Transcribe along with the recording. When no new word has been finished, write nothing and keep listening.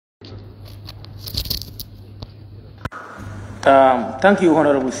Thank you,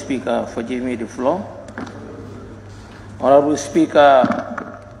 Honorable Speaker, for giving me the floor. Honorable Speaker,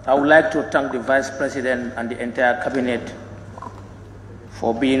 I would like to thank the Vice President and the entire Cabinet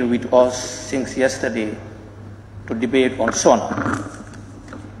for being with us since yesterday to debate on SONA.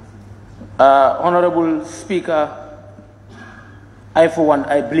 Honorable Speaker, I for one,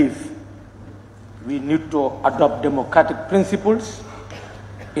 I believe we need to adopt democratic principles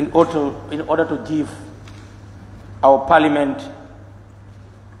in order to give our Parliament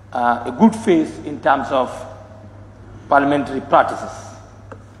a good face in terms of parliamentary practices.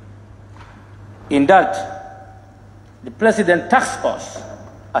 In that, the President tasked us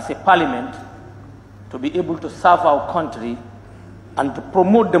as a Parliament to be able to serve our country and to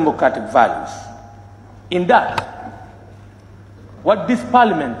promote democratic values. In that, what this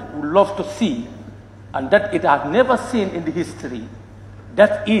Parliament would love to see, and that it has never seen in the history,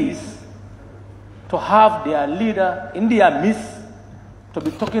 that is to have their leader in their midst to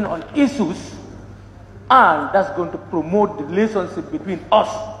be talking on issues, and that's going to promote the relationship between us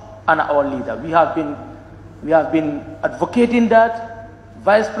and our leader. We have been advocating that.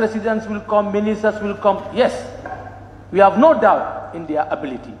 Vice presidents will come, ministers will come. Yes, we have no doubt in their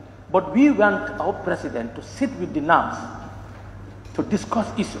ability, but we want our president to sit with the NAMs to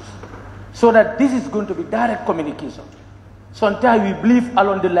discuss issues, so that this is going to be direct communication. Sometimes we believe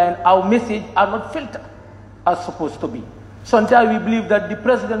along the line our messages are not filtered as supposed to be. Sometimes we believe that the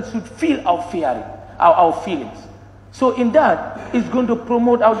president should feel our feelings. So in that, it's going to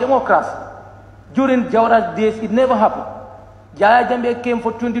promote our democracy. During Jawara's days, it never happened. Yahya Jammeh came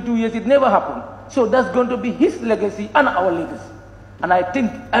for 22 years, it never happened. So that's going to be his legacy and our legacy. And I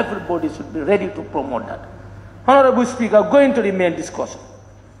think everybody should be ready to promote that. Honorable Speaker, going to the main discussion.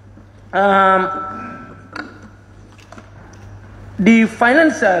 The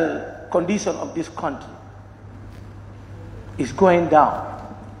financial condition of this country is going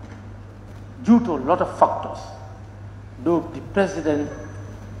down due to a lot of factors, though the president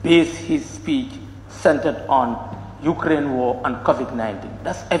based his speech centered on Ukraine war and COVID-19.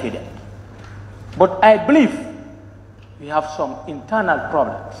 That's evident. But I believe we have some internal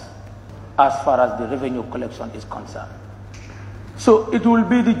problems as far as the revenue collection is concerned. So it will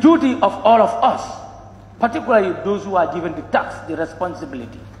be the duty of all of us, particularly those who are given the task, the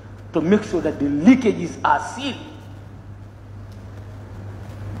responsibility, to make sure that the leakages are sealed.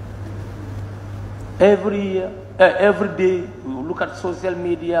 Every day, we look at social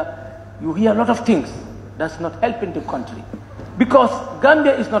media, you hear a lot of things that's not helping the country. Because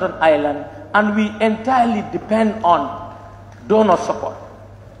Gambia is not an island, and we entirely depend on donor support.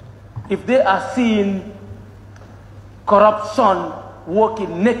 If they are seeing corrupt son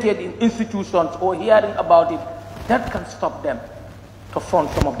working naked in institutions or hearing about it, that can stop them to fund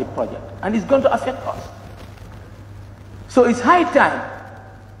some of the project, and it's going to affect us. So it's high time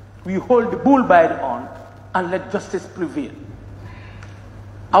we hold the bull by the horn and let justice prevail.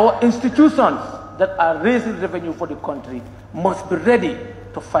 Our institutions that are raising revenue for the country must be ready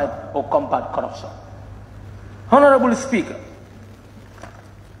to fight or combat corruption. Honorable Speaker,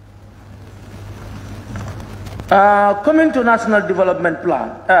 coming to National Development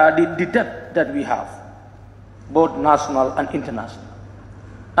Plan, the debt that we have, both national and international.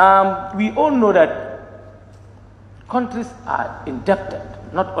 We all know that countries are indebted,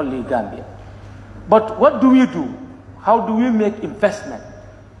 not only Gambia. But what do we do? How do we make investment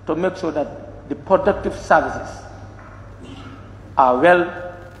to make sure that the productive services are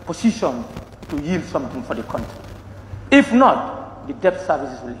well positioned to yield something for the country? If not, the debt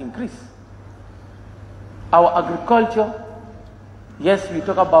services will increase. Our agriculture, yes, we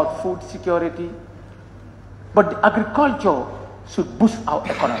talk about food security, but the agriculture should boost our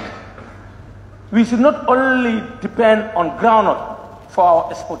economy. We should not only depend on groundnut for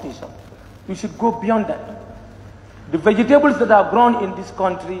our exportation. We should go beyond that. The vegetables that are grown in this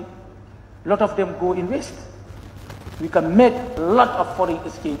country, a lot of them go in waste. We can make a lot of foreign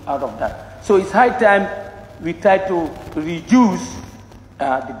exchange out of that. So it's high time we try to reduce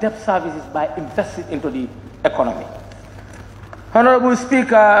the debt services by investing into the economy. Honorable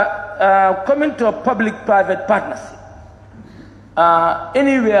Speaker, coming to a public-private partnership,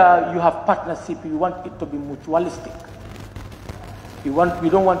 anywhere you have partnership, you want it to be mutualistic. We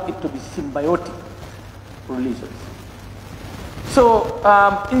don't want it to be symbiotic relations. So,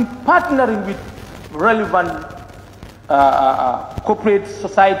 in partnering with relevant corporate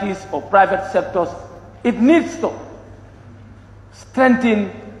societies or private sectors, it needs to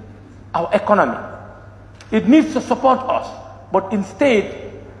strengthen our economy. It needs to support us, but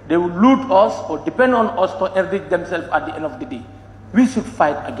instead, they will loot us or depend on us to enrich themselves at the end of the day. We should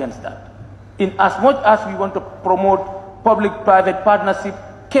fight against that. In as much as we want to promote public-private partnership,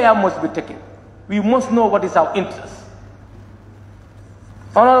 care must be taken. We must know what is our interest.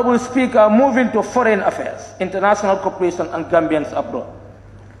 Honorable Speaker, moving to foreign affairs, international cooperation and Gambians abroad.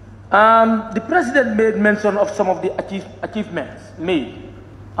 The President made mention of some of the achievements made,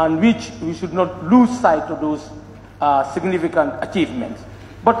 and which we should not lose sight of those significant achievements.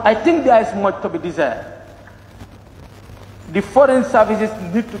 But I think there is much to be desired. The foreign services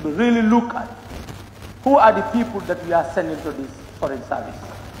need to be really looked at. Who are the people that we are sending to this foreign service?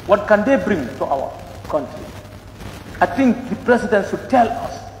 What can they bring to our country? I think the President should tell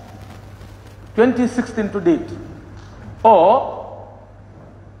us, 2016 to date, or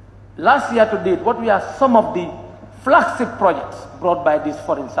last year to date, what were some of the flagship projects brought by these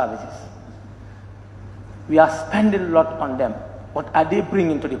foreign services? We are spending a lot on them. What are they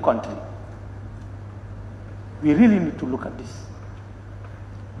bringing to the country? We really need to look at this.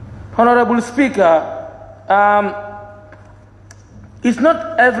 Honorable Speaker, it's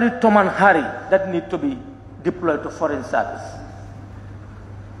not every Tom and Harry that need to be deployed to foreign service.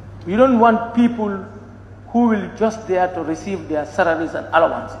 We don't want people who will just there to receive their salaries and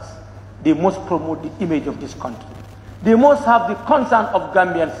allowances. They must promote the image of this country. They must have the concern of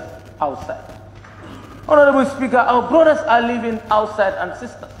Gambians outside. Honorable Speaker, our brothers are living outside and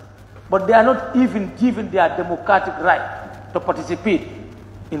sisters, but they are not even given their democratic right to participate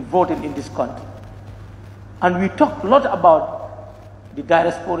in voting in this country. And we talk a lot about the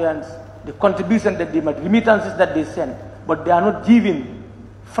diasporans, the contribution that they make, remittances that they send, but they are not given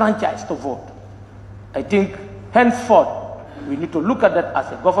franchise to vote. I think henceforth we need to look at that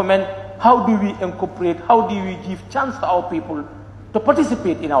as a government. How do we incorporate, how do we give chance to our people to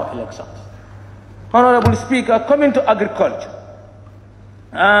participate in our elections? Honorable Speaker, coming to agriculture,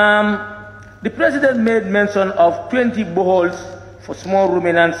 the President made mention of 20 boreholes for small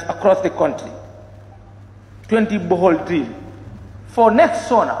ruminants across the country. 20 borehole drill. For next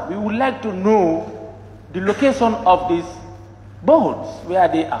summer, we would like to know the location of these boreholes, where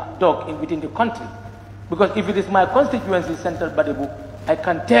they are dug within the country. Because if it is my constituency, Central Badibu, I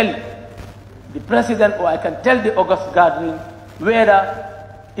can tell the President or I can tell the August gathering whether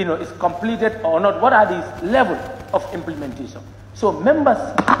it's completed or not. What are these levels of implementation? So members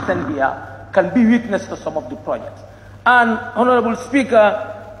here can be witness to some of the projects. And Honorable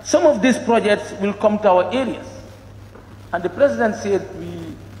Speaker, some of these projects will come to our areas. And the President said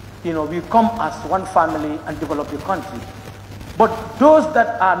we come as one family and develop the country. But those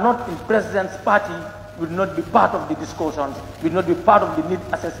that are not in President's party will not be part of the discussions, will not be part of the need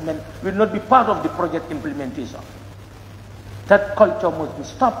assessment, will not be part of the project implementation. That culture must be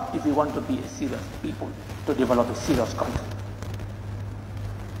stopped if we want to be a serious people, to develop a serious country.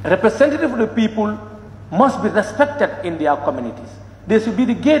 Representatives of the people must be respected in their communities. They should be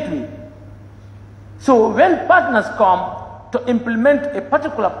the gateway. So when partners come to implement a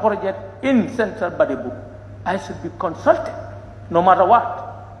particular project in Central Badibu, I should be consulted, no matter what.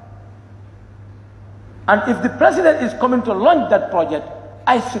 And if the President is coming to launch that project,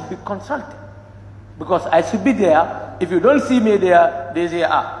 I should be consulted. Because I should be there. If you don't see me there, they say,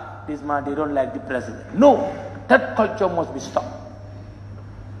 this man, they don't like the President. No, that culture must be stopped.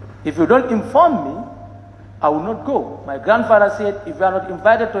 If you don't inform me, I will not go. My grandfather said, if you are not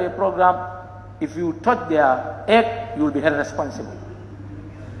invited to a program, if you touch their egg, you will be held responsible.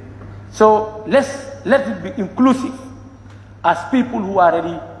 So let it be inclusive as people who are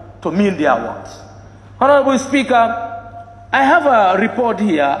ready to mean their words. Honorable Speaker, I have a report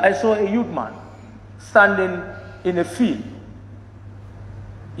here. I saw a youth man standing in a field.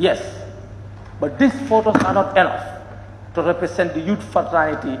 Yes, but these photos are not enough to represent the youth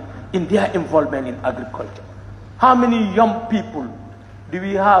fraternity in their involvement in agriculture. How many young people do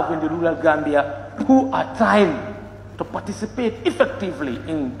we have in the rural Gambia who are trying to participate effectively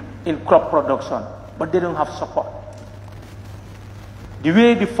in crop production, but they don't have support? The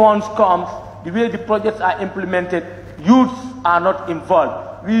way the funds come, the way the projects are implemented, youths are not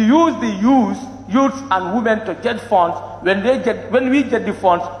involved. We use the youths and women to get funds. When we get the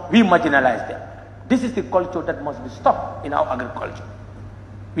funds, we marginalize them. This is the culture that must be stopped in our agriculture.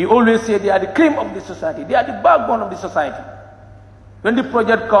 We always say they are the cream of the society. They are the backbone of the society. When the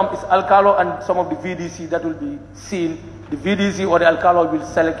project comes, it's Alcalo and some of the VDC that will be seen. The VDC or the Alcalo will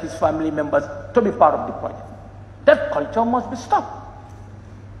select his family members to be part of the project. That culture must be stopped.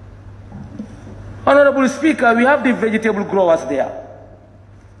 Honorable Speaker, we have the vegetable growers there.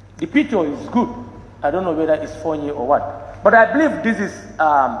 The picture is good. I don't know whether it's funny or what. But I believe this is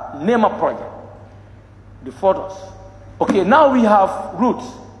NEMA project. The photos. Okay, now we have roots.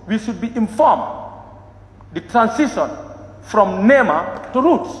 We should be informed the transition from NEMA to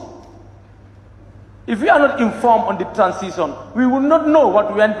roots. If we are not informed on the transition, we will not know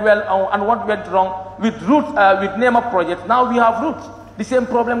what went well and what went wrong with roots, with NEMA projects. Now we have roots. The same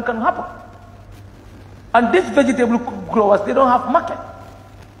problem can happen. And these vegetable growers, they don't have market.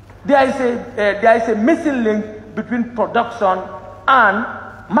 There is a missing link between production and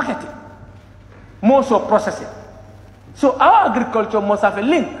marketing, more so processing. So our agriculture must have a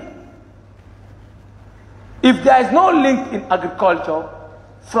link. If there is no link in agriculture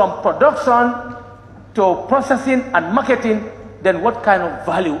from production to processing and marketing, then what kind of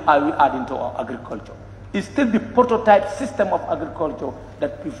value are we adding to our agriculture? It's still the prototype system of agriculture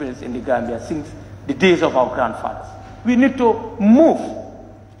that prevails in the Gambia since the days of our grandfathers. We need to move.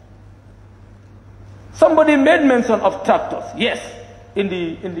 Somebody made mention of tractors. Yes, in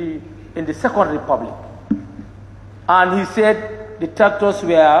the Second Republic. And he said the tractors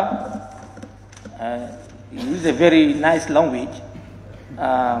were, he used a very nice language.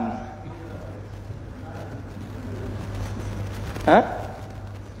 I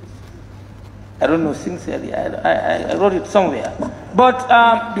don't know sincerely. I wrote it somewhere. But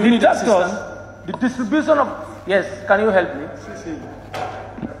the tractors, the distribution of, yes, can you help me?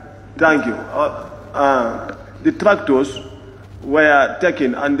 Thank you. The tractors were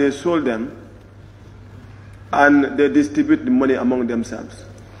taken and they sold them and they distribute the money among themselves.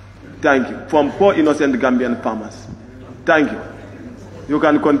 Thank you. From poor innocent Gambian farmers. Thank you. You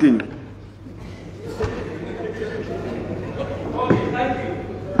can continue.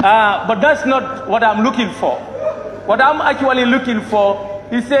 But that's not what I'm looking for. What I'm actually looking for,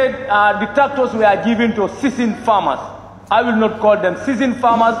 he said the tractors were given to seasoned farmers. I will not call them seasoned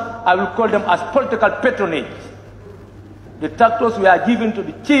farmers, I will call them as political patronage. The tractors were given to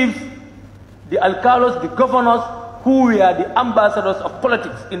the chiefs, the alcalos, the governors, who were the ambassadors of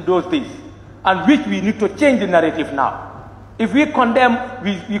politics in those days, and which we need to change the narrative now. If we condemn,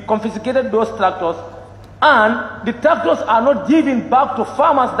 we confiscated those tractors, and the tractors are not given back to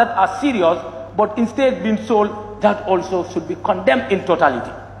farmers that are serious, but instead being sold, that also should be condemned in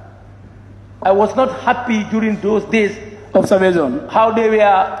totality. I was not happy during those days. Observation. How they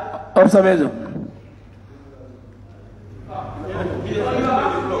were. Observation.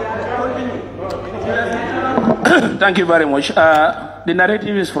 Thank you very much. The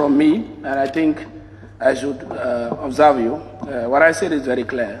narrative is from me, and I think I should observe you. What I said is very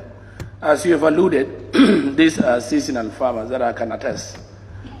clear. As you have alluded, these are seasonal farmers that I can attest,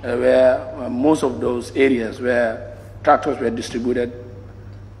 where most of those areas where tractors were distributed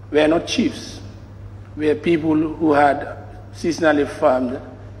were not chiefs, were people who had seasonally farmed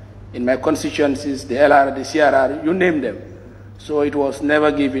in my constituencies, the LR, the CRR, you name them. So it was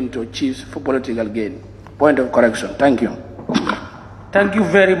never given to chiefs for political gain. Point of correction. Thank you. Thank you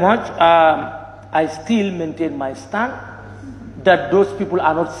very much. I still maintain my stand that those people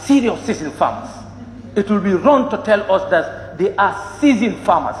are not serious seasoned farmers. It will be wrong to tell us that they are seasoned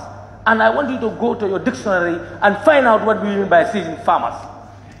farmers. And I want you to go to your dictionary and find out what we mean by seasoned farmers,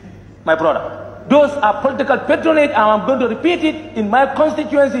 my brother. Those are political patronage, and I'm going to repeat it. In my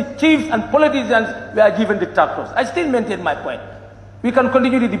constituency, chiefs and politicians were given the tractors. I still maintain my point. We can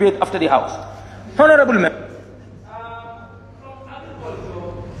continue the debate after the House. Honorable Member. From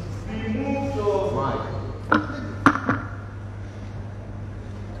agriculture, we move to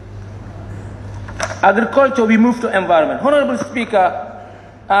agriculture, we move to environment. Honorable Speaker,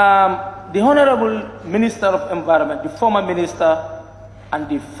 the Honorable Minister of Environment, the former Minister, and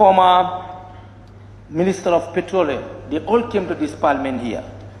the former Minister of Petroleum, they all came to this Parliament here.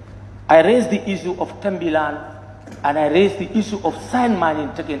 I raised the issue of Tembilan, and I raised the issue of sand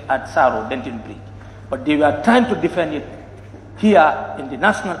mining taken at Saro, Denton Bridge. But they were trying to defend it here in the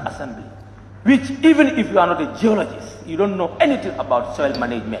National Assembly, which even if you are not a geologist, you don't know anything about soil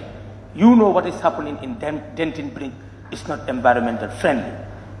management, you know what is happening in Denton Bridge is not environmental friendly.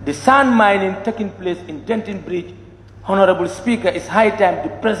 The sand mining taking place in Denton Bridge, Honorable Speaker, it's high time the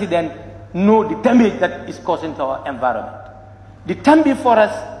President know the damage that is causing to our environment. The Tambi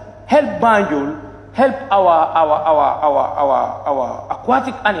forest help Banjul, help our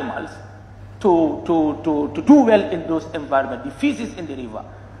aquatic animals to do well in those environments. The fishes in the river,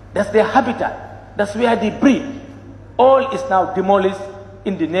 that's their habitat. That's where they breed. All is now demolished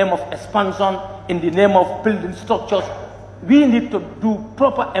in the name of expansion, in the name of building structures. We need to do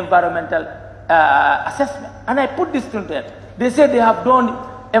proper environmental assessment. And I put this to them. They say they have done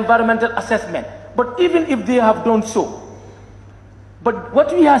environmental assessment, but even if they have done so, but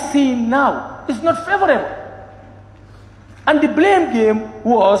what we are seeing now is not favorable. And the blame game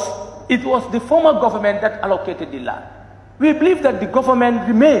was, it was the former government that allocated the land. We believe that the government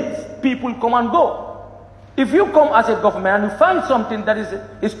remains, people come and go. If you come as a government and you find something that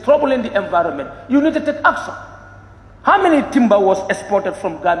is troubling the environment, you need to take action. How many timber was exported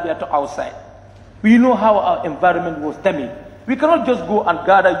from Gambia to outside? We know how our environment was damaged. We cannot just go and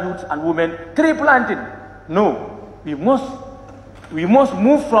gather youths and women tree planting. No, we must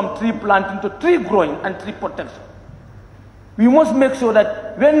move from tree planting to tree growing and tree protection. We must make sure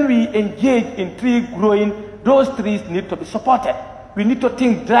that when we engage in tree growing, those trees need to be supported. We need to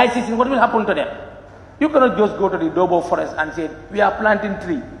think dry season, what will happen to them? You cannot just go to the Dobo forest and say, we are planting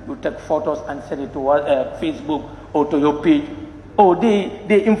tree. You take photos and send it to Facebook or to your page. Or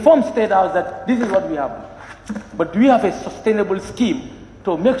they inform State House that this is what we have. But we have a sustainable scheme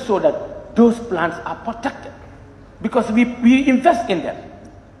to make sure that those plants are protected. Because we invest in them.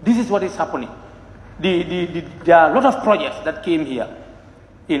 This is what is happening. There are a lot of projects that came here.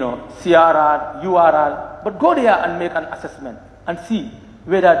 You know, CRR, URL. But go there and make an assessment and see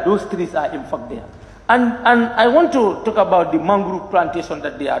whether those trees are in fact there. And I want to talk about the mangrove plantation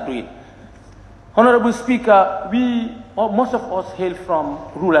that they are doing. Honorable Speaker, most of us hail from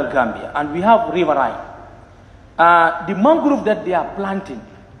rural Gambia, and we have riverine. The mangrove that they are planting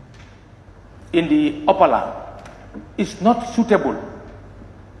in the upper land is not suitable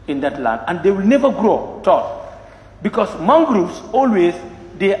in that land, and they will never grow tall, because mangroves always,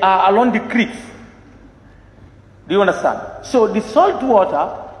 they are along the creeks. Do you understand? So the salt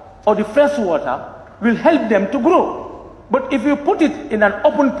water or the fresh water will help them to grow. But if you put it in an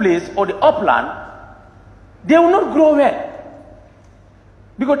open place or the upland, they will not grow well,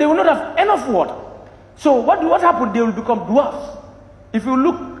 because they will not have enough water. So what happened? They will become dwarfs. If you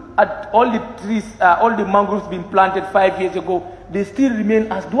look at all the trees, all the mangroves being planted 5 years ago, they still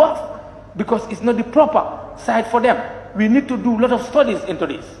remain as dwarfs, because it's not the proper site for them. We need to do a lot of studies into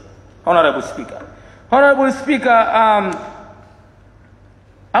this, Honorable Speaker. Honorable Speaker,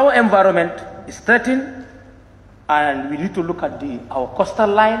 our environment is threatened, and we need to look at our coastal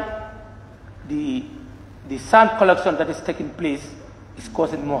line. The sand collection that is taking place is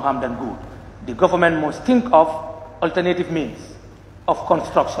causing more harm than good. The government must think of alternative means of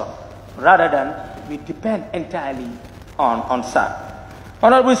construction rather than we depend entirely on sand.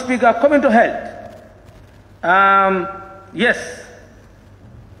 Honorable Speaker, coming to health. Yes,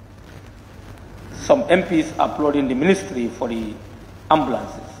 some MPs applauding the ministry for the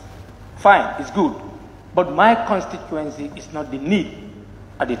ambulances. Fine, it's good. But my constituency is not the need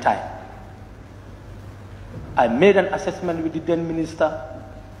at the time. I made an assessment with the then minister.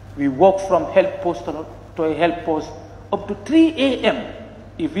 We walked from health post to a health post up to 3 a.m.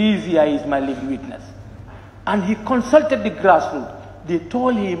 if he is here, he is my living witness. And he consulted the grassroots. They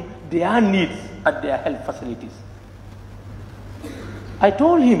told him there are needs at their health facilities. I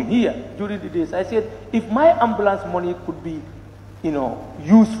told him here during the days, I said, if my ambulance money could be,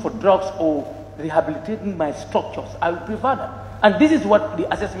 used for drugs or rehabilitating my structures, I will prefer that. And this is what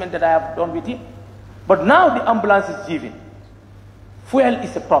the assessment that I have done with him. But now the ambulance is given. Fuel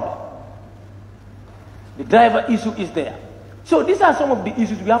is a problem. The driver issue is there. So these are some of the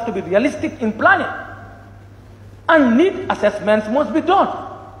issues we have to be realistic in planning. And need assessments must be done.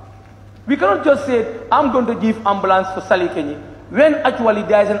 We cannot just say, I'm going to give ambulance for Salikenyi, when actually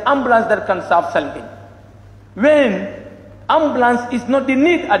there is an ambulance that can serve Salikenyi. When ambulance is not the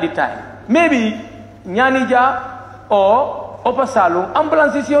need at the time. Maybe Nyanija or Upper Salung,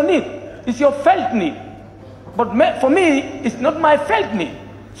 ambulance is your need. It's your felt need. But for me, it's not my felt need.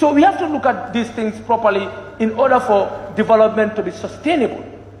 So we have to look at these things properly in order for development to be sustainable.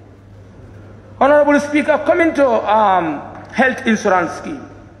 Honorable Speaker, coming to health insurance scheme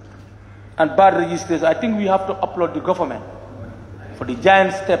and bad registration, I think we have to applaud the government for the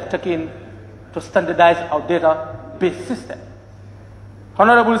giant step taken to standardize our data-based system.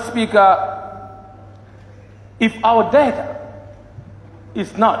 Honorable Speaker, if our data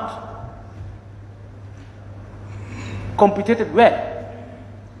is not computed well,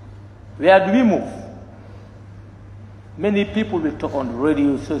 where do we move? Many people will talk on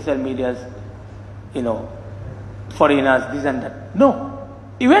radio, social medias, foreigners, this and that. No.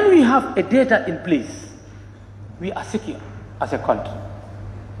 When we have a data in place, we are secure as a country.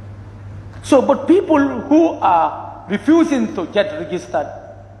 So, but people who are refusing to get registered,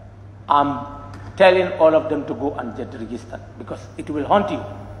 I'm telling all of them to go and get registered, because it will haunt you.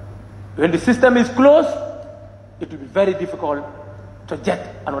 When the system is closed, it will be very difficult to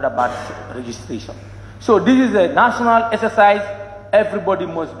get another bad registration. So this is a national exercise. Everybody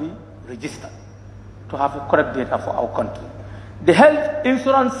must be registered to have correct data for our country. The health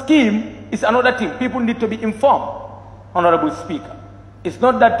insurance scheme is another thing. People need to be informed, Honorable Speaker. It's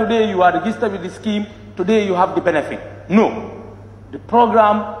not that today you are registered with the scheme, today you have the benefit. No. The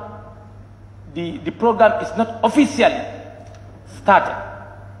program, the program is not officially started.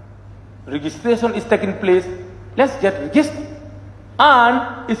 Registration is taking place. Let's get registered.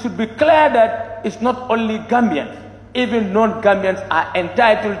 And it should be clear that it's not only Gambians, even non-Gambians are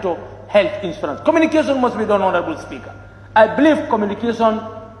entitled to health insurance. Communication must be done, Honorable Speaker. I believe communication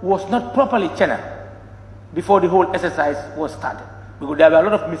was not properly channeled before the whole exercise was started, because there were a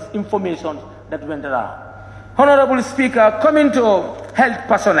lot of misinformation that went around. Honorable Speaker, coming to health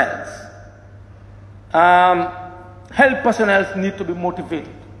personnel. Health personnel need to be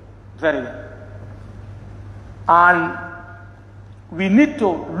motivated very well. And we need to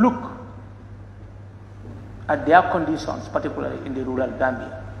look at their conditions, particularly in the rural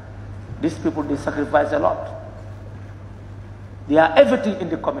Gambia. These people, they sacrifice a lot. They are everything in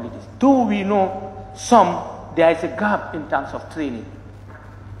the communities. Do we know there is a gap in terms of training?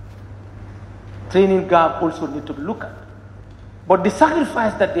 Training gap also need to be looked at. But the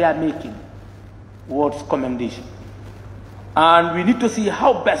sacrifice that they are making warrants commendation. And we need to see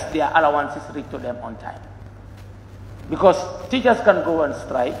how best their allowances reach to them on time. Because teachers can go on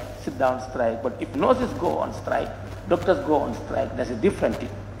strike, sit down strike, but if nurses go on strike, doctors go on strike, that's a different thing.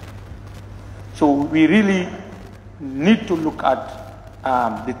 So we really need to look at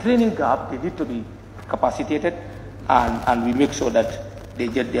the training gap. They need to be capacitated, and we make sure that they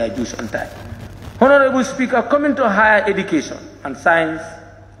get their dues on time. Honorable Speaker, coming to higher education and science,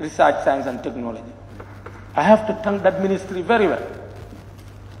 research, science and technology, I have to thank that ministry very well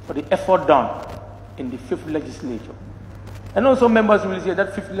for the effort done in the 5th legislature. And also members will say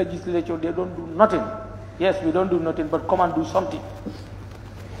that 5th legislature, they don't do nothing. Yes, we don't do nothing, but come and do something.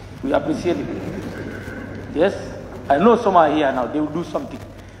 We appreciate it. Yes, I know some are here now, they will do something.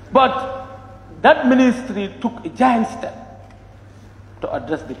 But that ministry took a giant step to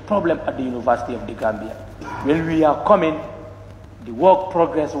address the problem at the University of the Gambia. When we are coming, the work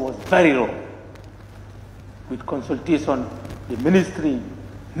progress was very low. With consultation, the ministry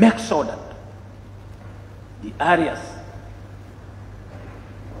makes sure that the areas,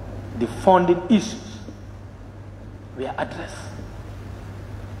 the funding issues were addressed.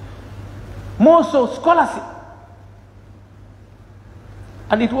 More so scholarship.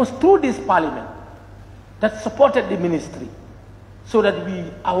 And it was through this parliament that supported the ministry so that we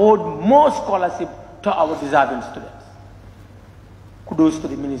award more scholarship to our deserving students. Kudos to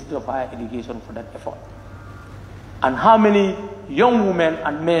the Ministry of Higher Education for that effort. And how many young women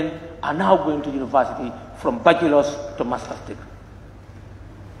and men are now going to university from bachelor's to master's degree.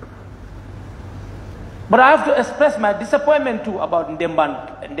 But I have to express my disappointment too about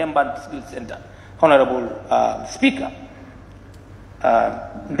Ndemban Skills Center, Honorable Speaker.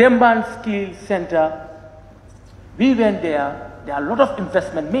 Ndemban Skills Center, we went there are a lot of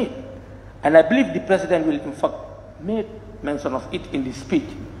investment made. And I believe the President will in fact make mention of it in the speech.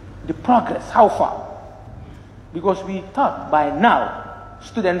 The progress, how far? Because we thought by now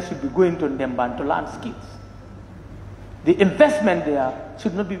students should be going to Ndemban to learn skills. The investment there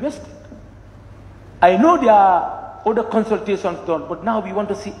should not be wasted. I know there are other consultations done, but now we want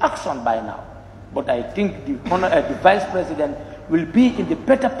to see action by now. But I think the Vice President will be in the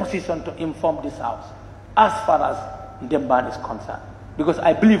better position to inform this House as far as Ndemban is concerned. Because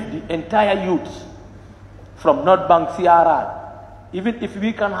I believe the entire youths from North Bank CRR, even if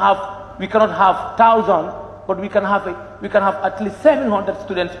we cannot have 1,000, but we can have at least 700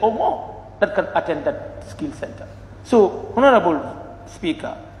 students or more that can attend that skill center. So, Honorable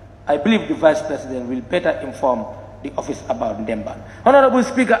Speaker, I believe the Vice President will better inform the office about Ndemban. Honorable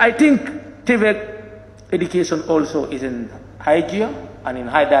Speaker, I think TV education also is in high gear and in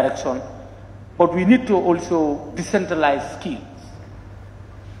high direction, but we need to also decentralize skills.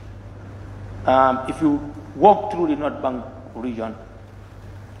 If you walk through the North Bank region,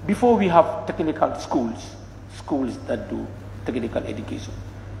 before we have technical schools that do technical education,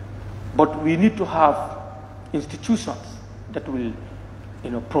 but we need to have institutions that will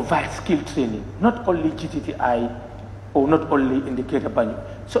provide skill training, not only GTTI or not only in the Greater Banyu.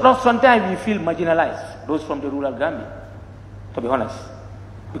 So sometimes we feel marginalized, those from the rural Gambia, to be honest,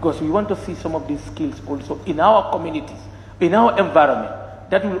 because we want to see some of these skills also in our communities, in our environment,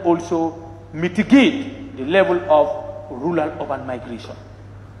 that will also mitigate the level of rural-urban migration.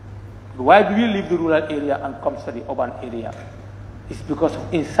 Why do we leave the rural area and come to the urban area? It's because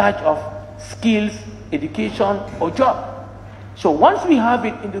in search of skills, education, or job. So once we have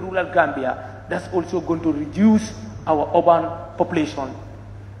it in the rural Gambia, that's also going to reduce our urban population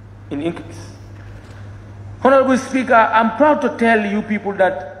in increase. Honorable Speaker, I'm proud to tell you people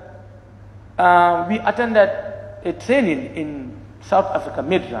that we attended a training in South Africa,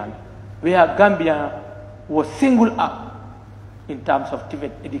 Midrand, where Gambia was singled out in terms of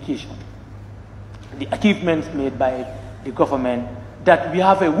TVET education. the achievements made by the government, that we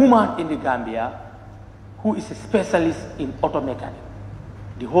have a woman in the Gambia who is a specialist in auto mechanic.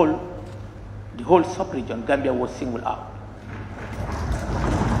 The whole sub-region, Gambia was singled out.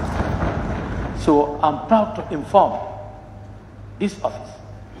 So I'm proud to inform this office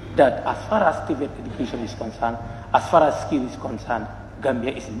that as far as TV education is concerned, as far as skill is concerned,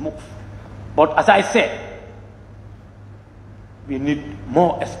 Gambia is in move. But as I said, we need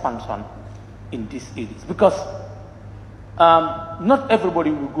more expansion in these areas because not everybody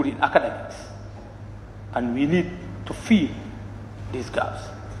will be good in academics, and we need to fill these gaps.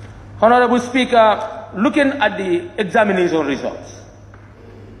 Honorable Speaker, looking at the examination results,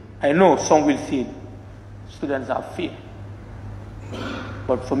 I know some will say students have failed,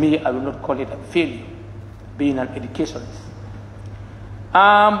 but for me, I will not call it a failure, being an educationist.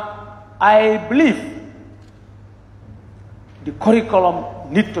 I believe the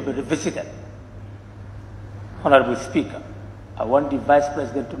curriculum needs to be revisited. Honorable Speaker, I want the Vice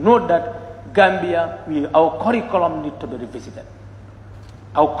President to know that Gambia, our curriculum needs to be revisited.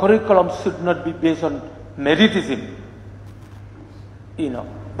 Our curriculum should not be based on meritism,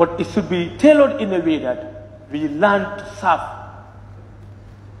 but it should be tailored in a way that we learn to serve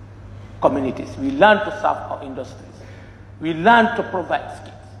communities, we learn to serve our industries, we learn to provide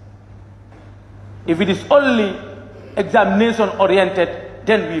skills. If it is only examination oriented,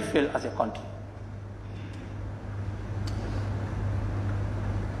 then we fail as a country.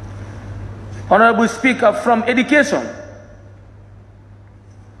 Honorable Speaker, from education,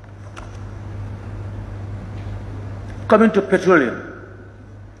 coming to petroleum,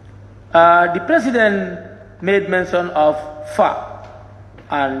 the President made mention of FA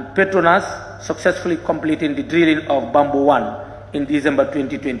and Petronas successfully completing the drilling of Bamboo 1 in December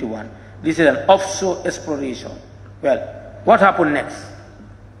 2021. This is an offshore exploration. Well, what happened next?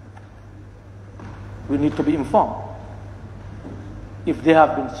 We need to be informed. If they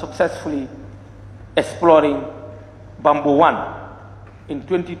have been successfully exploring Bamboo 1 in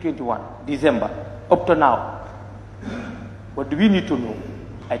 2021, December, up to now, what do we need to know?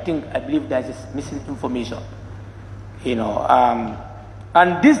 I believe there is missing information.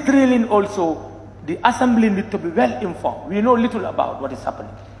 And this drilling also, the assembly need to be well informed. We know little about what is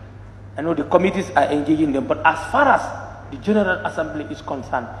happening. I know the committees are engaging them, but as far as the General Assembly is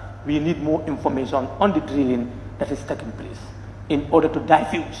concerned, we need more information on the drilling that is taking place in order to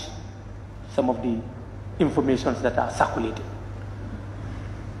diffuse some of the informations that are circulating.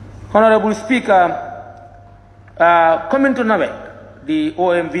 Honorable Speaker, coming to NAWEC, the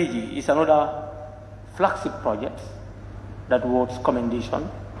OMVG is another flagship project that warrants commendation,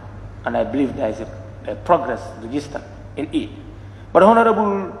 and I believe there is a progress registered in it. But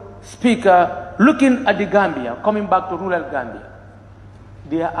Honorable Speaker, looking at the Gambia, coming back to rural Gambia,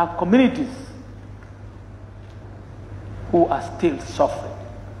 there are communities who are still suffering,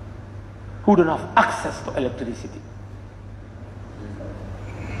 who don't have access to electricity.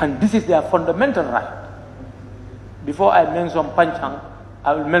 And this is their fundamental right. Before I mention Panchang,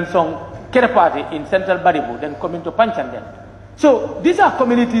 I will mention Kerepati in central Baribu, then coming to Panchang then. So these are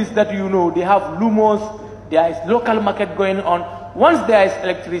communities that they have lumos, there is local market going on. Once there is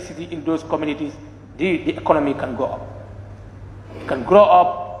electricity in those communities, the economy can go up. It can grow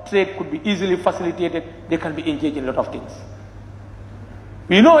up, trade could be easily facilitated, they can be engaged in a lot of things.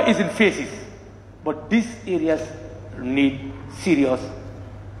 We know it's in phases, but these areas need serious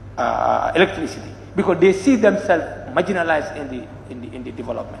electricity because they see themselves marginalized in the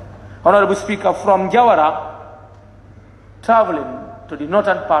development. Honorable Speaker, from Jawara, traveling to the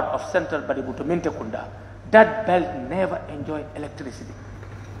northern part of central Baribu to Mintekunda, that belt never enjoyed electricity.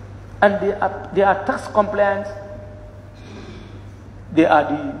 And they are tax compliant, they are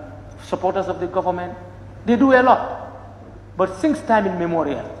the supporters of the government, they do a lot. But since time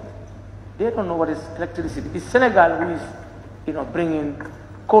immemorial, they don't know what is electricity. It's Senegal who is bringing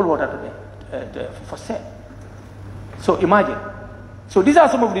cold water to them for sale. So imagine. So these are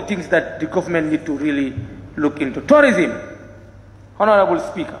some of the things that the government need to really look into. Tourism, Honorable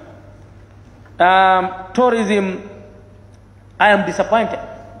Speaker. Tourism, I am disappointed,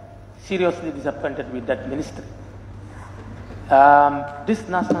 seriously disappointed with that ministry. This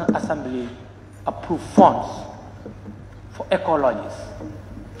National Assembly approved funds for ecologies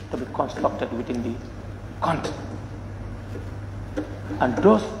to be constructed within the country. And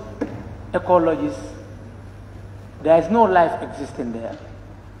those ecologies, there is no life existing there.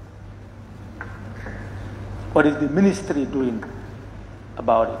 What is the ministry doing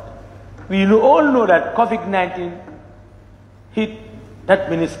about it? We all know that COVID-19 hit that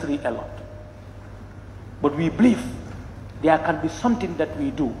ministry a lot. But we believe there can be something that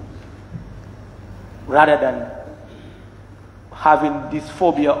we do rather than having this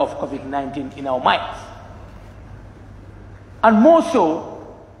phobia of COVID-19 in our minds. And more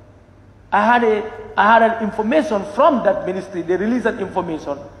so, I had an information from that ministry, they released that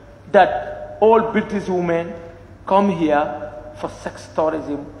information that all British women come here for sex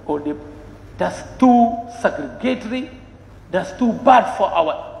tourism, that's too segregatory, that's too bad for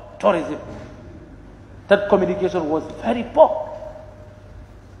our tourism. That communication was very poor.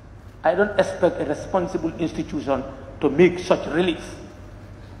 I don't expect a responsible institution to make such release.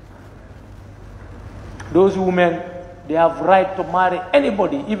 Those women, they have right to marry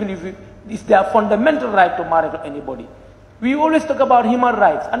anybody, even if it's their fundamental right to marry to anybody. We always talk about human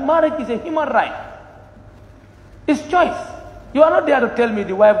rights, and marriage is a human right. It's choice. You are not there to tell me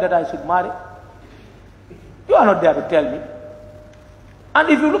the wife that I should marry. You are not there to tell me. And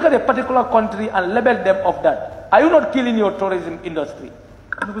if you look at a particular country and label them of that, are you not killing your tourism industry?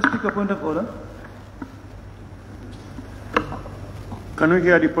 Can we speak a point of order? Can we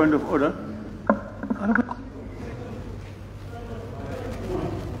hear the point of order?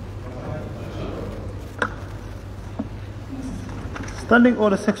 Standing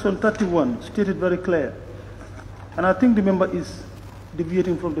Order Section 31 stated very clear, and I think the member is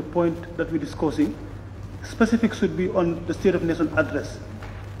deviating from the point that we're discussing. Specifics should be on the State of Nation address,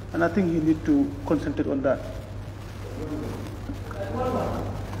 and I think you need to concentrate on that.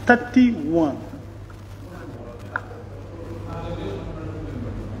 31.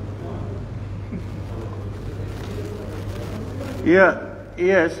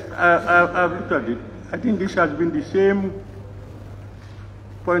 Yes, I've looked at it. I think this has been the same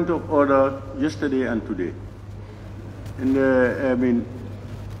point of order yesterday and today. And I mean,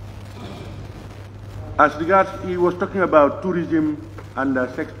 as regards, he was talking about tourism and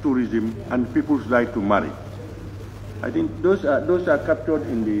sex tourism and people's right to marry. I think those are captured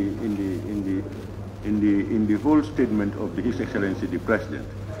in the whole statement of His Excellency the President.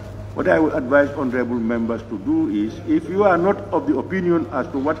 What I would advise honourable members to do is, if you are not of the opinion as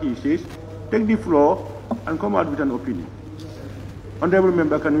to what he says, take the floor and come out with an opinion. Honourable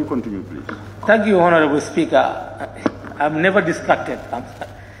member, can we continue, please? Thank you, Honourable Speaker. I'm never distracted.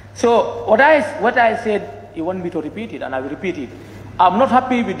 So what I said, you want me to repeat it, and I will repeat it. I'm not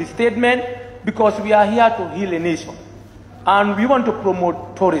happy with the statement because we are here to heal a nation, and we want to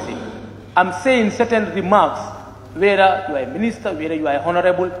promote tourism. I'm saying certain remarks, whether you are a minister, whether you are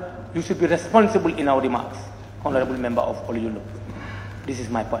honourable, you should be responsible in our remarks, Honourable Member of Oluyulu. This is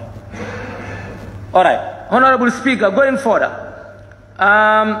my point. All right, Honourable Speaker, going further.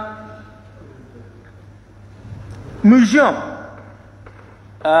 Museum.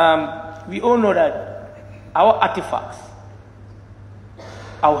 We all know that our artifacts,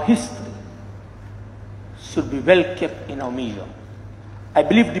 our history, should be well kept in our museum. I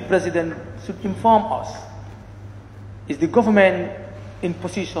believe the President should inform us. Is the government in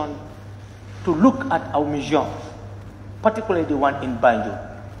position to look at our museums, particularly the one in Banjul,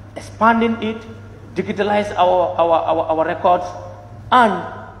 expanding it, digitalize our records, and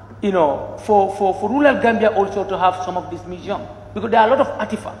for rural Gambia also to have some of these museums, because there are a lot of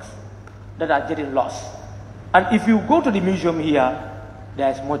artifacts that are getting lost. And if you go to the museum here,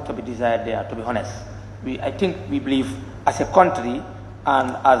 there is much to be desired there, to be honest. I think we believe as a country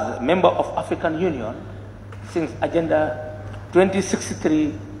and as a member of African Union, since Agenda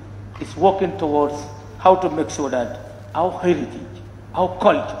 2063 is working towards how to make sure that our heritage, our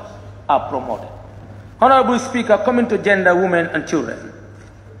cultures are promoted. Honorable Speaker, coming to gender, women and children.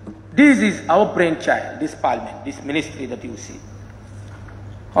 This is our brainchild, this parliament, this ministry that you see.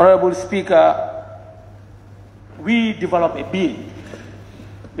 Honorable Speaker, we developed a bill.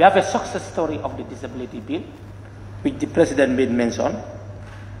 We have a success story of the disability bill, which the President made mention.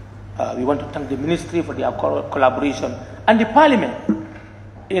 We want to thank the ministry for their collaboration and the parliament.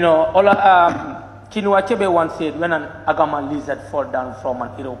 𝒂𝒄𝒄𝒏 once said, when an Adama lizard fall down from an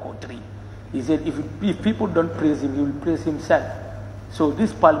Iroko tree, he said, if people don't praise him, he will praise himself. So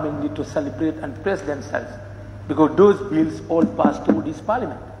this parliament need to celebrate and praise themselves, because those bills all pass through this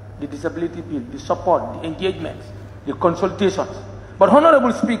parliament. The disability bill, the support, the engagements, the consultations. But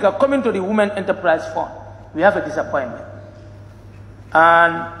Honorable Speaker, coming to the Women Enterprise Fund, we have a disappointment.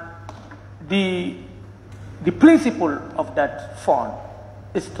 And the principle of that fund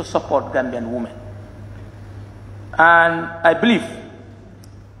is to support Gambian women. And I believe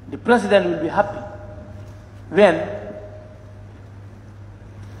the President will be happy when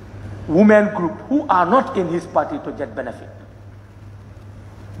women group who are not in his party to get benefit.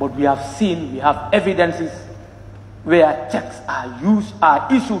 But we have seen, we have evidences where checks are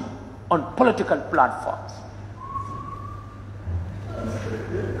issued on political platforms.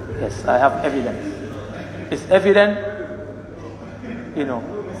 Yes, I have evidence. It's evident, you know.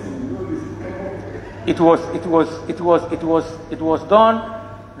 It was done.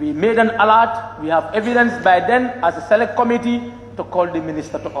 We made an alert. We have evidence by then as a select committee to call the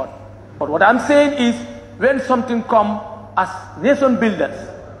minister to order. But what I'm saying is, when something comes as nation builders,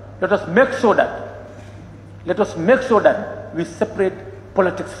 let us make sure that we separate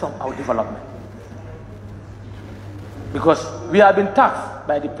politics from our development. Because we have been tasked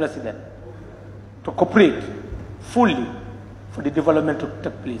by the president to cooperate fully for the development to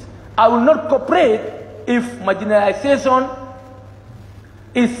take place. I will not cooperate if marginalization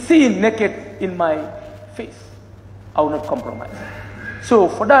is seen naked in my face. I will not compromise. So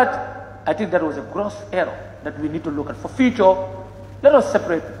for that, I think that was a gross error that we need to look at. For future, let us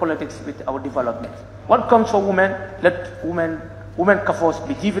separate politics with our development. What comes for women, let women 𝒂𝒄𝒄𝒏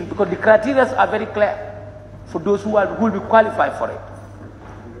be given, because the criteria are very clear for those who will be qualified for it.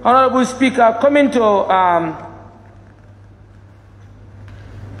 Honorable Speaker, coming to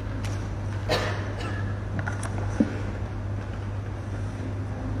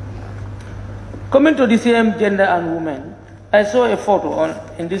the same gender and women, I saw a photo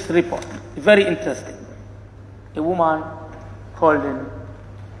in this report, very interesting. A woman holding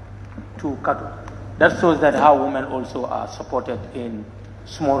 2 cattle. That shows that how women also are supported in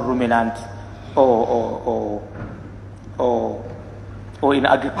small ruminants or in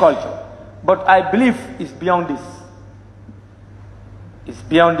agriculture. But I believe it's beyond this. It's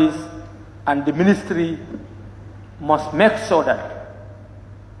beyond this, and the ministry must make sure that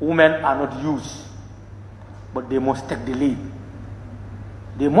women are not used, but they must take the lead.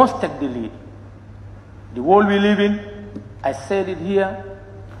 They must take the lead. The world we live in, I said it here,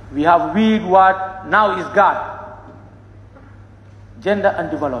 we have weed, what, now is God. Gender and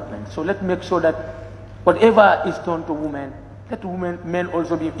development. So let's make sure that whatever is done to women, let men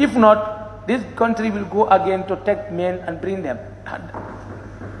also be. If not, this country will go again to take men and bring them.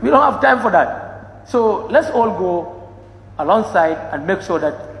 We don't have time for that. So let's all go alongside and make sure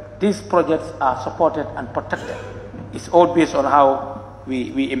that these projects are supported and protected. It's all based on how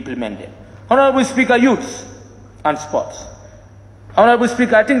we implement them. Honorable Speaker, youths and sports. Honorable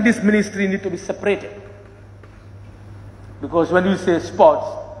Speaker, I think this ministry needs to be separated. Because when you say sports,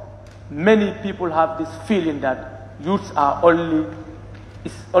 many people have this feeling that youths are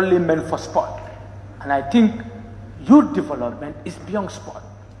only meant for sport. And I think youth development is beyond sport.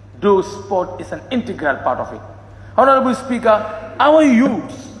 Though sport is an integral part of it. Honorable Speaker, our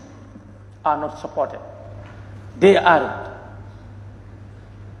youths are not supported. They aren't.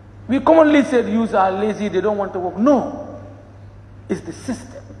 We commonly say the youths are lazy, they don't want to work. No. It's the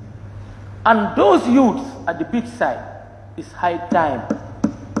system. And those youths at the beach side, it's high time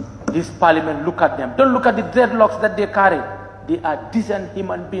this parliament look at them. Don't look at the dreadlocks that they carry. They are decent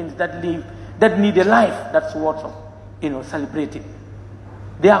human beings that live, that need a life that's worth celebrating.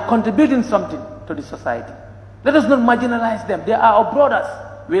 They are contributing something to the society. Let us not marginalize them. They are our brothers.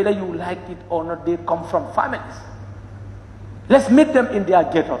 Whether you like it or not, they come from families. Let's meet them in their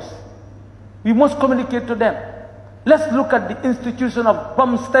ghettos. We must communicate to them. Let's look at the institution of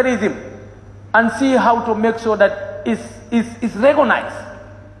bumpsterism and see how to make sure that it's recognized.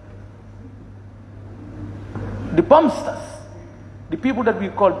 The bumpsters, the people that we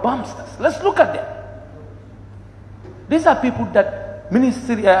call bumpsters, let's look at them. These are people that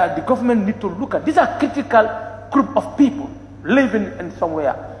the government need to look at. These are critical group of people living in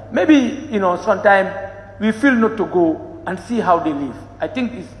somewhere. Maybe, sometimes we feel not to go and see how they live. I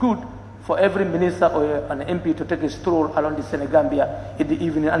think it's good for every minister or an MP to take a stroll along the Senegambia in the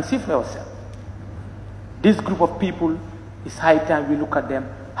evening and see for yourself. This group of people, it's high time we look at them,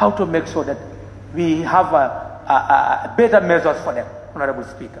 how to make sure that we have better measures for them, Honorable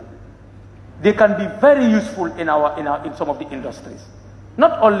Speaker. They can be very useful in some of the industries,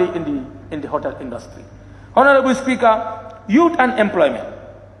 not only in the hotel industry. Honorable Speaker, youth and employment.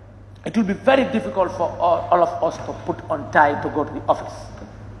 It will be very difficult for all of us to put on tie to go to the office.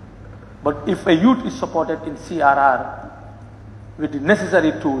 But if a youth is supported in CRR with the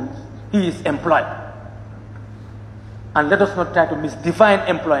necessary tools, he is employed. And let us not try to misdefine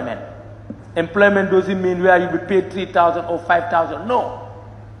employment. Employment doesn't mean where you be paid 3,000 or 5,000. No.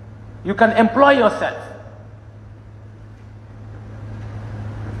 You can employ yourself.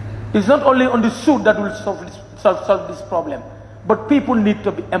 It's not only on the suit that will solve this problem, but people need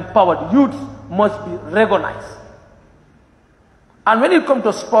to be empowered. Youth must be recognized. And when it comes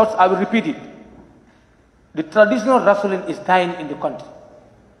to sports, I will repeat it. The traditional wrestling is dying in the country.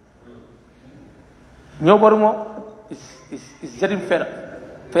 Nyoborumo is getting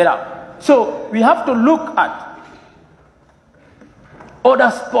fed up. So we have to look at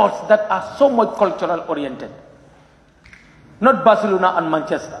other sports that are so much cultural oriented. Not Barcelona and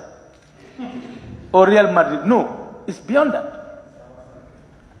Manchester or Real Madrid. No, it's beyond that.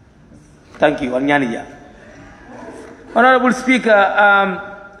 Thank you, Anyanija. Honorable Speaker,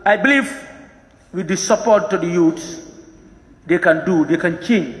 I believe with the support to the youths, they can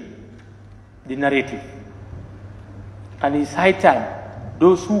change the narrative. And it's high time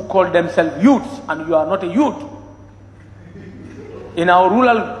those who call themselves youths, and you are not a youth, in our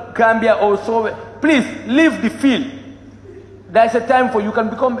rural Gambia also, please leave the field. There's a time for you can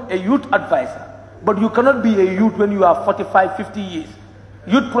become a youth advisor, but you cannot be a youth when you are 45, 50 years.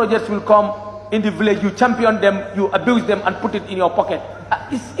 Youth projects will come in the village, you champion them, you abuse them and put it in your pocket.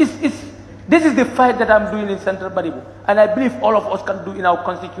 This is the fight that I'm doing in Central Baribu, and I believe all of us can do in our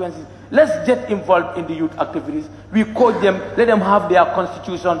constituencies. Let's get involved in the youth activities. We coach them, let them have their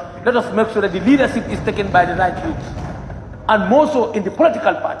constitution. Let us make sure that the leadership is taken by the right youths. And more so in the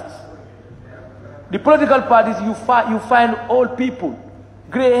political parties. The political parties, you find old people,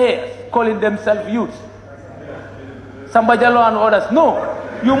 gray hairs, calling themselves youths. Sambajalo and others. No,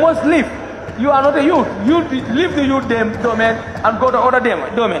 you must leave. You are not a youth. You leave the youth domain and go to other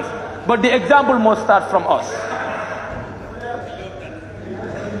domains. But the example must start from us.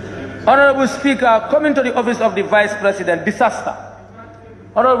 Honorable Speaker, coming to the office of the Vice President, disaster.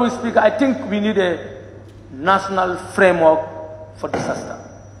 Honorable Speaker, I think we need a national framework for disaster,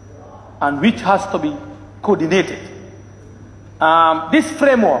 and which has to be coordinated. This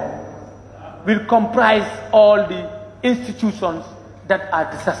framework will comprise all the institutions that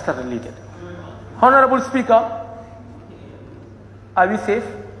are disaster related. Honorable Speaker, are we safe?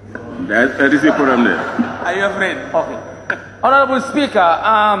 That is the problem there. Are you afraid? Okay. Honorable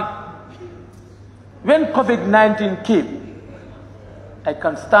Speaker, when COVID-19 came, I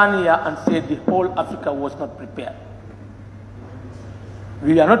can stand here and say the whole Africa was not prepared.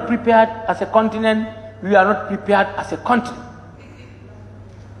 We are not prepared as a continent. We are not prepared as a country.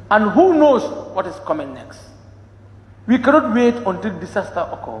 And who knows what is coming next? We cannot wait until disaster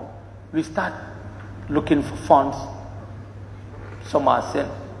occurs. We start looking for funds. Some are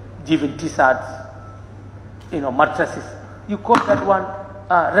saying, giving t-shirts, mattresses. You call that one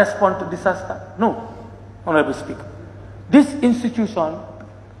respond to disaster? No, Honorable Speaker. This institution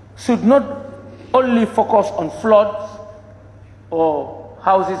should not only focus on floods or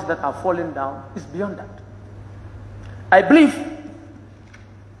houses that are falling down. It's beyond that. I believe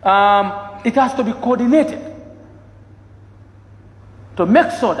it has to be coordinated to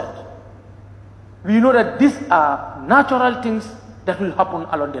make sure that we know that these are natural things that will happen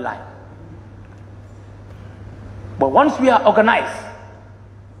along the line. But once we are organized,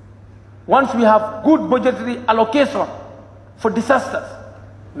 once we have good budgetary allocation for disasters,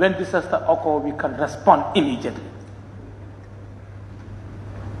 when disaster occurs, we can respond immediately.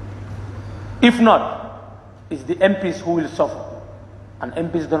 If not, it's the MPs who will suffer. And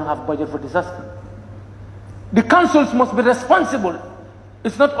MPs don't have budget for disaster. The councils must be responsible.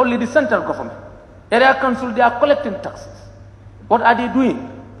 It's not only the central government. Area council, they are collecting taxes. What are they doing?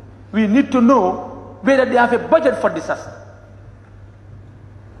 We need to know whether they have a budget for disaster.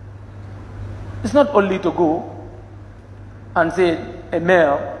 It's not only to go and say a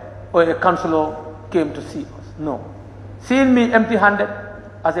mayor or a councillor came to see us. No. Seeing me empty-handed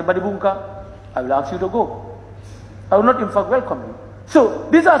as a Badibunka, I will ask you to go. I will not in fact welcome you. So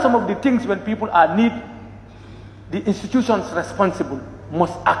these are some of the things when people are need, the institutions responsible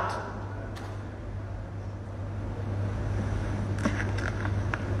must act.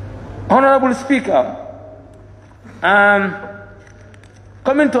 Honorable Speaker,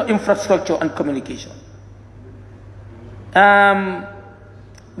 coming to infrastructure and communication,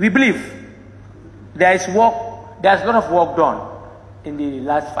 we believe there's a lot of work done in the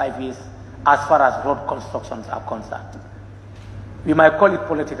last 5 years as far as road constructions are concerned. We might call it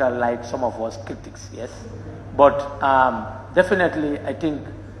political like some of us critics, yes, but definitely I think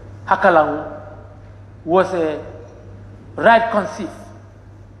Hakalang was a right conceived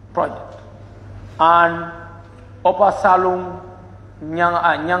project, and Upper Salung,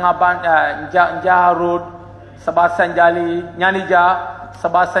 Njaha Road, Sabah Sanjali, Nyanija,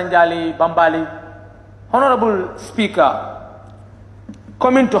 Sabah Sanjali, Bambali. Honorable Speaker,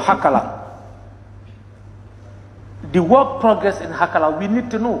 coming to Hakalang, the work progress in Hakalang, we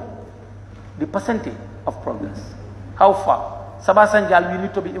need to know the percentage of progress. How far? Sabah Sanjali, we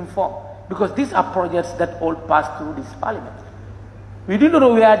need to be informed, because these are projects that all pass through this parliament. We do not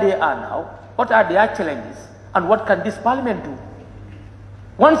know where they are now, what are their challenges, and what can this parliament do.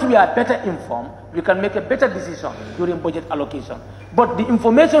 Once we are better informed, we can make a better decision during budget allocation. But the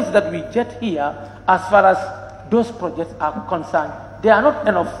information that we get here, as far as those projects are concerned, they are not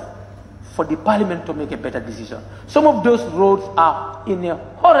enough for the parliament to make a better decision. Some of those roads are in a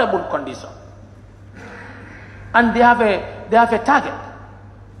horrible condition. And they have a target.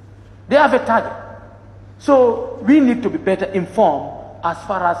 They have a target. So we need to be better informed as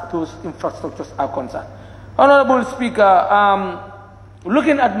far as those infrastructures are concerned. Honorable Speaker,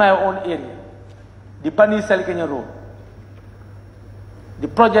 looking at my own area, the Bani Salikenya Road, the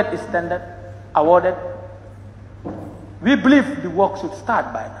project is tendered, awarded. We believe the work should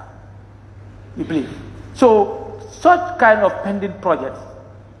start by now. We believe. So such kind of pending projects,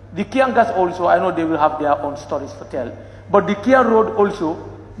 the Kiangas also, I know they will have their own stories to tell, but the Kia Road also,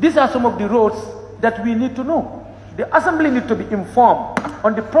 these are some of the roads that we need to know. The assembly need to be informed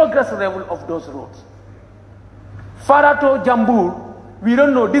on the progress level of those roads. Farato Jambur, we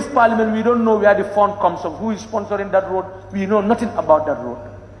don't know, this parliament, we don't know where the fund comes from, who is sponsoring that road, we know nothing about that road.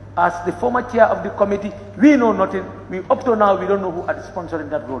 As the former chair of the committee, we know nothing. Up to now, we don't know who are sponsoring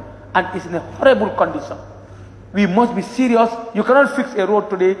that road. And it's in a horrible condition. We must be serious. You cannot fix a road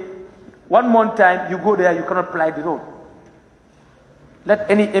today. 1 month time, you go there, you cannot ply the road. Let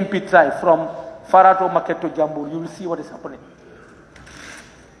any MP try from Farato Market to Jambur, you will see what is happening.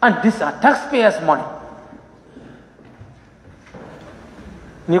 And these are taxpayers' money.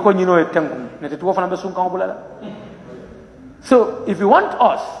 So if you want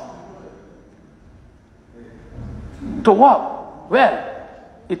us to work well,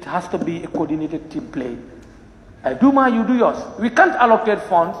 it has to be a coordinated team play. I do mine, you do yours. We can't allocate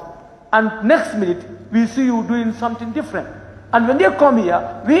funds and next minute we see you doing something different. And when they come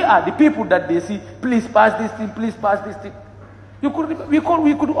here, we are the people that they see, please pass this thing, please pass this thing. We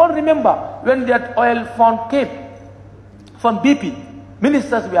could all remember when that oil fund came from BP.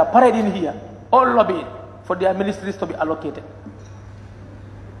 Ministers were parading here, all lobbying for their ministries to be allocated.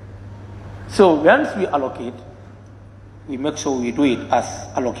 So once we allocate, we make sure we do it as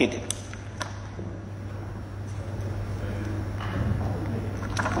allocated.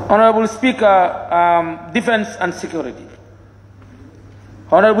 Honorable Speaker, Defense and Security.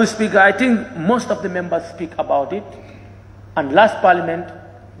 Honorable Speaker, I think most of the members speak about it. And last Parliament,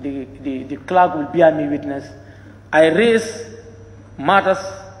 the clerk will bear me witness. I raised matters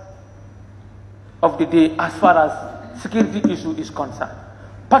of the day as far as security issue is concerned,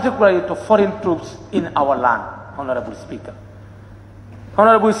 particularly to foreign troops in our land, Honorable Speaker.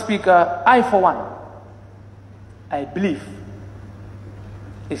 Honorable Speaker, I for one, I believe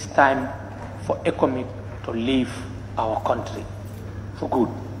it's time for ECOMIC to leave our country for good.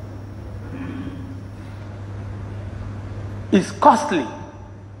 It's costly,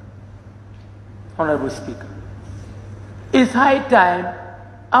 Honorable Speaker. It's high time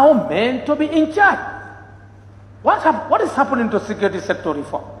our men to be in charge. What is happening to security sector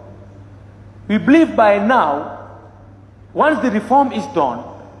reform? We believe by now, once the reform is done,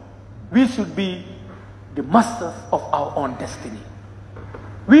 we should be the masters of our own destiny.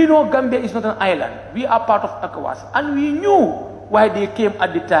 We know Gambia is not an island. We are part of ECOWAS. And we knew why they came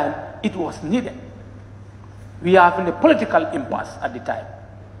at the time it was needed. We are in a political impasse at the time.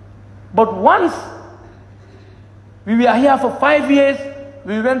 But once we were here for 5 years,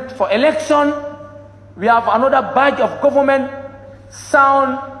 we went for election, we have another badge of government,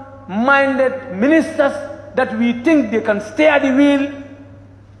 sound-minded ministers that we think they can steer the wheel,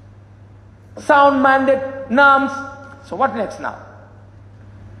 sound-minded NAMs. So what next now?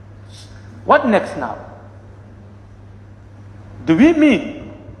 What next now? Do we meet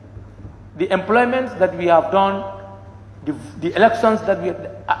the employments that we have done, the elections that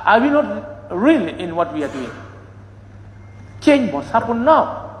are we not really in what we are doing? Change must happen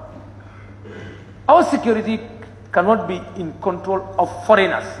now. Our security cannot be in control of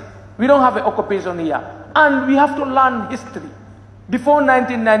foreigners. We don't have an occupation here. And we have to learn history. Before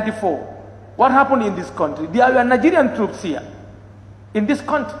 1994, what happened in this country? There were Nigerian troops here, in this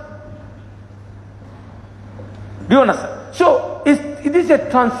country. Do you understand? So, it is a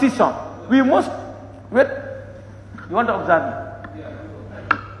transition. We must, wait, you want to observe me?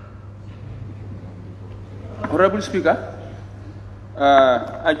 Honorable Speaker,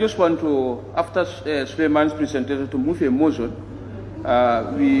 I just want to, after Suleiman's presentation, to move a motion.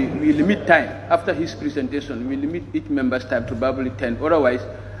 We limit time. After his presentation, we limit each member's time to probably 10. Otherwise,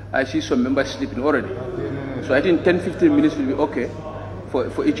 I see some members sleeping already. So I think 10-15 minutes will be okay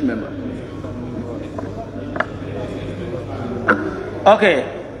for each member. Okay.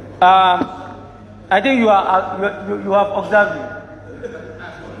 I think you have observed me.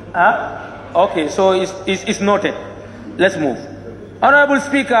 Okay, so it's noted. Let's move. Honorable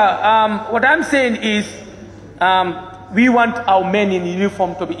Speaker, what I'm saying is we want our men in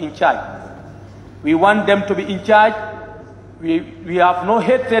uniform to be in charge. We want them to be in charge. We have no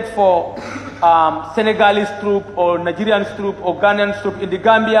hatred for Senegalese troop or Nigerian troop or Ghanaian troop in the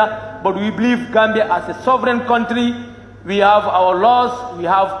Gambia, but we believe Gambia as a sovereign country. We have our laws, we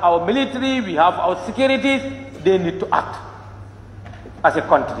have our military, we have our securities. They need to act as a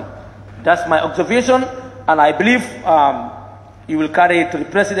country. That's my observation, and I believe you will carry it to the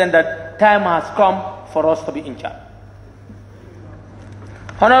president that time has come for us to be in charge.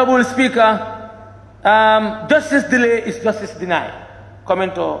 Honorable Speaker, justice delay is justice denied,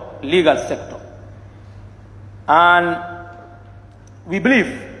 coming to legal sector. And we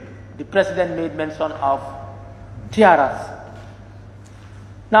believe the president made mention of TRRC.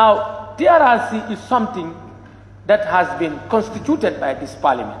 Now, TRRC is something that has been constituted by this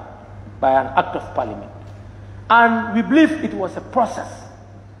parliament, by an act of parliament. And we believe it was a process.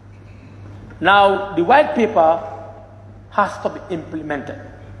 Now, the white paper has to be implemented.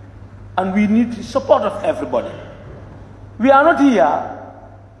 And we need the support of everybody. We are not here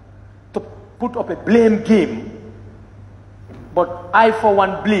to put up a blame game, but I, for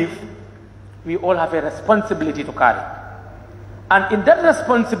one, believe we all have a responsibility to carry. And in that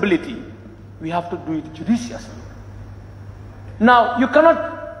responsibility, we have to do it judiciously. Now, you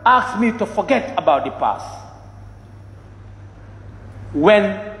cannot ask me to forget about the past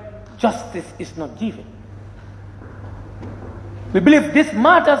when justice is not given. We believe this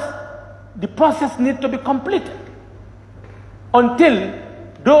matters. The process needs to be completed. Until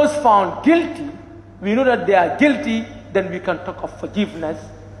those found guilty, we know that they are guilty, then we can talk of forgiveness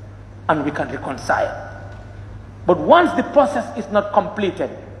and we can reconcile. But once the process is not completed,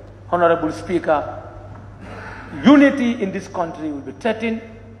 Honorable Speaker, unity in this country will be threatened,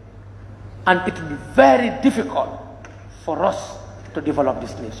 and it will be very difficult for us to develop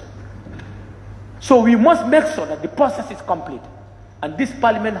this nation. So we must make sure that the process is completed, and this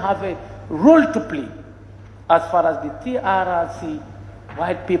parliament have a role to play as far as the TRRC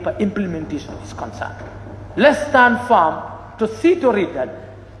white paper implementation is concerned. Let's stand firm to see to it that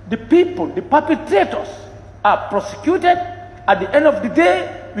the people, the perpetrators, are prosecuted. At the end of the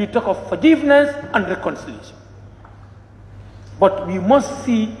day, we talk of forgiveness and reconciliation. But we must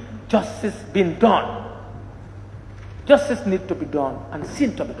see justice being done. Justice needs to be done and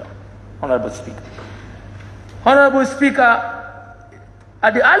seen to be done, Honorable Speaker. Honorable Speaker,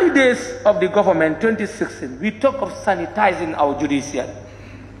 at the early days of the government, 2016, we talk of sanitizing our judiciary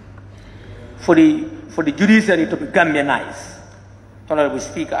for the judiciary to be Gambianized, Honorable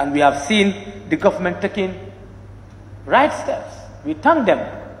Speaker, and we have seen the government taking right steps. We thank them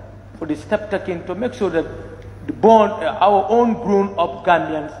for the step taken to make sure that our own grown-up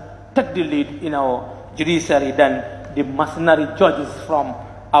Gambians take the lead in our judiciary than the mercenary judges from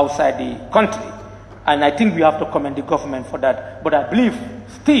outside the country. And I think we have to commend the government for that. But I believe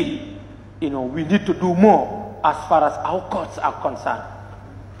still, we need to do more as far as our courts are concerned.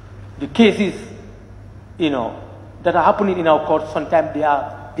 The cases, that are happening in our courts, sometimes they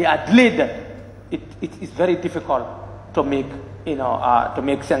are delayed. It is very difficult to make, to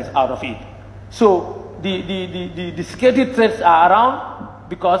make sense out of it. So the security threats are around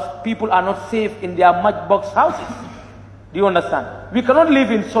because people are not safe in their matchbox houses. Do you understand? We cannot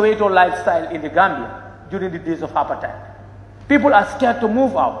live in Soweto lifestyle in the Gambia during the days of apartheid. People are scared to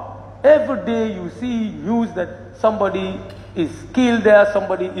move out. Every day you see news that somebody is killed there,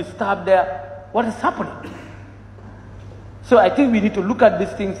 somebody is stabbed there. What is happening? So I think we need to look at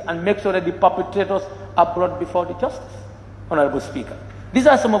these things and make sure that the perpetrators are brought before the justice, Honorable Speaker. These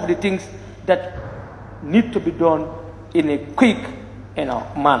are some of the things that need to be done in a quick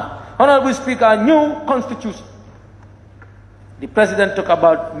manner. Honorable Speaker, new constitution. The president talked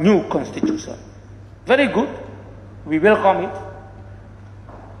about new constitution. Very good. We welcome it.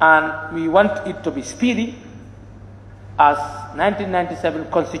 And we want it to be speedy, as 1997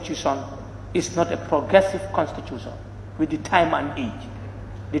 constitution is not a progressive constitution with the time and age.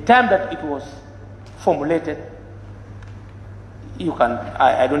 The time that it was formulated,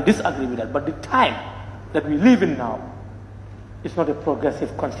 I don't disagree with that, but the time that we live in now is not a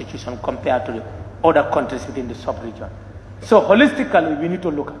progressive constitution compared to the other countries within the sub-region. So holistically, we need to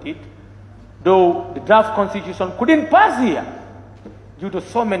look at it. Though the draft constitution couldn't pass here due to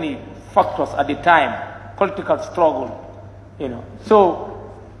so many factors at the time, political struggle,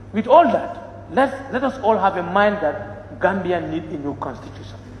 So with all that, let us all have in mind that Gambia needs a new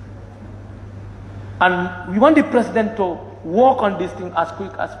constitution. And we want the president to work on this thing as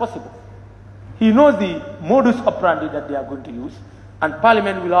quick as possible. He knows the modus operandi that they are going to use, and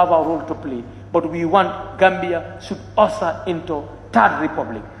Parliament will have a role to play. But we want Gambia should usher into Third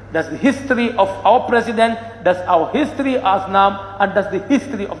Republic. That's the history of our president, that's our history as NAM, and that's the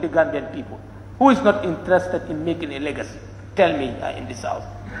history of the Gambian people, who is not interested in making a legacy. tell me in this house.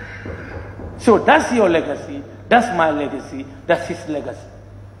 So that's your legacy, that's my legacy, that's his legacy,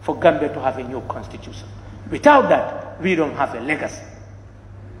 for Gambia to have a new constitution. Without that, we don't have a legacy.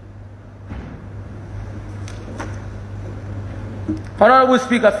 Honorable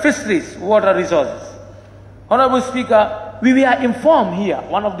Speaker, fisheries, water resources. Honorable Speaker, we were informed here,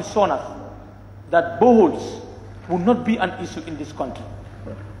 one of the sonars, that boreholes would not be an issue in this country.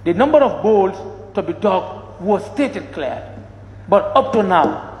 The number of boreholes to be dug was stated clear. But up to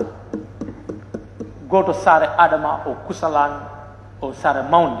now, go to Sare Adama or Kusalan or Sare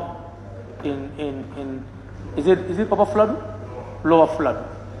Mountain is it upper flood? Lower flood.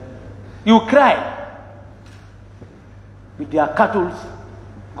 You cry with their cattle,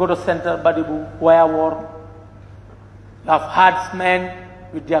 go to Central Badibu, Wire War. You have herdsmen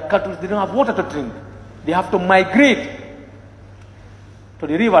with their cattle, they don't have water to drink. They have to migrate to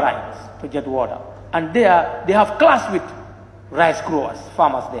the riverines to get water. And there, they have clash with rice growers,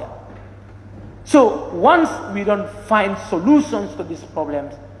 farmers there. So once we don't find solutions to these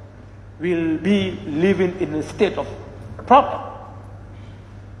problems, we'll be living in a state of problem.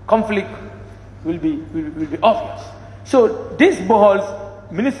 Conflict will be obvious. So these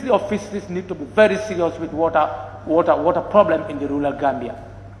boreholes, Ministry of Fisheries need to be very serious with water problem in the rural Gambia.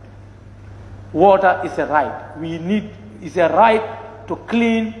 Water is a right. It's a right to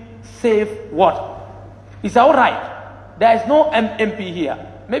clean, safe water. It's our right. There is no MP here.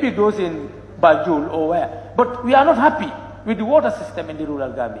 Maybe those in Banjul or where. But we are not happy with the water system in the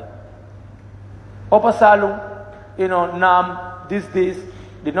rural Gambia. Upper Salum, Nam, these days,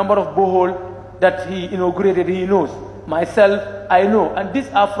 the number of boreholes that he inaugurated, he knows. Myself, I know. And these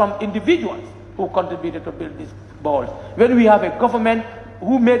are from individuals who contributed to build these boreholes. When we have a government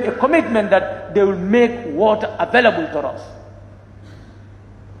who made a commitment that they will make water available to us.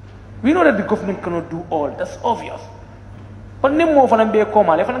 We know that the government cannot do all. That's obvious. But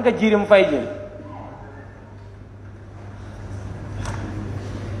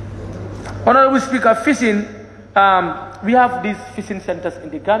Honorable Speaker, fishing, we have these fishing centers in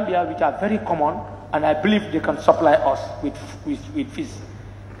the Gambia which are very common, and I believe they can supply us with fish.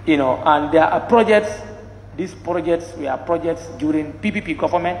 And there are projects. These projects were projects during PPP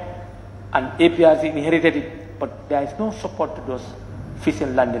government, and APRC inherited it, but there is no support to those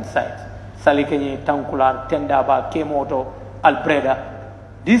fishing landing sites. Salikeni, Tankular, Tendaba, Kemoto, Albreda.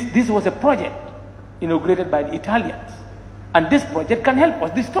 This was a project inaugurated by the Italians. And this project can help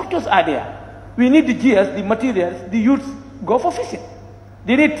us. The structures are there. We need the gears, the materials, the youths go for fishing.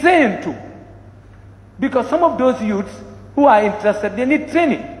 They need training too. Because some of those youths who are interested, they need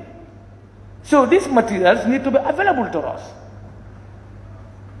training. So these materials need to be available to us.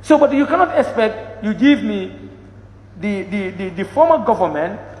 So, but you cannot expect, you give me, the former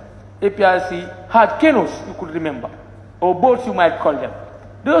government, APRC, had canoes, you could remember, or boats you might call them.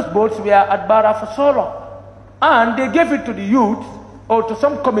 Those boats were at Barrow for so long. And they gave it to the youth or to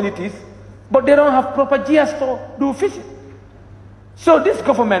some communities, but they don't have proper gears to do fishing. So this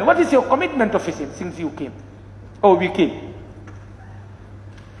government, what is your commitment to fishing since you came? Or we came?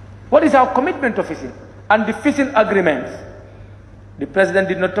 What is our commitment to fishing? And the fishing agreements. The president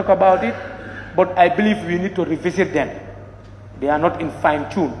did not talk about it, but I believe we need to revisit them. They are not in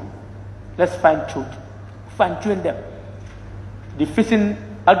fine-tune. Let's fine-tune them. The fishing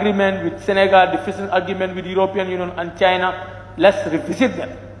agreement with Senegal, the fishing agreement with the European Union and China, let's revisit them,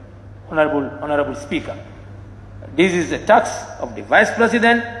 Honorable Speaker. This is a task of the Vice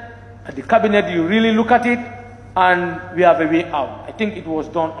President and the Cabinet. You really look at it, and we have a way out. I think it was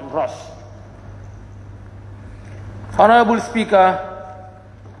done on rush. Honorable Speaker,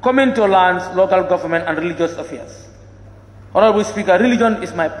 coming to lands, local government and religious affairs. Honorable Speaker, religion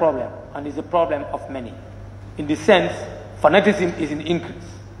is my problem, and is a problem of many. In the sense, fanaticism is in increase.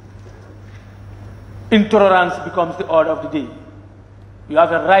 Intolerance becomes the order of the day. You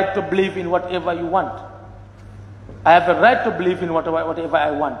have a right to believe in whatever you want. I have a right to believe in whatever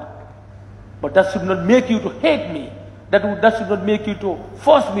I want. But that should not make you to hate me. That should not make you to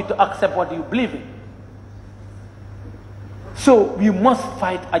force me to accept what you believe in. So we must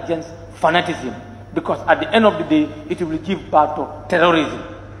fight against fanaticism, because at the end of the day, it will give birth to terrorism.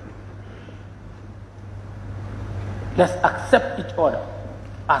 Let's accept each other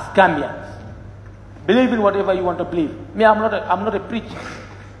as Gambians. Believe in whatever you want to believe. Me, I'm not a preacher.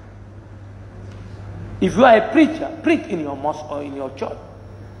 If you are a preacher, preach in your mosque or in your church.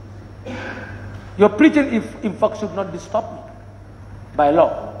 Your preaching, in fact, should not be stopped by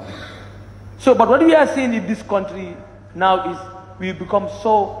law. So, but what we are seeing in this country now is we become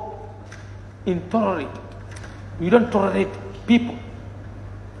so intolerant. We don't tolerate people.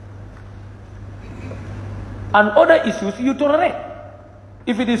 And other issues you tolerate.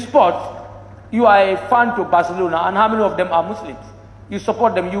 If it is sports, you are a fan to Barcelona, and how many of them are Muslims? You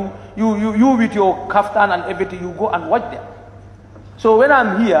support them, you with your kaftan and everything, you go and watch them. So when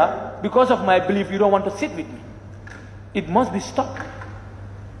I'm here, because of my belief, you don't want to sit with me. It must be stopped.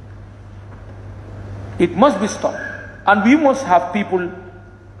 It must be stopped. And we must have people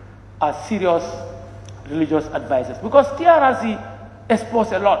as serious religious advisors. Because TRRC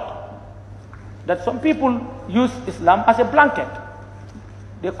exposed a lot. That some people use Islam as a blanket.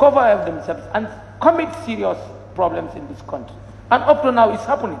 They cover themselves and commit serious problems in this country. And up to now, it's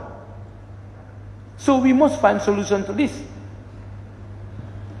happening. So we must find solution to this.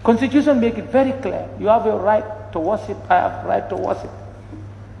 Constitution make it very clear. You have a right to worship. I have right to worship.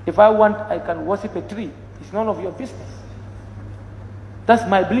 If I want, I can worship a tree. It's none of your business. That's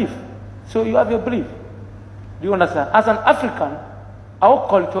my belief. So you have your belief. Do you understand? As an African, our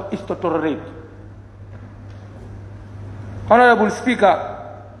culture is to tolerate. Honorable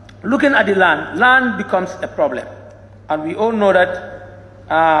Speaker, looking at the land becomes a problem. And we all know that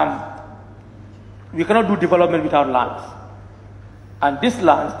we cannot do development without lands. And this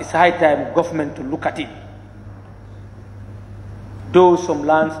land, it's high time government to look at it. Though some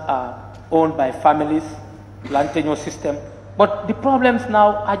lands are owned by families, land tenure system, but the problems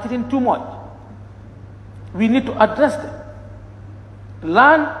now are getting too much. We need to address them.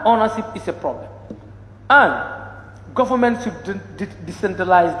 Land ownership is a problem. And government should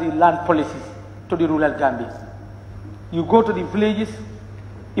decentralize the land policies to the rural Gambia. You go to the villages.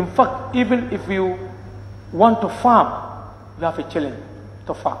 In fact, even if you want to farm, you have a challenge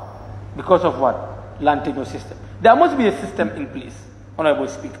to farm. Because of what? Land tenure system. There must be a system in place, Honorable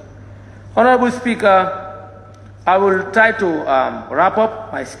Speaker. Honorable Speaker, I will try to wrap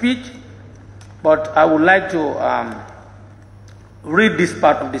up my speech, but I would like to read this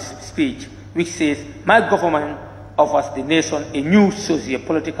part of this speech, which says, my government offers the nation a new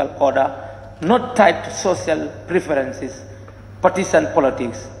socio-political order not tied to social preferences, partisan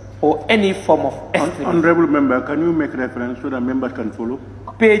politics, or any form of extremism. Honorable Member, can you make reference so that members can follow?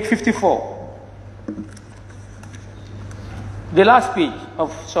 Page 54. The last page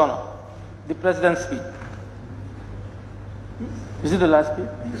of Sona, the President's speech. Is it the last page?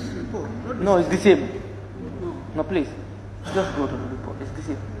 No, it's the same. No, please. Just go to the report. It's the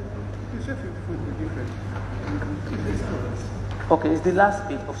same. Okay, it's the last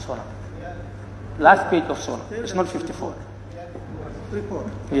page of Sona. Last page of Sona. It's not 54. Report.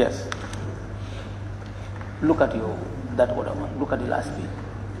 Yes. Look at that other one. Look at the last page.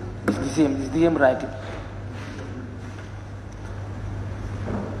 It's the same. It's the same writing.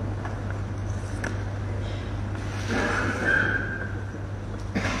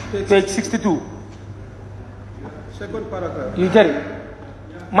 Page 62. Second paragraph. You get it?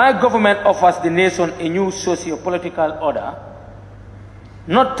 My government offers the nation a new socio-political order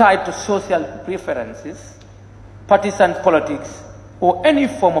not tied to social preferences, partisan politics, or any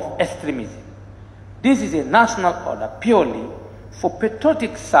form of extremism. This is a national order purely for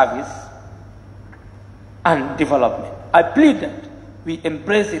patriotic service and development. I plead that we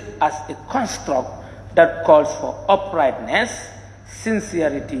embrace it as a construct that calls for uprightness,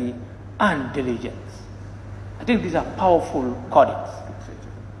 sincerity, and diligence. I think these are powerful codings.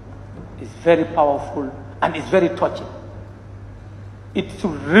 It's very powerful and it's very touching. It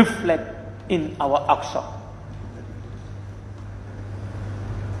should reflect in our action.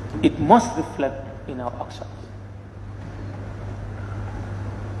 It must reflect in our actions.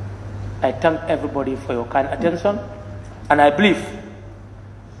 I thank everybody for your kind attention, and I believe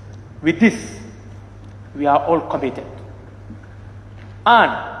with this we are all committed.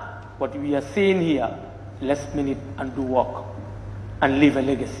 And what we are saying here, let's mean it and do work and leave a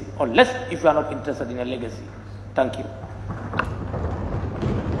legacy. Or less if you are not interested in a legacy. Thank you.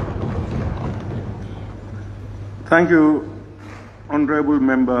 Thank you, Honorable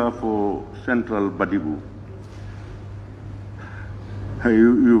Member for Central Badibu.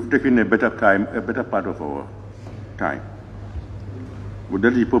 You've taken a better part of our time. But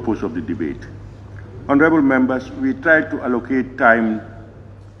that is the purpose of the debate. Honorable members, we tried to allocate time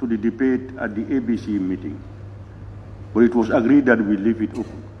to the debate at the ABC meeting, but it was agreed that we leave it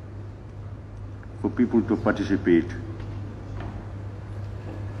open for people to participate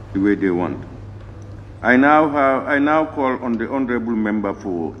the way they want. I now call on the Honorable Member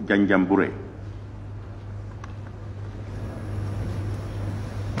for Janjambure.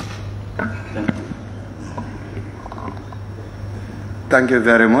 Thank you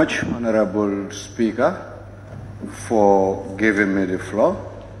very much, Honorable Speaker, for giving me the floor.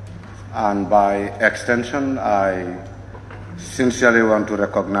 And by extension, I sincerely want to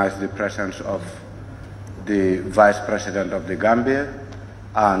recognize the presence of the Vice President of the Gambia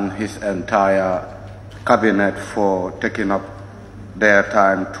and his entire cabinet for taking up their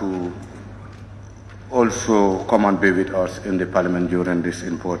time to also come and be with us in the Parliament during this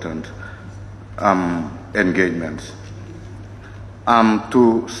important engagements.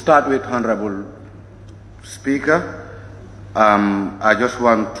 To start with, Honorable Speaker, I just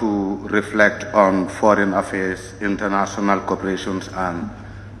want to reflect on foreign affairs, international cooperations, and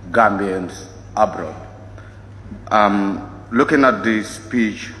Gambians abroad. Looking at the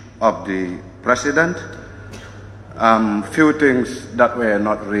speech of the President, few things that were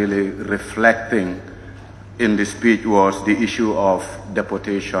not really reflecting in the speech was the issue of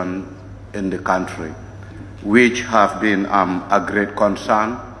deportation in the country, which have been a great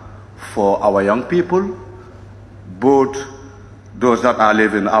concern for our young people, both those that are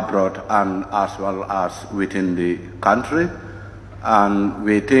living abroad and as well as within the country. And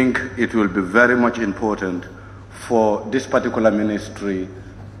we think it will be very much important for this particular ministry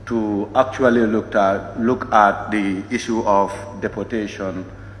to actually look at the issue of deportation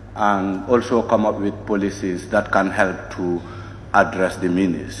and also come up with policies that can help to address the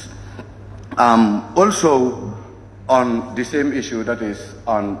menace. Also, on the same issue, that is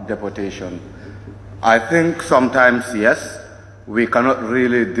on deportation, I think sometimes, yes, we cannot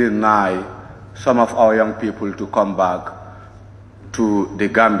really deny some of our young people to come back to the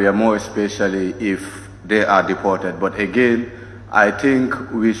Gambia, more especially if they are deported. But again, I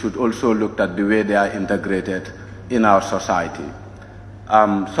think we should also look at the way they are integrated in our society.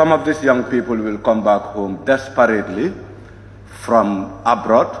 Some of these young people will come back home desperately from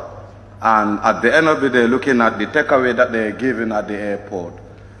abroad, and at the end of the day, looking at the takeaway that they are given at the airport,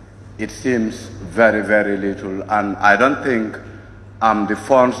 it seems very, very little. And I don't think the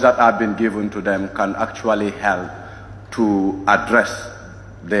funds that have been given to them can actually help to address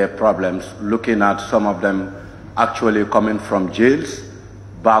their problems, looking at some of them actually coming from jails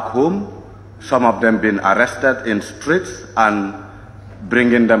back home, some of them being arrested in streets and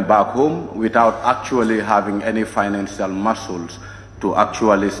bringing them back home without actually having any financial muscles to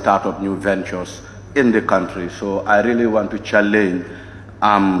actually start up new ventures in the country. So I really want to challenge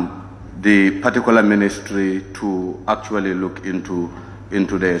the particular ministry to actually look into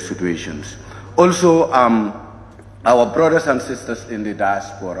their situations. Also, our brothers and sisters in the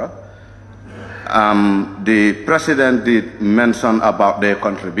diaspora, the President did mention about their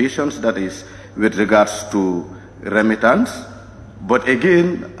contributions, that is with regards to remittance. But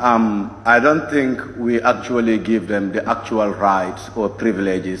again, I don't think we actually give them the actual rights or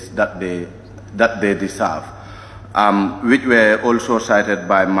privileges that they deserve, which were also cited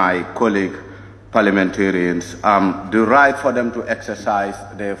by my colleague parliamentarians. The right for them to exercise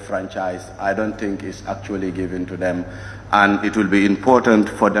their franchise, I don't think is actually given to them, and it will be important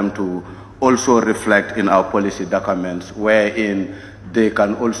for them to also reflect in our policy documents, wherein they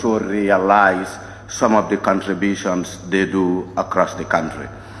can also realize some of the contributions they do across the country.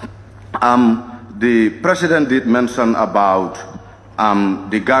 The President did mention about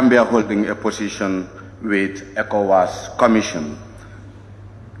the Gambia holding a position with ECOWAS Commission.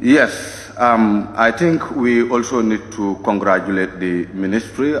 Yes, I think we also need to congratulate the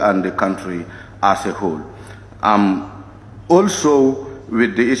ministry and the country as a whole. Also,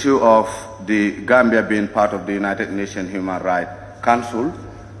 with the issue of the Gambia being part of the United Nations Human Rights Council,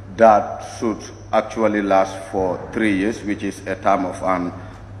 that should actually last for 3 years, which is a term of an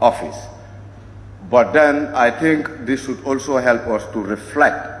office. But then I think this should also help us to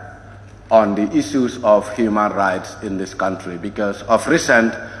reflect on the issues of human rights in this country, because of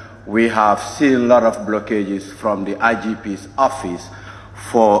recent we have seen a lot of blockages from the IGP's office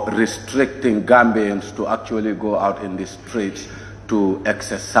for restricting Gambians to actually go out in the streets to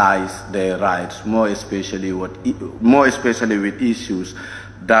exercise their rights, more especially with issues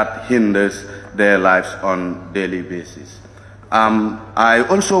that hinders their lives on a daily basis. I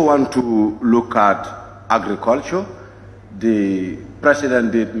also want to look at agriculture. The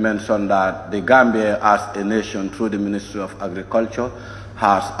President did mention that the Gambia as a nation, through the Ministry of Agriculture,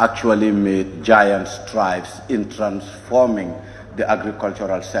 has actually made giant strides in transforming the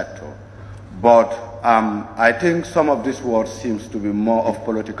agricultural sector. But I think some of these words seems to be more of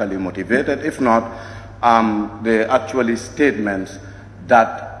politically motivated, if not, they're actually statements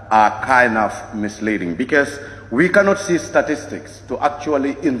that are kind of misleading, because we cannot see statistics to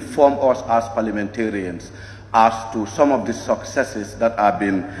actually inform us as parliamentarians as to some of the successes that have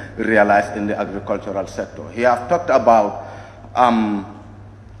been realized in the agricultural sector. He has talked about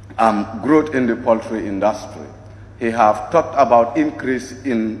growth in the poultry industry. He has talked about increase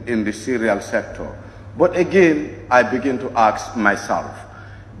in the cereal sector. But again, I begin to ask myself,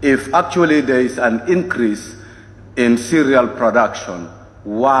 if actually there is an increase in cereal production,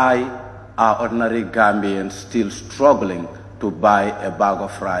 why are ordinary Gambians still struggling to buy a bag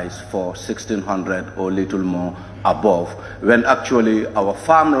of rice for 1,600 or little more above, when actually our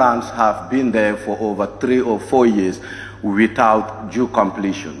farmlands have been there for over 3 or 4 years without due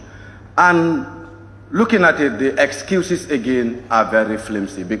completion? And looking at it, the excuses again are very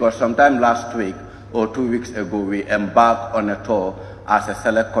flimsy, because sometime last week or 2 weeks ago, we embarked on a tour as a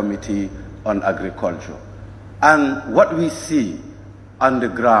select committee on agriculture. And what we see on the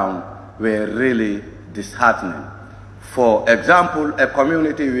ground were really disheartening. For example, a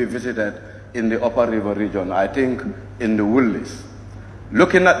community we visited in the Upper River region, I think in the Woolies,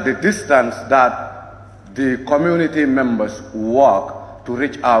 looking at the distance that the community members walk to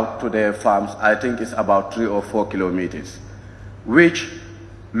reach out to their farms, I think it's about 3 or 4 kilometers, which,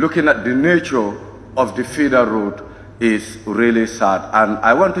 looking at the nature of the feeder road, is really sad. And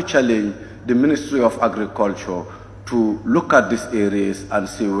I want to challenge the Ministry of Agriculture to look at these areas and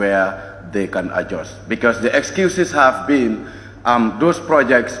see where they can adjust. Because the excuses have been those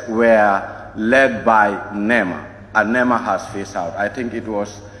projects were led by NEMA, and NEMA has phased out. I think it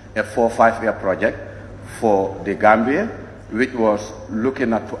was a 4 or 5 year project for the Gambia, which was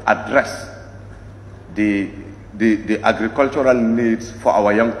looking at to address the agricultural needs for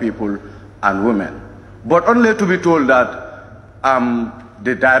our young people and women. But only to be told that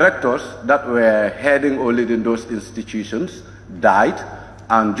the directors that were heading or leading those institutions died,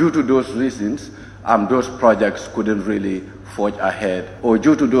 and due to those reasons, those projects couldn't really forge ahead, or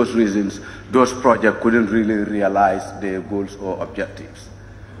due to those reasons, those projects couldn't really realize their goals or objectives.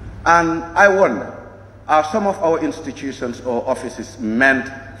 And I wonder, are some of our institutions or offices meant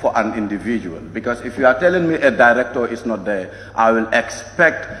for an individual? Because if you are telling me a director is not there, I will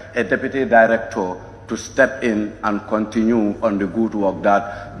expect a deputy director to step in and continue on the good work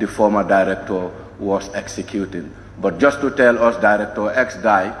that the former director was executing. But just to tell us Director X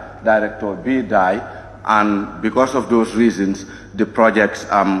died, Director B died, and because of those reasons, the projects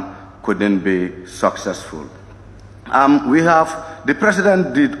couldn't be successful. The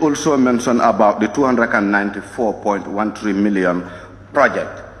President did also mention about the 294.13 million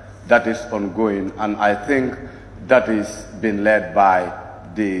project that is ongoing, and I think that is being led by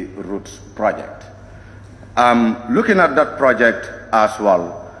the Roots project. Looking at that project as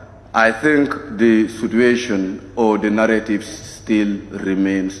well, I think the situation or the narrative still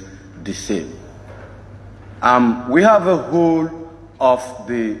remains the same. We have a whole of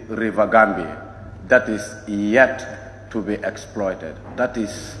the River Gambia that is yet to be exploited. That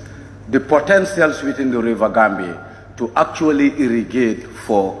is the potentials within the River Gambia to actually irrigate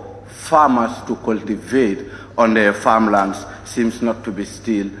for farmers to cultivate on their farmlands seems not to be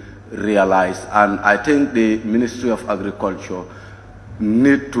still realized. And I think the Ministry of Agriculture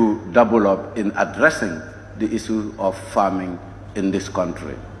need to double up in addressing the issue of farming in this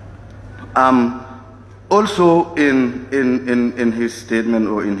country. Also in his statement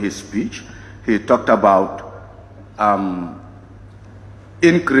or in his speech, he talked about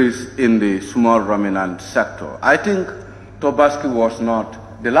increase in the small ruminant sector. I think 𝒕𝒉𝒂𝒏 was not,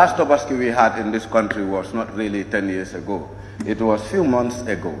 the last 𝒕𝒉𝒂𝒏 we had in this country was not really 10 years ago. It was a few months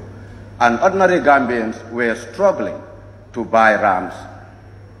ago. And ordinary Gambians were struggling to buy rams.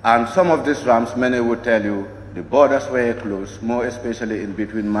 And some of these rams, many would tell you, the borders were closed, more especially in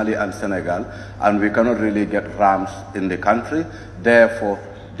between Mali and Senegal, and we cannot really get rams in the country. Therefore,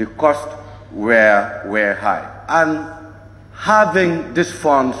 the costs were high. And having these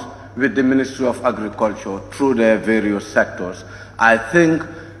funds with the Ministry of Agriculture through their various sectors, I think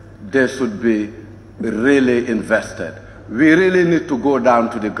they should be really invested. We really need to go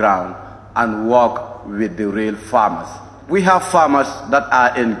down to the ground and work with the real farmers. We have farmers that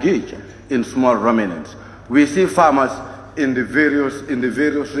are engaged in small ruminants. We see farmers in the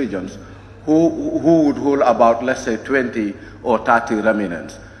various regions who would hold about, let's say, 20 or 30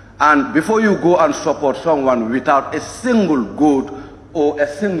 ruminants. And before you go and support someone without a single goat or a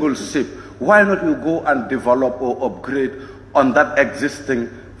single sheep, why not you go and develop or upgrade on that existing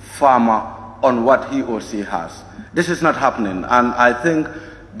farmer on what he or she has? This is not happening, and I think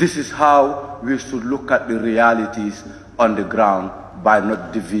this is how we should look at the realities on the ground by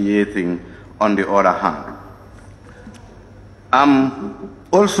not deviating on the other hand.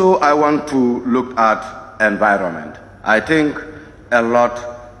 Also, I want to look at environment. I think a lot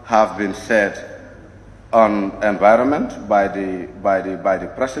have been said on environment by the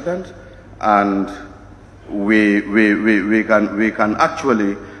President, and we can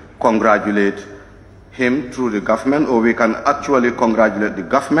actually congratulate him through the government, or we can actually congratulate the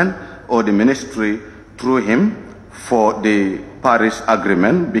government or the ministry through him for the Paris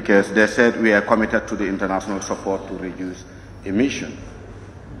Agreement because they said we are committed to the international support to reduce emission.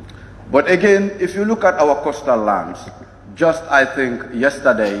 But again, if you look at our coastal lands, just I think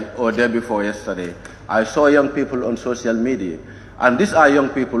yesterday or day before yesterday, I saw young people on social media, and these are young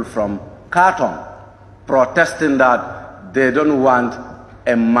people from Kartong protesting that they don't want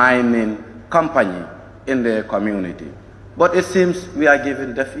a mining company in their community. But it seems we are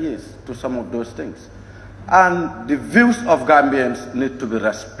giving deaf ears to some of those things. And the views of Gambians need to be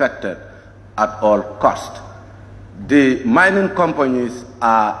respected at all costs. The mining companies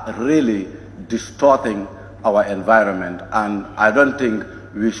are really distorting our environment, and I don't think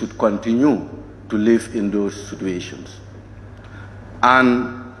we should continue to live in those situations.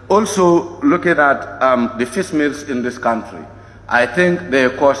 And also looking at the fish mills in this country, I think they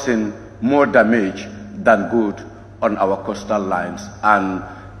are causing more damage than good on our coastal lines. And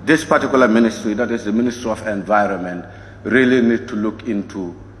this particular ministry, that is the Ministry of Environment, really need to look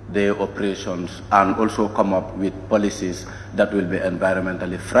into their operations and also come up with policies that will be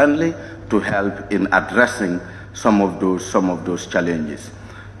environmentally friendly to help in addressing some of those challenges.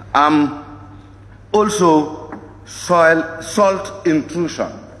 Also, salt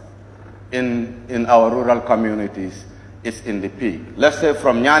intrusion in our rural communities is in the peak. Let's say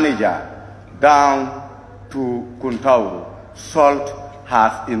from Nyanija down to Kuntauru, salt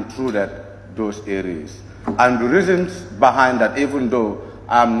has intruded those areas. And the reasons behind that, even though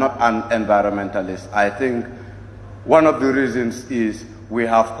I'm not an environmentalist, I think one of the reasons is we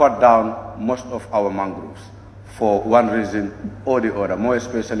have cut down most of our mangroves for one reason or the other, more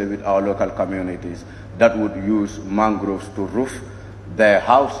especially with our local communities that would use mangroves to roof their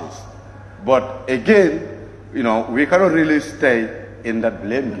houses. But again, we cannot really stay in that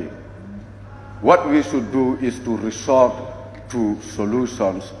blame game. What we should do is to resort to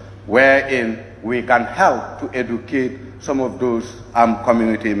solutions wherein we can help to educate some of those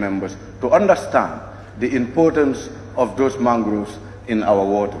community members to understand the importance of those mangroves in our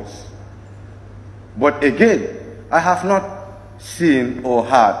waters. But again, I have not seen or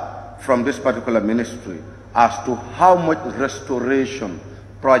heard from this particular ministry as to how much restoration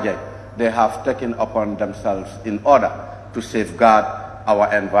project they have taken upon themselves in order to safeguard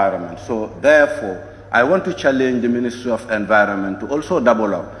our environment. So therefore, I want to challenge the Ministry of Environment to also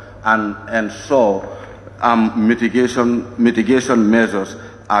double up and ensure mitigation measures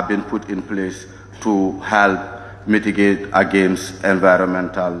are being put in place to help mitigate against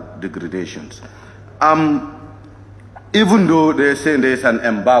environmental degradations. Even though they say there is an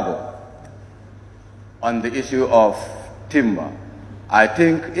embargo on the issue of timber, I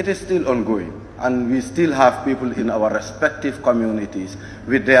think it is still ongoing, and we still have people in our respective communities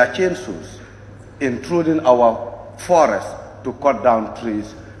with their chainsaws intruding our forests to cut down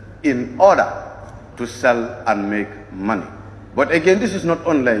trees in order to sell and make money. But again, this is not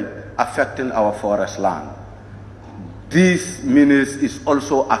only affecting our forest land. This menace is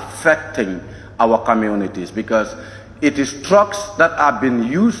also affecting our communities because it is trucks that are being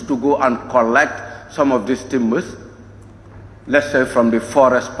used to go and collect some of these timbers, let's say from the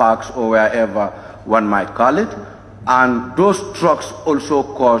forest parks or wherever one might call it, and those trucks also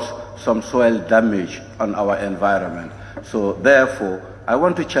cause some soil damage on our environment. So therefore, I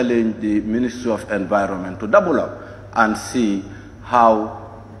want to challenge the Ministry of Environment to double up and see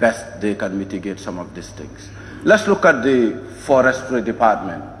how best they can mitigate some of these things. Let's look at the Forestry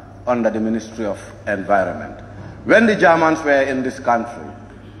Department under the Ministry of Environment. When the Germans were in this country,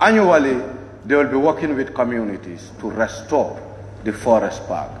 annually they will be working with communities to restore the forest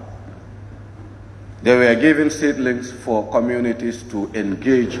park. They were giving seedlings for communities to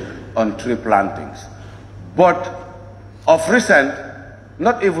engage on tree plantings. But of recent,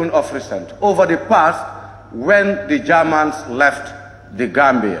 not even of recent, over the past, when the Germans left the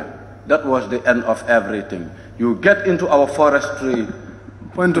Gambia, that was the end of everything. You get into our forestry.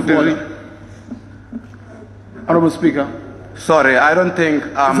 Point of order. Honorable Speaker. Sorry, I don't think...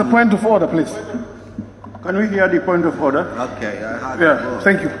 It's a point of order, please. Can we hear the point of order? Okay.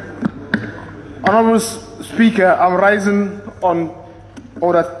 Thank you. Honorable Speaker, I'm rising on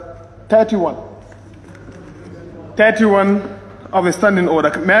order 31. 31 of the standing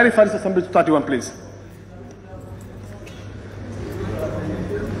order. May I refer this assembly to 31, please?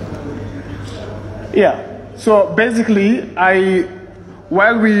 Yeah. So basically,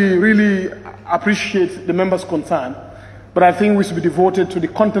 while we really appreciate the members' concern, but I think we should be devoted to the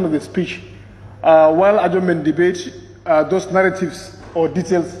content of the speech. While adjournment debate, those narratives or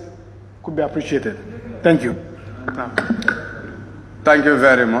details could be appreciated. Thank you. Thank you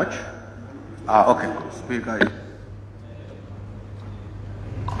very much. Okay, Speaker.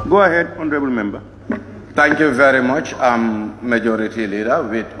 Go ahead, Honorable Member. Thank you very much, Majority Leader.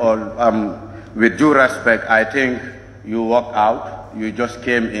 With due respect, I think you walked out, you just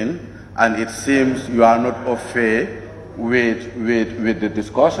came in, and it seems you are not au fait with the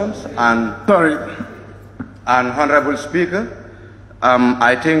discussions. And sorry. And Honorable Speaker,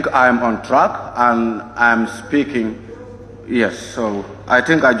 I think I'm on track and I'm speaking. Yes, so I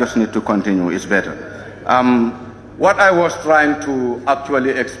think I just need to continue. It's better. What I was trying to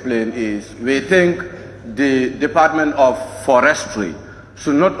actually explain is we think the Department of Forestry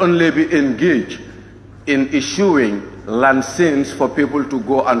should not only be engaged in issuing licenses for people to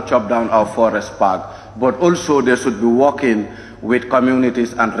go and chop down our forest park, but also they should be working with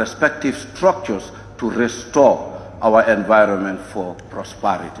communities and respective structures to restore our environment for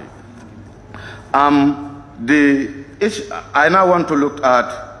prosperity. I now want to look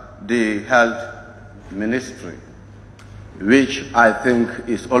at the health ministry, which I think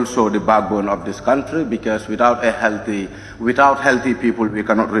is also the backbone of this country, because without healthy people, we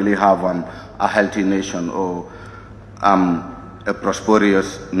cannot really have a healthy nation or a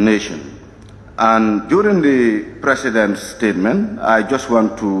prosperous nation. And during the President's statement, I just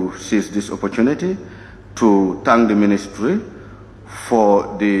want to seize this opportunity to thank the ministry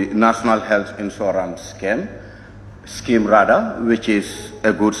for the National Health Insurance scheme, which is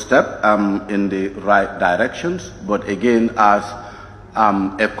a good step in the right directions. But again, as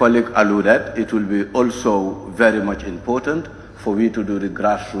a colleague alluded, it will be also very much important for we to do the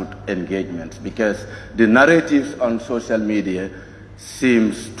grassroots engagements, because the narratives on social media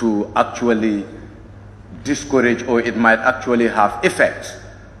seems to actually discourage, or it might actually have effects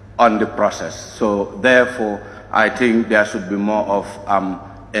on the process. So therefore, I think there should be more of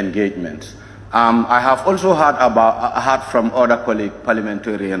engagements. I have also heard from other colleague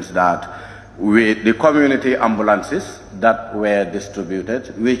parliamentarians that with the community ambulances that were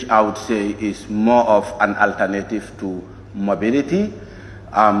distributed, which I would say is more of an alternative to mobility,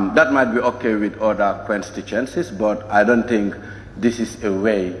 that might be okay with other constituencies, but I don't think this is a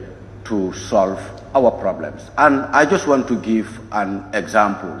way to solve our problems. And I just want to give an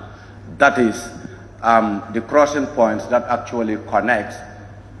example. That is the crossing points that actually connects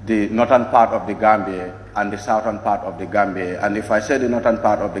the northern part of the Gambia and the southern part of the Gambia. And if I say the northern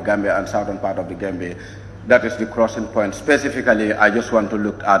part of the Gambia and southern part of the Gambia, that is the crossing point. Specifically, I just want to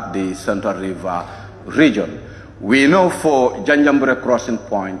look at the Central River region. We know for Janjambure crossing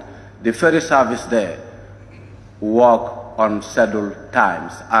point, the ferry service there work on scheduled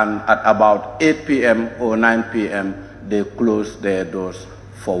times, and at about 8 p.m. or 9 p.m. they close their doors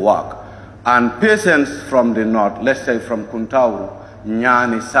for work. And patients from the north, let's say from Kuntauru,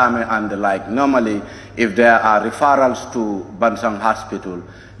 Nyani, Same and the like, normally if there are referrals to Bansang Hospital,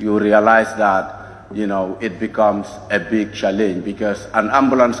 you realize that, you know, it becomes a big challenge because an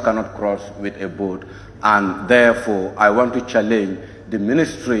ambulance cannot cross with a boat. And therefore, I want to challenge the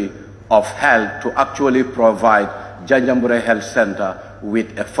Ministry of Health to actually provide Janjambure Health Center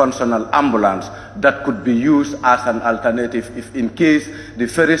with a functional ambulance that could be used as an alternative if in case the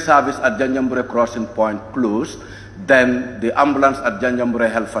ferry service at Janjambure Crossing Point closed, then the ambulance at Janjambure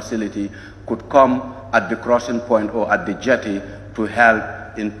Health Facility could come at the crossing point or at the jetty to help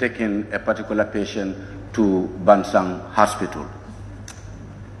in taking a particular patient to Bansang Hospital.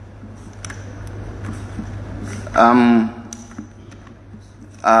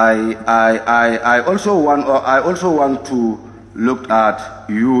 I also want to look at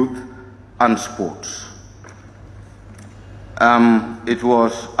youth and sports. It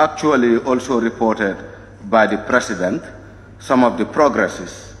was actually also reported by the President some of the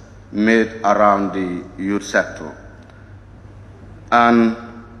progresses made around the youth sector. And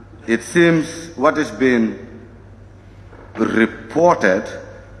it seems what is being reported,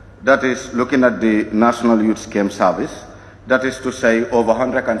 that is looking at the National Youth Scheme Service, that is to say over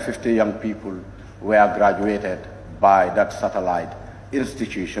 150 young people were graduated by that satellite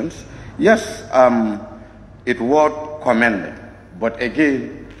institutions. Yes, it was commended, but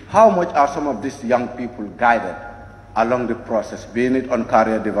again, how much are some of these young people guided along the process, being it on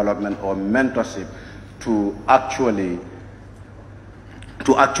career development or mentorship, to actually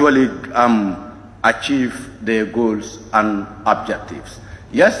achieve their goals and objectives?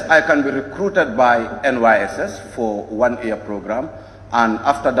 Yes, I can be recruited by NYSS for 1 year program, and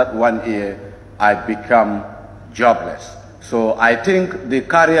after that 1 year, I become jobless. So I think the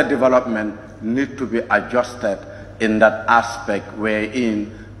career development need to be adjusted in that aspect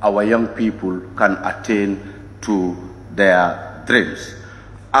wherein our young people can attain to their dreams.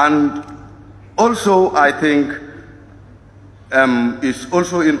 And also I think it's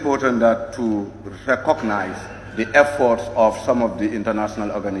also important that to recognize the efforts of some of the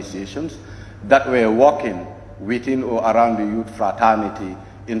international organizations that were working within or around the youth fraternity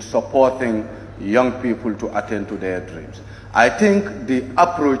in supporting young people to attain to their dreams. I think the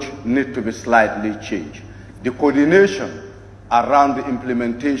approach needs to be slightly changed. The coordination around the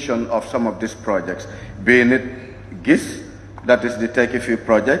implementation of some of these projects, being it GIS, that is the 𝒂𝒄𝒄𝒏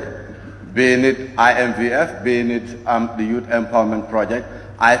project, being it IMVF, being it the Youth Empowerment Project,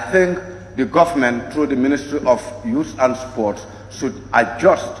 I think the government, through the Ministry of Youth and Sports, should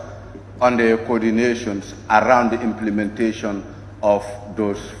adjust on their coordinations around the implementation of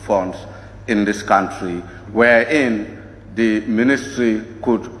those funds in this country, wherein the ministry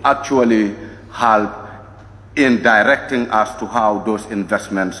could actually help in directing as to how those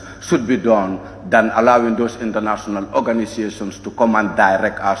investments should be done, than allowing those international organizations to come and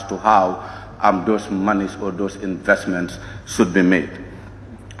direct as to how those monies or those investments should be made.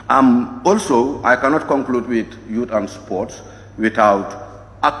 Also, I cannot conclude with youth and sports without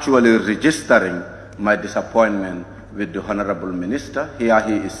actually registering my disappointment with the Honorable Minister. Here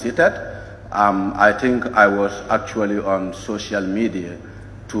he is seated. I think I was actually on social media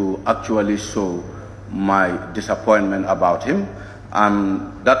to actually show my disappointment about him.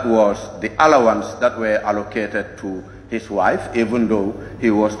 That was the allowance that were allocated to his wife, even though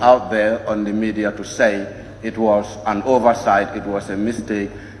he was out there on the media to say it was an oversight, it was a mistake,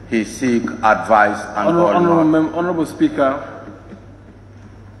 he seek advice and Honorable Speaker.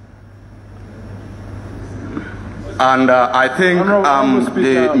 And I think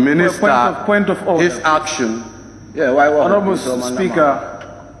the minister, point of order. his action. Yeah, why? Honorable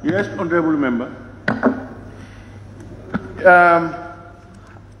Speaker. Yes, honorable member.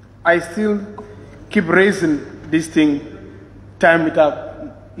 I still keep raising this thing time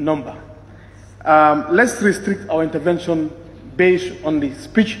without number. Let's restrict our intervention based on the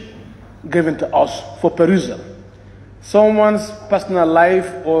speech given to us for perusal. Someone's personal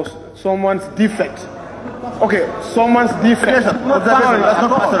life or someone's defect. Okay, someone's defect. Yes, not personal. That's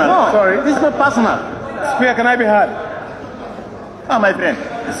not personal. No, sorry. This is not personal. Speaker, can I be heard? Ah, my friend.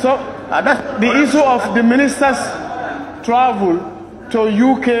 So, the issue of the minister's travel to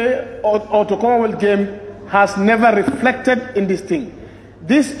UK or to Commonwealth Games has never reflected in this thing.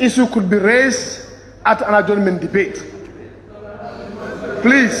 This issue could be raised at an adjournment debate.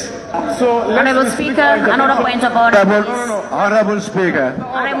 Please. So Honorable Speaker, another point of order, please. Honorable Speaker.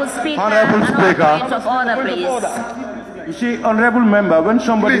 Honorable Speaker, Honorable Speaker. another point of order, please. You see, honorable member, when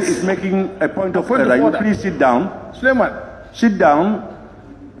somebody is making a point of order, you please sit down. Suleiman. Sit down,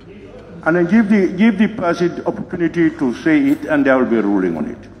 and then give the person the opportunity to say it, and there will be a ruling on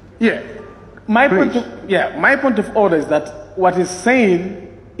it. Yeah. My point of order is that what he's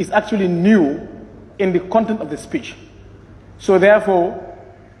saying is actually new in the content of the speech. So therefore,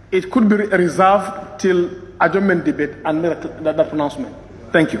 it could be reserved till adjournment debate and make that pronouncement.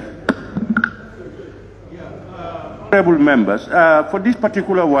 Thank you. Honorable members, for this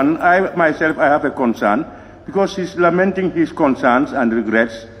particular one, I myself have a concern because he's lamenting his concerns and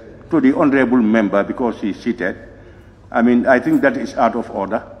regrets to the honorable member because he's seated. I mean, I think that is out of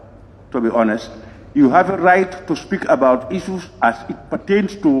order, to be honest. You have a right to speak about issues as it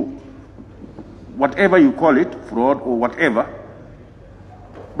pertains to whatever you call it, fraud or whatever.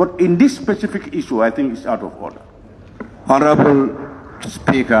 But in this specific issue, I think it's out of order. Honorable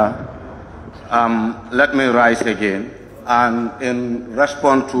Speaker, let me rise again. And in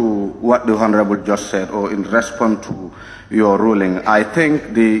response to what the Honorable just said, or in response to your ruling, I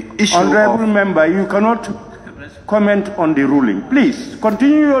think the issue Honorable member, you cannot comment on the ruling. Please,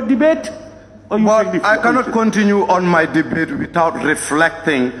 continue your debate. Or you but I cannot continue on my debate without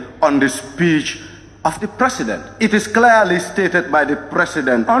reflecting on the speech of the President. It is clearly stated by the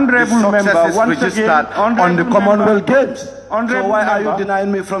President Honorable the success member, is registered on the Commonwealth Games. So why are you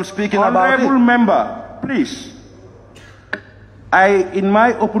denying me from speaking about it? Honorable member, please. In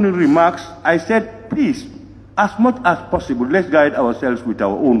my opening remarks, I said, please, as much as possible, let's guide ourselves with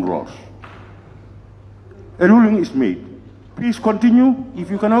our own laws. A ruling is made. Please continue. If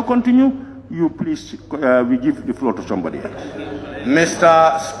you cannot continue, you please, we give the floor to somebody else.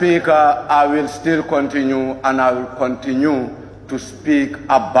 Mr. Speaker, I will still continue, and I will continue to speak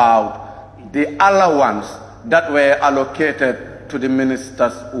about the allowance that were allocated to the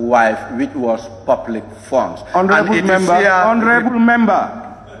minister's wife, which was public funds. Honorable member,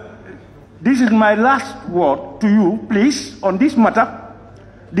 this is my last word to you, please, on this matter.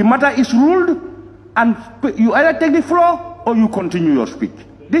 The matter is ruled, and you either take the floor or you continue your speech.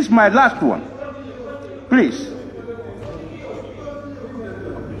 This is my last one. Please.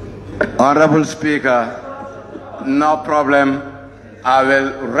 Honorable Speaker, no problem. I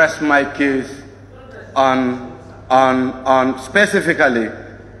will rest my case on specifically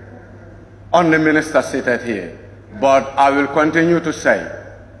on the minister seated here, but I will continue to say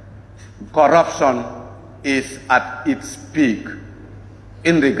corruption is at its peak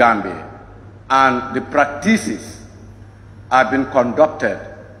in the Gambia, and the practices are being conducted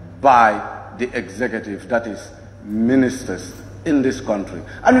by the executive, that is, ministers in this country.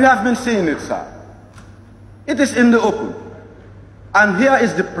 And we have been seeing it, sir. It is in the open. And here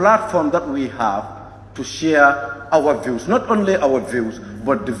is the platform that we have to share our views, not only our views,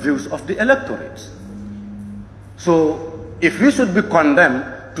 but the views of the electorates. So, if we should be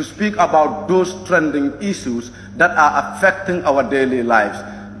condemned to speak about those trending issues that are affecting our daily lives,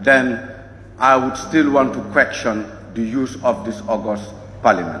 then I would still want to question the use of this august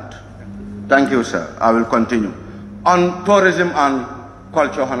parliament. Thank you, sir. I will continue. On tourism and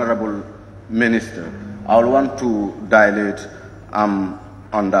culture, Honorable Minister, I will want to dilate on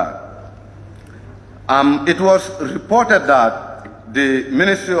that. It was reported that the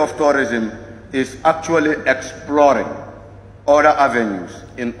Ministry of Tourism is actually exploring other avenues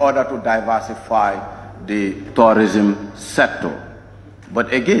in order to diversify the tourism sector.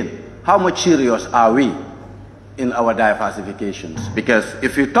 But again, how much serious are we in our diversifications? Because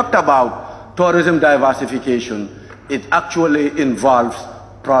if we talked about tourism diversification, it actually involves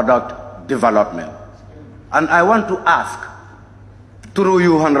product development. And I want to ask, through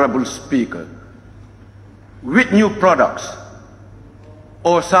you, Honorable Speaker, which new products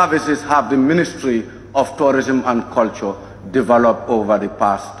or services have the Ministry of Tourism and Culture developed over the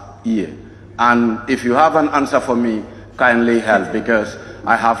past year? And if you have an answer for me, kindly help, because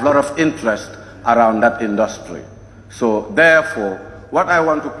I have a lot of interest around that industry. So therefore, what I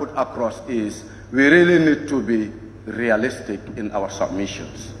want to put across is we really need to be realistic in our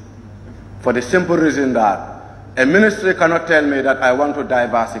submissions. For the simple reason that a ministry cannot tell me that I want to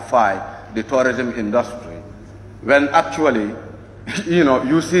diversify the tourism industry when actually,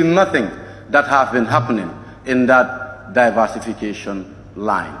 you see nothing that has been happening in that diversification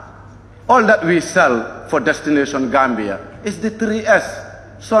line. All that we sell for Destination Gambia is the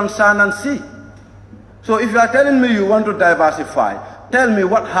 3S, sun, sun, and sea. So if you are telling me you want to diversify, tell me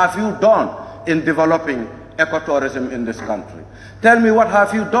what have you done in developing ecotourism in this country. Tell me what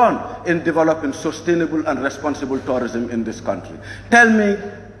have you done in developing sustainable and responsible tourism in this country. Tell me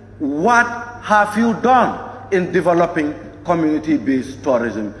what have you done in developing community-based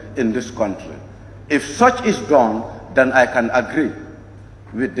tourism in this country. If such is done, then I can agree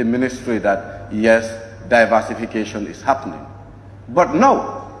with the ministry that yes, diversification is happening. But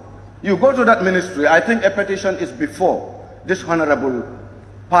no, you go to that ministry, I think a petition is before this honorable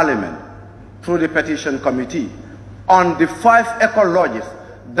parliament through the petition committee on the 5 eco lodges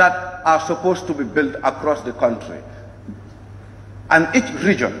that are supposed to be built across the country. And each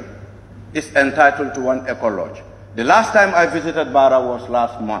region is entitled to 1 eco lodge. The last time I visited Barrow was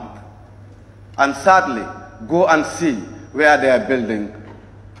last month. And sadly, go and see where they are building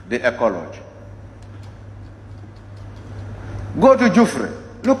the eco lodge. Go to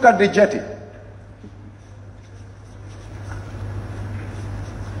Jufre, look at the jetty.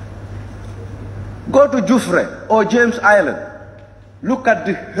 Go to Jufre or James Island, look at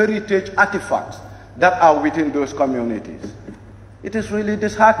the heritage artifacts that are within those communities. It is really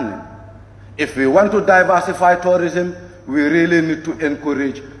disheartening. If we want to diversify tourism, we really need to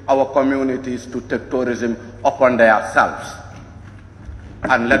encourage our communities to take tourism upon themselves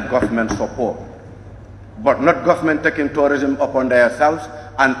and let government support. But not government taking tourism upon themselves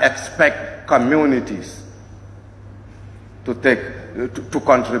and expect communities to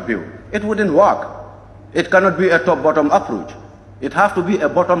contribute. It wouldn't work. It cannot be a top-bottom approach. It has to be a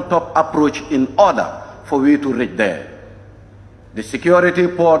bottom-top approach in order for we to reach there. The security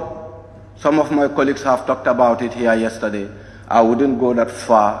port, some of my colleagues have talked about it here yesterday. I wouldn't go that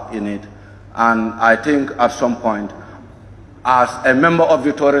far in it. And I think at some point, as a member of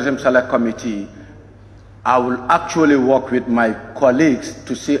the Tourism Select Committee, I will actually work with my colleagues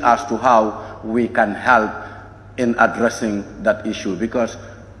to see as to how we can help in addressing that issue. Because,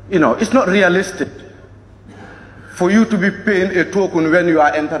 it's not realistic for you to be paying a token when you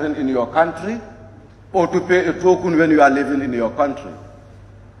are entering in your country or to pay a token when you are living in your country.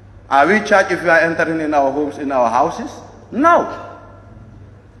 Are we charged if we are entering in our homes, in our houses? No.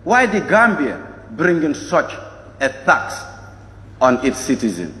 Why the Gambia bringing such a tax on its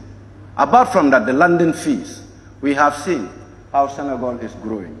citizens? Apart from that, the landing fees, we have seen how Senegal is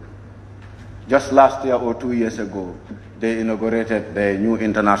growing. Just last year or 2 years ago, they inaugurated the new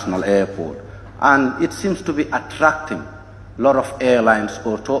international airport. And it seems to be attracting a lot of airlines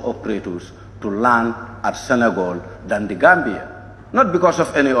or tour operators to land at Senegal than the Gambia. Not because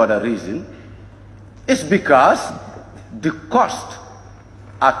of any other reason. It's because the cost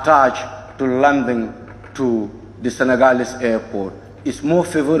attached to landing to the Senegalese airport is more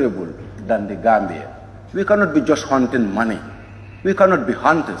favorable than the Gambia. We cannot be just hunting money. We cannot be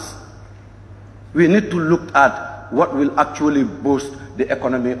hunters. We need to look at what will actually boost the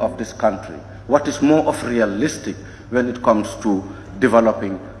economy of this country, what is more of realistic when it comes to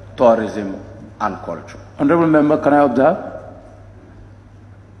developing tourism and culture. Honorable Member, can I observe?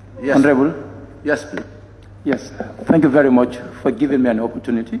 Yes. Honorable? Yes, please. Yes, thank you very much for giving me an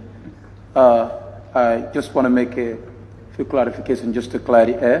opportunity. I just want to make a few clarifications just to clear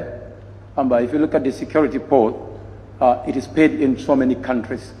the air. If you look at the security port, it is paid in so many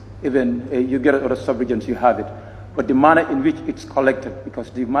countries. Even you get other sub-regions, you have it. But the manner in which it's collected, because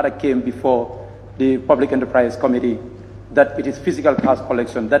the matter came before the Public Enterprise Committee, that it is physical cash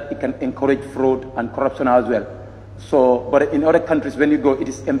collection, that it can encourage fraud and corruption as well. So, but in other countries, when you go, it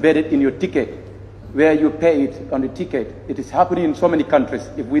is embedded in your ticket, where you pay it on the ticket. It is happening in so many countries.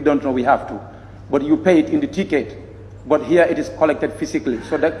 If we don't know, we have to. But you pay it in the ticket. But here it is collected physically.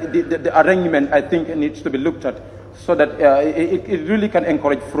 So that the arrangement, I think, needs to be looked at so that it really can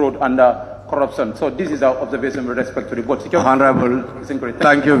encourage fraud and corruption. So this is our observation with respect to the board. Honorable,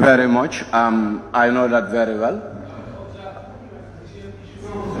 thank you very much. I know that very well.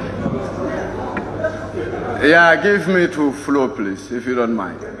 Yeah, give me to floor, please, if you don't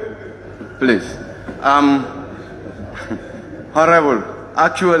mind. Please. Honorable,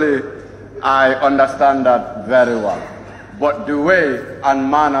 actually, I understand that very well. But the way and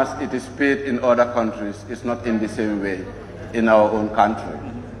manners it is paid in other countries is not in the same way in our own country.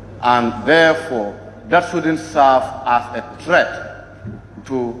 And therefore, that shouldn't serve as a threat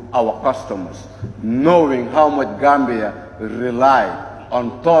to our customers, knowing how much Gambia rely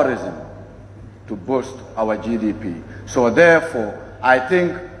on tourism to boost our GDP. So therefore, I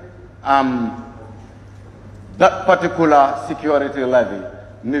think that particular security levy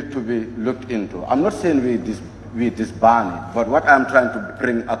needs to be looked into. I'm not saying we disband it, but what I'm trying to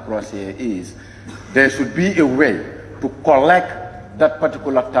bring across here is there should be a way to collect that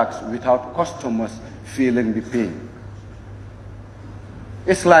particular tax without customers feeling the pain.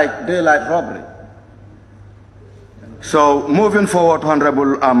 It's like daylight robbery. So moving forward,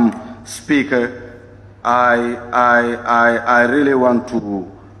 Honorable Speaker, I really want to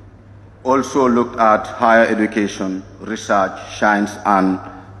also look at higher education, research, science, and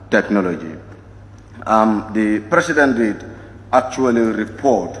technology. The President did actually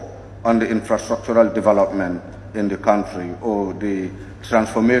report on the infrastructural development in the country, or the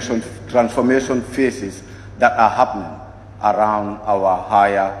transformation phases that are happening around our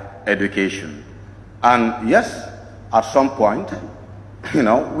higher education. And yes, at some point,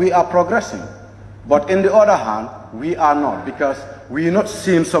 we are progressing. But in the other hand, we are not, because we are not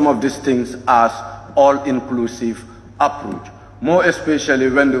seeing some of these things as all-inclusive approach, more especially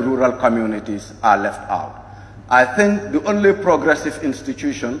when the rural communities are left out. I think the only progressive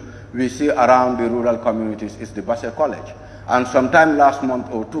institution we see around the rural communities is the Barrow College. And sometime last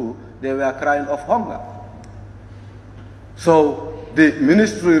month or two, they were crying of hunger. So the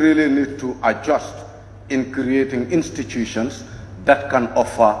ministry really needs to adjust in creating institutions that can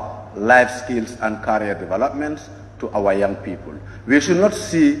offer life skills and career developments to our young people. We should not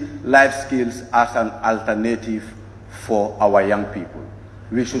see life skills as an alternative for our young people.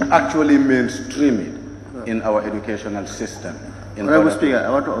 We should actually mainstream it in our educational system. Honorable Speaker, I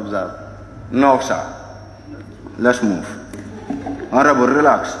want to observe. No, sir. Let's move. Honorable,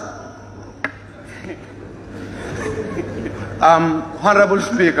 relax. Honorable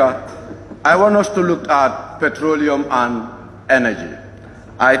Speaker, I want us to look at petroleum and energy.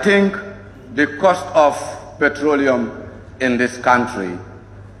 I think the cost of petroleum in this country,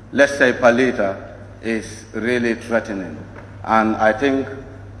 let's say per liter, is really threatening. And I think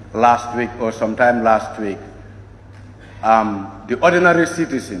last week or sometime last week, the ordinary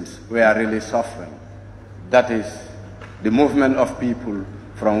citizens were really suffering. That is the movement of people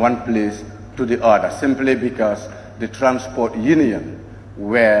from one place to the other, simply because the transport union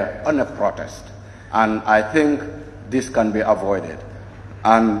were on a protest. And I think this can be avoided.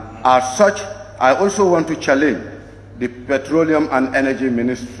 And as such, I also want to challenge the Petroleum and Energy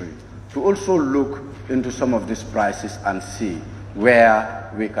Ministry to also look into some of these prices and see where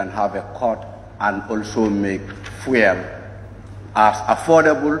we can have a cut and also make fuel as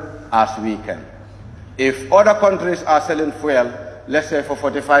affordable as we can. If other countries are selling fuel, let's say for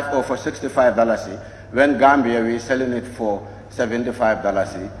 $45 or for $65, when Gambia we're selling it for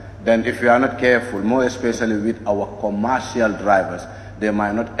 $75, then if we are not careful, more especially with our commercial drivers, they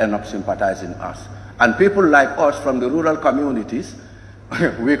might not end up sympathizing us. And people like us from the rural communities,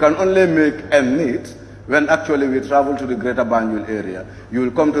 we can only make ends meet when actually we travel to the greater Banjul area, you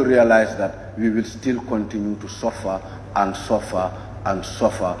will come to realize that we will still continue to suffer and suffer and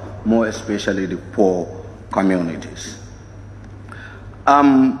suffer, more especially the poor communities.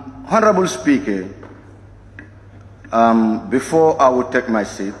 Honorable Speaker, before I would take my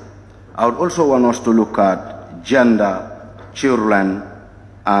seat, I would also want us to look at gender, children,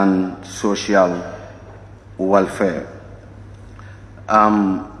 and social welfare.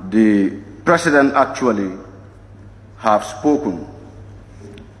 The President actually have spoken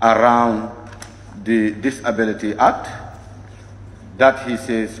around the Disability Act that he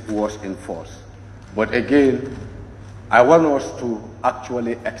says was enforced. But again, I want us to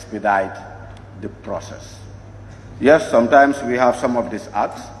actually expedite the process. Yes, sometimes we have some of these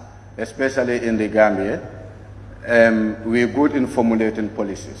acts, especially in the Gambia. We're good in formulating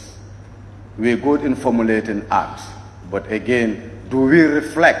policies. We're good in formulating acts. But again, do we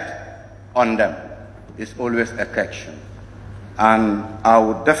reflect on them? It's always a question. And I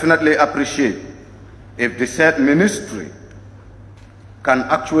would definitely appreciate if the said ministry can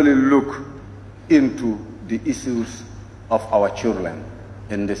actually look into the issues of our children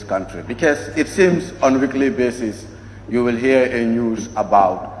in this country. Because it seems on a weekly basis, you will hear a news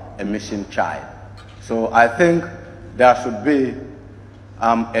about a missing child. So I think there should be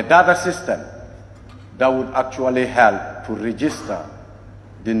a data system that would actually help to register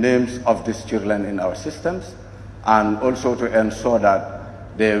the names of these children in our systems, and also to ensure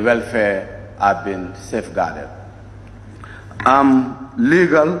that their welfare are being safeguarded.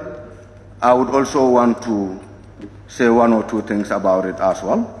 Legal, I would also want to say one or two things about it as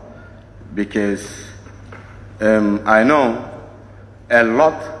well, because I know a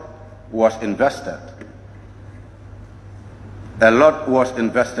lot was invested. A lot was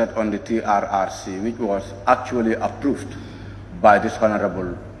invested on the TRRC, which was actually approved by this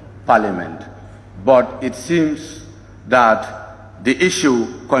Honorable Parliament. But it seems that the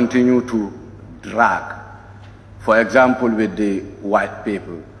issue continues to drag. For example, with the white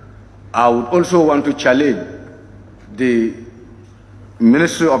paper. I would also want to challenge the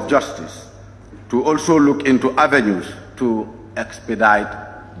Ministry of Justice to also look into avenues to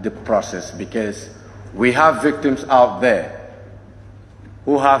expedite the process, because we have victims out there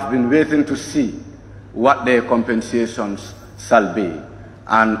who have been waiting to see what their compensations shall be,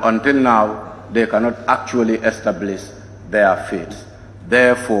 and until now they cannot actually establish their fates.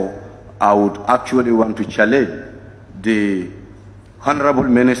 Therefore, I would actually want to challenge the Honorable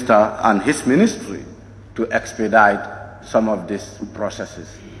Minister and his ministry to expedite some of these processes.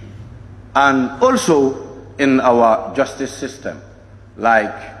 And also in our justice system,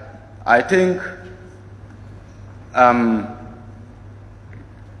 like I think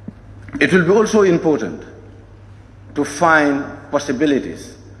it will be also important to find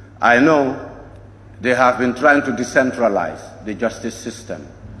possibilities. I know they have been trying to decentralize the justice system,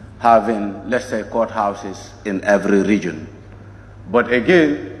 having, let's say, courthouses in every region. But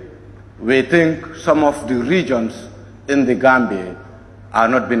again, we think some of the regions in the Gambia are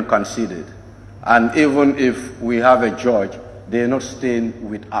not being considered. And even if we have a judge, they are not staying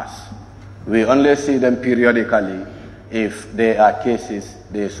with us. We only see them periodically if there are cases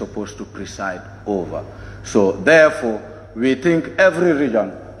they are supposed to preside over. So therefore, we think every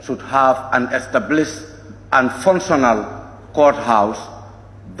region should have an established and functional courthouse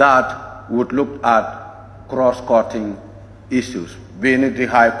that would look at cross-cutting issues, being it the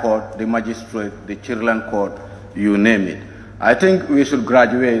High Court, the Magistrate, the Children Court, you name it. I think we should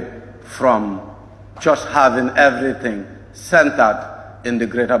graduate from just having everything centered in the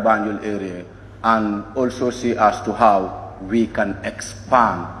Greater Banjul area, and also see as to how we can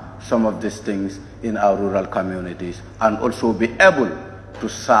expand some of these things in our rural communities, and also be able to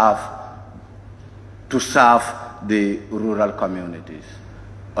serve the rural communities.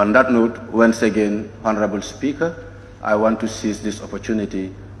 On that note, once again, Honorable Speaker, I want to seize this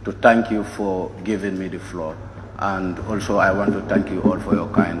opportunity to thank you for giving me the floor, and also I want to thank you all for your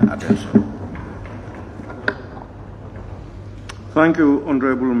kind attention. Thank you,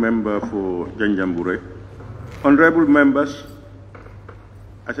 Honorable Member for Janjambure. Honorable members,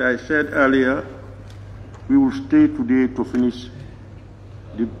 as I said earlier, we will stay today to finish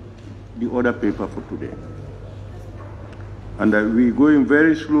the other paper for today. And we're going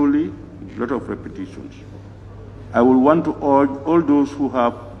very slowly, a lot of repetitions. I will want to urge all those who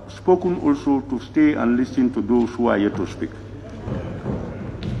have spoken also to stay and listen to those who are yet to speak.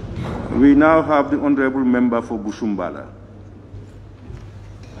 We now have the Honorable Member for Busumbala.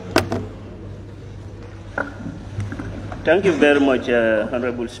 Thank you very much,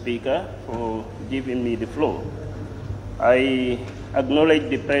 Honorable Speaker, for giving me the floor. I acknowledge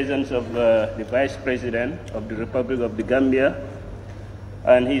the presence of the Vice President of the Republic of the Gambia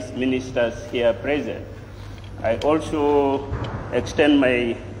and his ministers here present. I also extend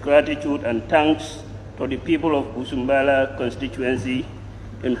my gratitude and thanks to the people of 𝒂𝒐𝒊𝒏 constituency,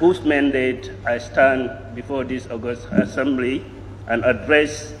 in whose mandate I stand before this August Assembly and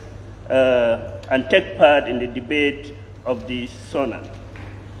address and take part in the debate of the Sonant.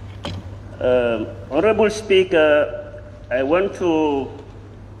 Honorable Speaker, I want to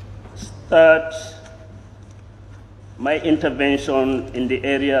start my intervention in the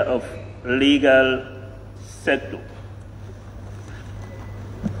area of legal sector.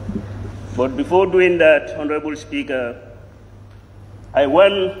 But before doing that, Honorable Speaker, I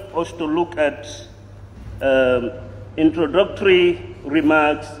want us to look at introductory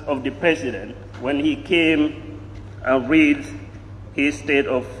remarks of the President when he came and read his State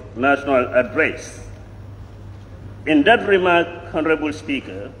of National Address. In that remark, Honorable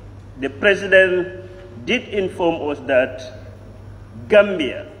Speaker, the President did inform us that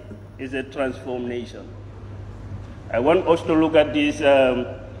Gambia is a transformed nation. I want us to look at this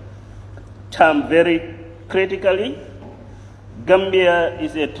term very critically. Gambia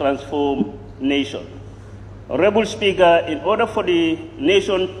is a transformed nation. Honorable Speaker, in order for the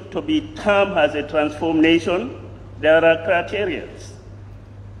nation to be termed as a transformed nation, there are criteria.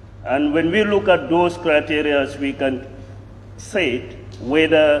 And when we look at those criteria, we can say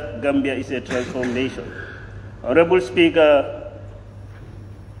whether Gambia is a transformed nation. Honorable Speaker,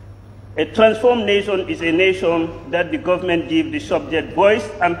 a transformed nation is a nation that the government gives the subject voice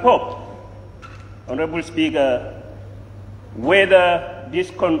and hope. Honorable Speaker, whether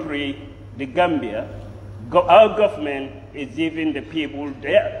this country, the Gambia, our government is giving the people,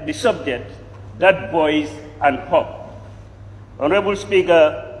 the subject, that voice and hope. Honorable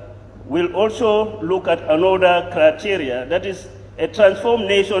Speaker, we'll also look at another criteria, that is a transformed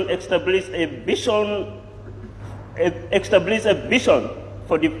nation establish a vision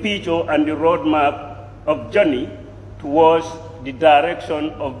for the future and the roadmap of journey towards the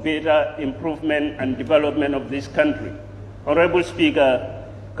direction of better improvement and development of this country. Honorable Speaker,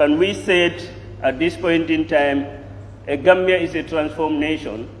 can we say at this point in time, a Gambia is a transformed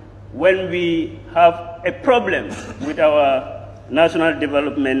nation when we have a problem with our national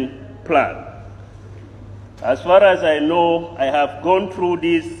development plan? As far as I know, I have gone through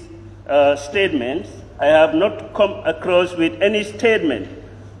these statements. I have not come across with any statement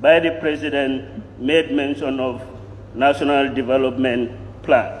by the President made mention of national development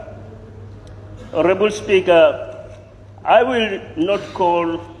plan. Honorable Speaker, I will not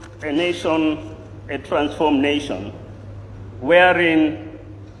call a nation a transformed nation wherein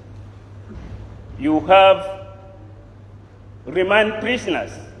you have remand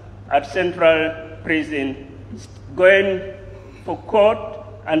prisoners at central prison going for court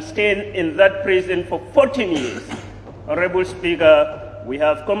and staying in that prison for 14 years. Honorable Speaker, we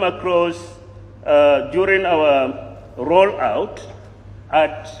have come across during our rollout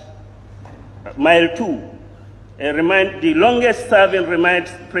at Mile 2, the longest serving remand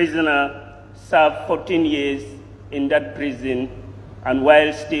prisoner served 14 years in that prison and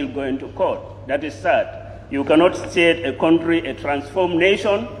while still going to court. That is sad. You cannot say a country a transformed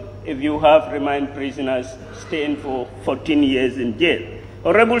nation if you have remand prisoners staying for 14 years in jail.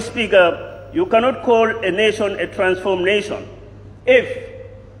 Honorable Speaker, you cannot call a nation a transformed nation if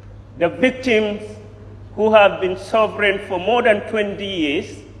the victims who have been suffering for more than 20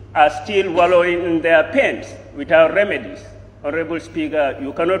 years are still wallowing in their pains without remedies. Honorable Speaker,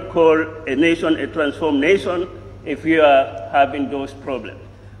 you cannot call a nation a transformed nation if you are having those problems.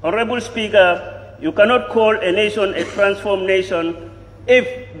 Honorable Speaker, you cannot call a nation a transformed nation if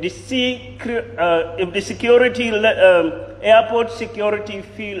the airport security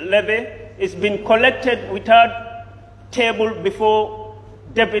fee levy is being collected without table before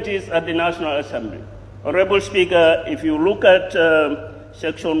deputies at the National Assembly. Honorable Speaker, if you look at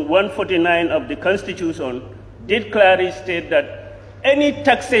Section 149 of the Constitution, did clearly state that any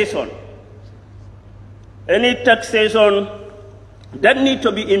taxation that need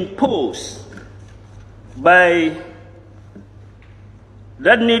to be imposed by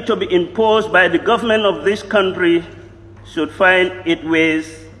the government of this country should find its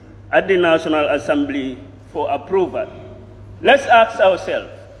ways at the National Assembly for approval. Let's ask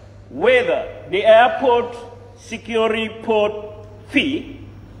ourselves whether the airport security port fee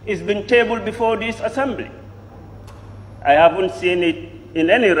is being tabled before this assembly. I haven't seen it in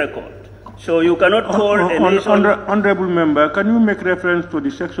any record. So you cannot call a nation... Honorable Member, can you make reference to the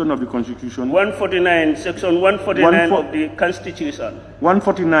section of the Constitution? 149, Section 149 of the Constitution.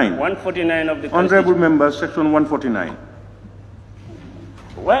 149? 149 of the Constitution. Honorable Member, Section 149.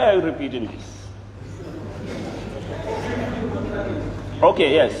 Why are you repeating this?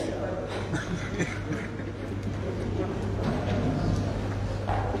 Okay, yes.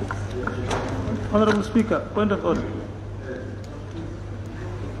 Honorable Speaker, point of order.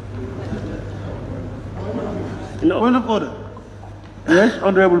 No. Point of order. Yes,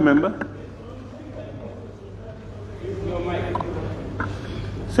 honorable member.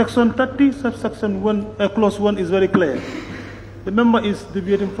 Section 30, subsection 1, clause 1 is very clear. The member is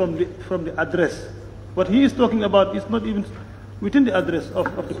deviating from the address. What he is talking about is not even within the address of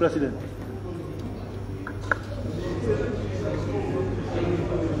the President.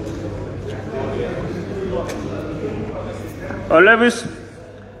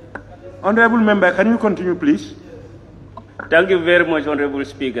 Honorable member, can you continue, please? Thank you very much, Honorable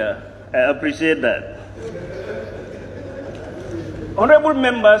Speaker. I appreciate that. Honorable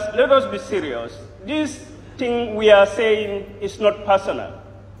members, let us be serious. This thing we are saying is not personal.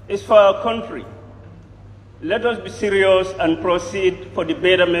 It's for our country. Let us be serious and proceed for the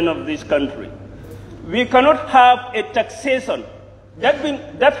betterment of this country. We cannot have a taxation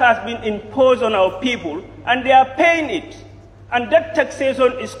that has been imposed on our people, and they are paying it. And that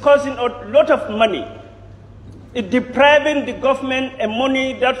taxation is costing a lot of money. It's depriving the government of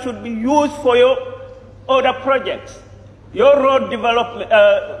money that should be used for your other projects, your road development,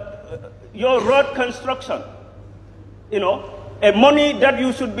 your road construction. A money that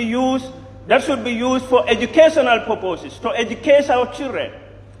should be used for educational purposes, to educate our children.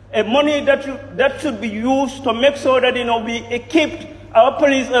 A money that should be used to make sure that we equipped our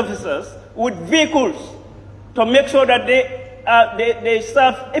police officers with vehicles to make sure that they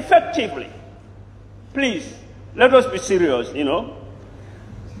serve effectively. Please, let us be serious,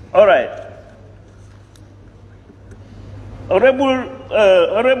 All right.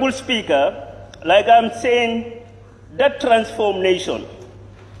 Honorable Speaker, like I'm saying, that transformation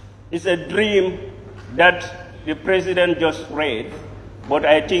is a dream that the President just read, but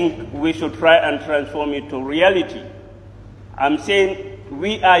I think we should try and transform it to reality. I'm saying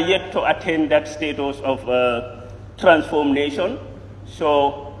we are yet to attain that status of transformation,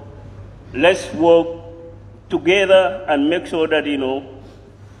 so let's work together and make sure that,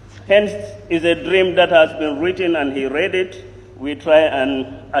 hence is a dream that has been written and he read it, we try and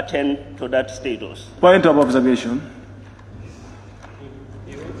attain to that status. Point of observation.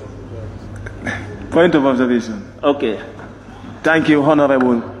 Point of observation. Okay. Thank you,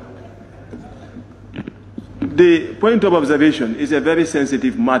 Honorable. The point of observation is a very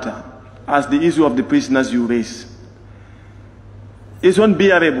sensitive matter, as the issue of the prisoners you raise. It's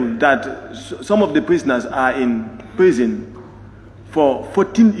unbearable that some of the prisoners are in prison for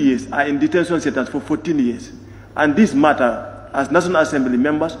 14 years, are in detention centers for 14 years. And this matter, as National Assembly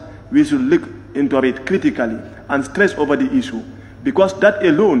members, we should look into it critically and stress over the issue, because that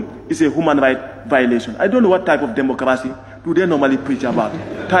alone is a human right violation. I don't know what type of democracy do they normally preach about,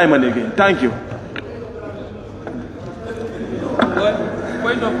 time and again. Thank you.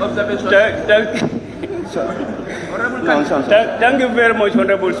 Point of observation. Thank you very much,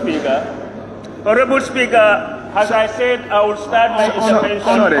 Honorable Speaker. Honorable Speaker, as I said, I will start my intervention.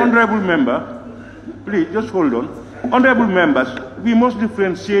 Honorable member, please, just hold on. Honorable members, we must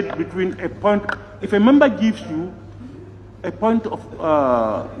differentiate between a point. If a member gives you a point of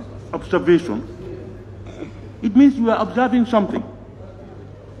observation, it means you are observing something.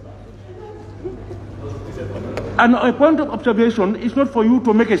 And a point of observation is not for you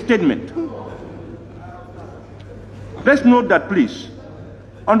to make a statement. Let's note that, please.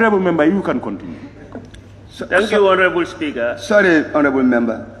 Honorable member, you can continue. Thank you, Honorable Speaker. Sorry, Honorable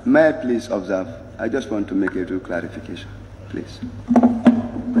member. May I please observe? I just want to make a little clarification, please.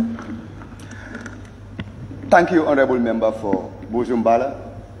 Thank you, Honorable Member, for Bujumbala.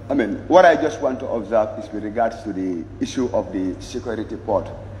 What I just want to observe is with regards to the issue of the security port.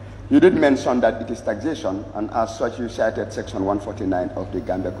 You did mention that it is taxation, and as such you cited Section 149 of the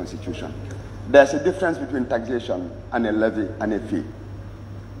Gambia Constitution. There's a difference between taxation and a levy and a fee.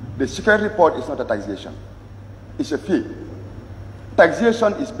 The security port is not a taxation. It's a fee.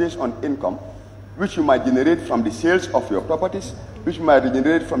 Taxation is based on income, which you might generate from the sales of your properties, which you might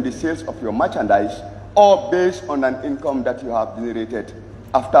generate from the sales of your merchandise, or based on an income that you have generated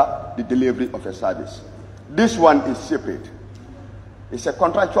after the delivery of a service. This one is separate. It's a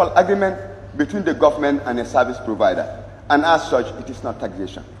contractual agreement between the government and a service provider, and as such, it is not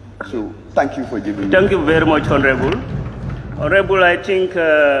taxation. So, thank you for giving me. Thank you very much, Honorable. Honorable, I think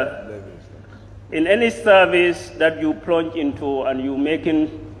in any service that you plunge into and you're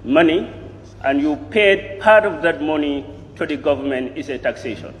making money, and you paid part of that money to the government is a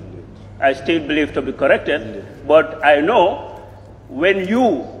taxation. I still believe to be corrected, but I know when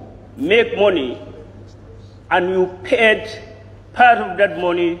you make money and you paid part of that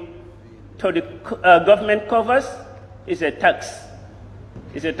money to the government coffers, it's a tax.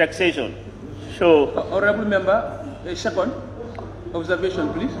 It's a taxation. So, Honorable Member, a second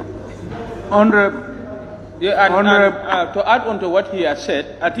observation, please. Honorable. Yeah, and to add on to what he has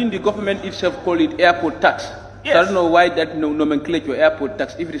said, I think the government itself called it airport tax. Yes. I don't know why that nomenclature airport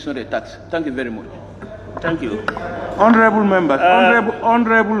tax if it is not a tax. Thank you very much. Thank you. Honorable members,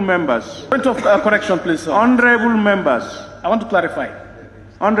 honorable members. Point of correction, please, sir. Honorable members. I want to clarify.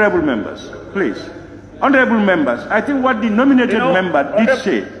 Honorable members, please. Honorable members, I think what the nominated member did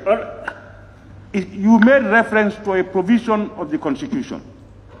say, you made reference to a provision of the Constitution.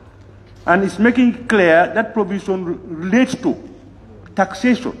 And it's making it clear that provision relates to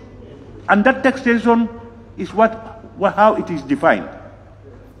taxation. And that taxation is how it is defined.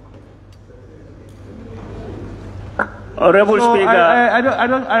 Honorable so Speaker.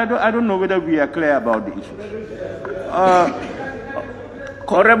 I don't know whether we are clear about the issues.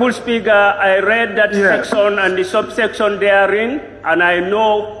 Honorable Speaker, I read that section and the subsection therein, and I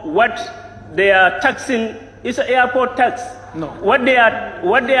know what they are taxing is an airport tax. No. What they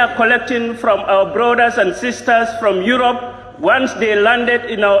are collecting from our brothers and sisters from Europe once they landed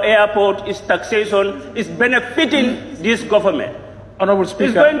in our airport is taxation, is benefiting this government. Honorable Speaker.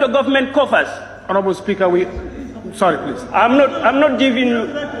 It's going to government coffers. Honorable Speaker, sorry, please. I'm not giving you.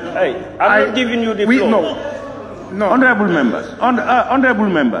 I'm not giving you the floor. No. Honorable members, honorable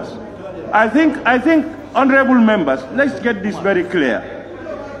members, I think, honorable members, let's get this very clear.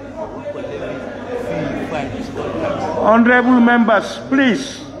 Honorable members,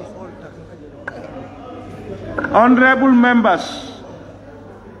 please. Honorable members.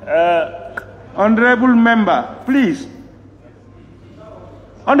 Honorable member, please.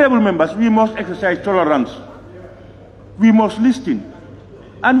 Honorable members, we must exercise tolerance. We must listen.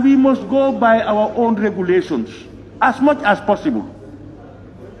 And we must go by our own regulations as much as possible.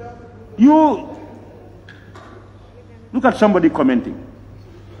 You look at somebody commenting.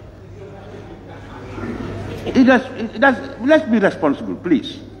 Let's be responsible,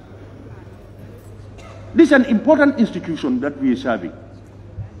 please. This is an important institution that we are serving.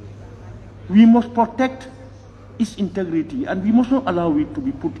 We must protect its integrity and we must not allow it to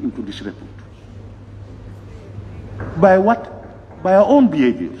be put into disrepute. By what? By our own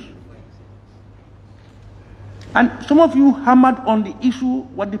behaviors. And some of you hammered on the issue,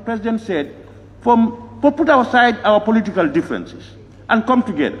 what the President said, put aside our political differences and come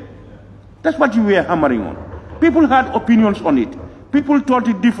together. That's what you were hammering on. People had opinions on it. People thought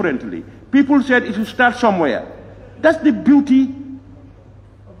it differently. People said it should start somewhere. That's the beauty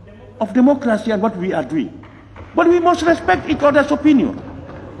of democracy and what we are doing. But we must respect each other's opinion.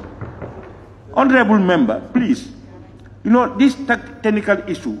 Honorable member, please. You know, this technical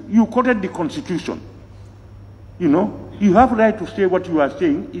issue, you quoted the Constitution. You know, you have right to say what you are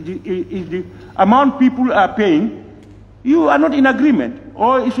saying. Is the amount people are paying, you are not in agreement,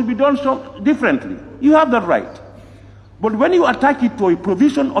 or it should be done so differently. You have that right. But when you attack it to a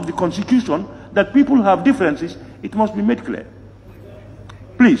provision of the Constitution that people have differences, it must be made clear.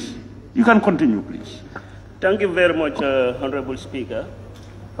 Please, you can continue, please. Thank you very much, Honorable Speaker.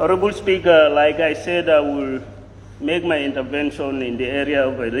 Honorable Speaker, like I said, I will make my intervention in the area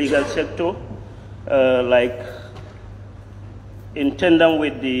of the legal sector, like in tandem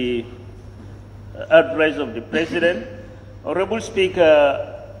with the address of the President. Honorable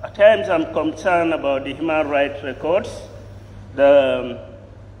Speaker, at times I'm concerned about the human rights records,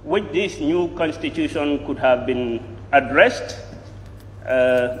 which this new constitution could have been addressed,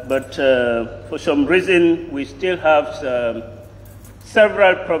 but for some reason we still have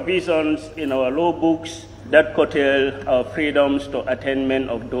several provisions in our law books that curtail our freedoms to attainment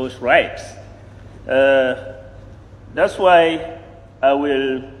of those rights. That's why I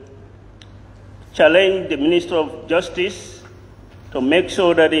will challenge the Minister of Justice to make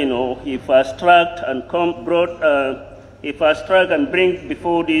sure that, you know, he fast-tracked and and bring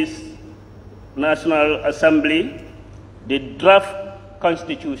before this National Assembly the draft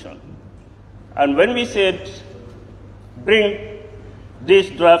constitution. And when we said bring this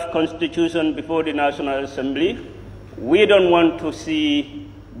draft constitution before the National Assembly, we don't want to see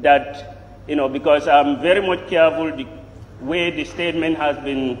that, you know, because I'm very much careful the way the statement has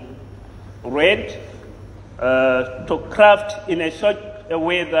been read, to craft in such a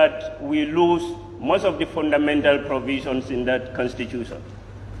way that we lose most of the fundamental provisions in that constitution.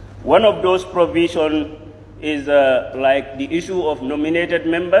 One of those provisions is like the issue of nominated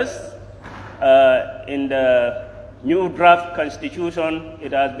members. In the new draft constitution,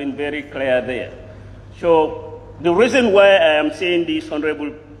 it has been very clear there. So The reason why I am saying this,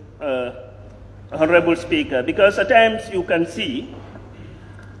 Honorable Speaker, because at times you can see,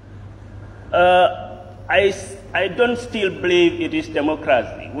 I don't still believe it is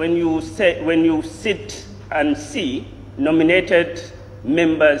democracy when you sit and see nominated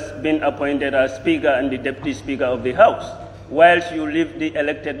members being appointed as Speaker and the Deputy Speaker of the House, whilst you leave the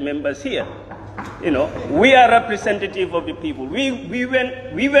elected members here. You know, we are representative of the people. We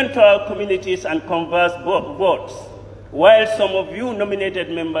went to our communities and conversed votes, while some of you nominated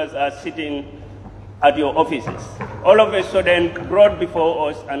members are sitting at your offices. All of a sudden brought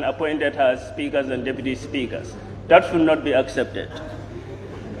before us and appointed as speakers and deputy speakers. That should not be accepted.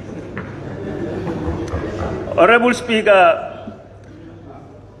 Honorable Speaker,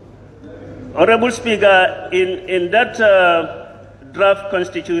 in that draft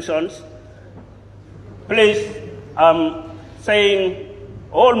constitutions, please, I'm saying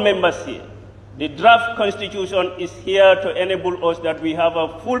all members here, the draft constitution is here to enable us that we have a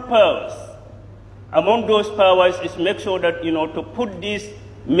full powers. Among those powers is make sure that, to put these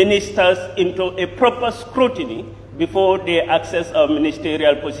ministers into a proper scrutiny before they access a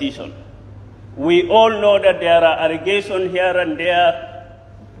ministerial position. We all know that there are allegations here and there,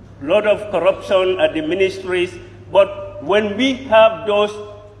 a lot of corruption at the ministries, but when we have those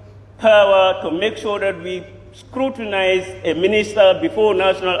power to make sure that we scrutinize a minister before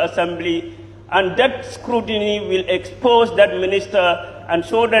National Assembly, and that scrutiny will expose that minister and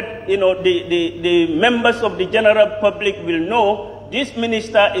so that the members of the general public will know this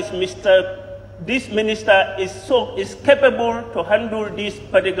minister is capable to handle this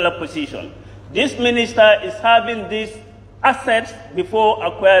particular position. This minister is having these assets before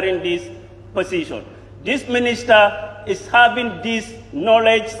acquiring this position. This minister is having this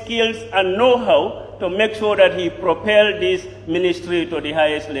knowledge, skills, and know-how to make sure that he propels this ministry to the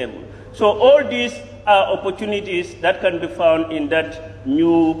highest level. So all these are opportunities that can be found in that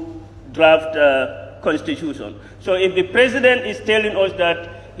new draft constitution. So if the president is telling us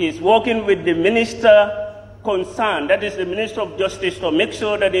that he's working with the minister concerned, that is the Minister of Justice, to make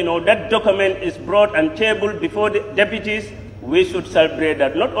sure that that document is brought and tabled before the deputies, we should celebrate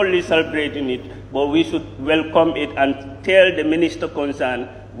that. Not only celebrating it, but we should welcome it and tell the minister concerned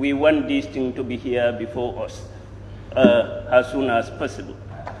we want this thing to be here before us as soon as possible.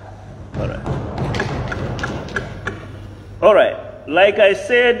 All right. All right. Like I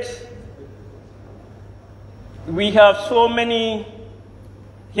said, we have so many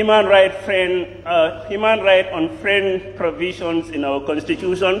human right unfriendly provisions in our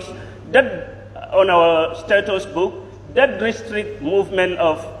constitutions that on our status book that restrict movement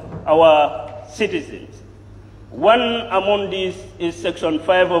of our citizens. One among these is Section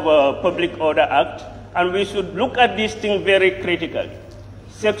 5 of our Public Order Act, and we should look at this thing very critically.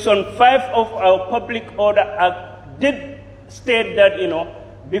 Section 5 of our Public Order Act did state that,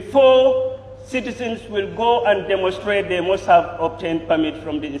 before citizens will go and demonstrate, they must have obtained permit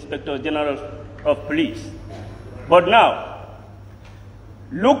from the Inspector General of Police. But now,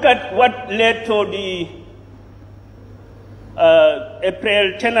 look at what led to the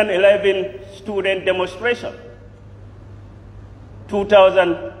April 10 and 11 student demonstration,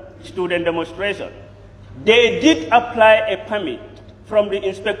 2000 student demonstration. They did apply a permit from the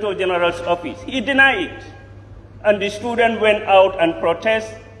Inspector General's office. He denied it. And the student went out and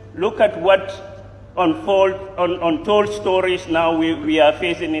protested. Look at what untold stories now we are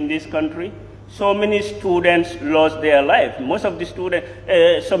facing in this country. So many students lost their life. Most of the students,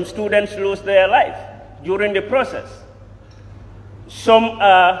 some students lose their life during the process. Some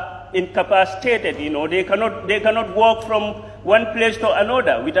are incapacitated, they cannot walk from one place to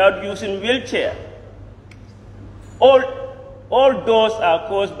another without using wheelchair. All those are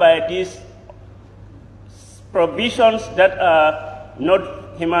caused by these provisions that are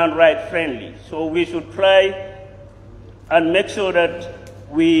not human rights friendly. So we should try and make sure that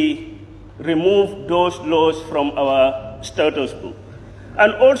we remove those laws from our status book.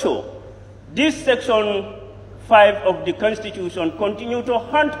 And also, this Section 5 of the Constitution continue to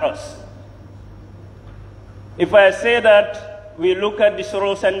haunt us. If I say that we look at the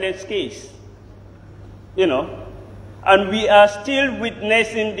Soros case, and we are still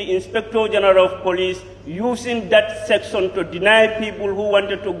witnessing the Inspector General of Police using that section to deny people who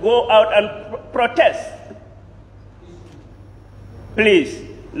wanted to go out and protest. Please,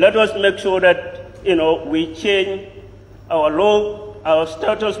 let us make sure that, we change our law, our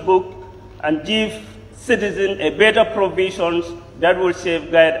status book, and give citizens a better provisions that will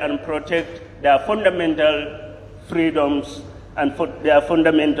safeguard and protect their fundamental freedoms and their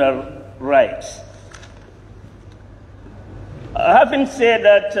fundamental rights. Having said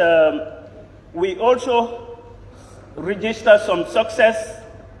that, we also register some success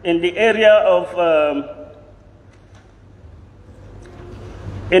in the area of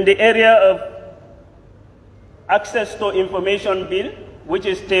access to information bill, which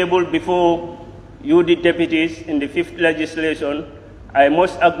is tabled before you, the deputies, in the 5th legislation. I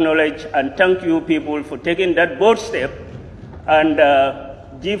must acknowledge and thank you people for taking that bold step and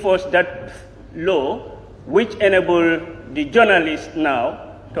give us that law which enable the journalists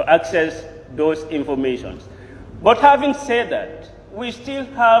now to access those informations. But having said that, we still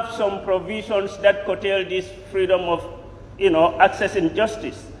have some provisions that curtail this freedom of, accessing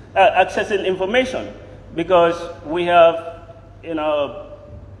justice, accessing information, because we have,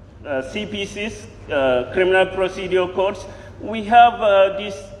 CPCs, criminal procedure codes. We have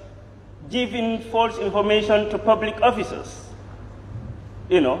this giving false information to public officers,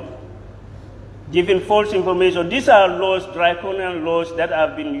 giving false information. These are laws, draconian laws that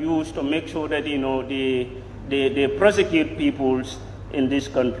have been used to make sure that, they prosecute peoples in this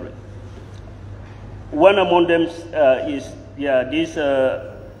country. One among them is these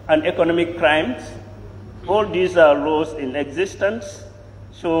uneconomic crimes. All these are laws in existence.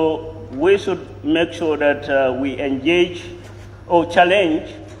 So we should make sure that we engage or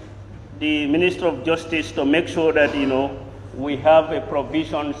challenge the Minister of Justice to make sure that, we have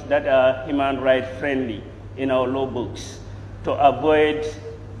provisions that are human rights friendly in our law books to avoid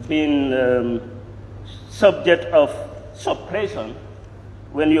being subject of suppression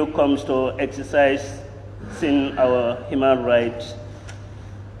when it comes to exercising our human rights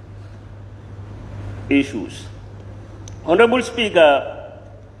issues. Honorable Speaker,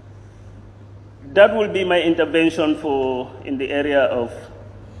 that will be my intervention in the area of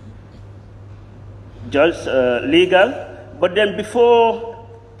just legal. But then before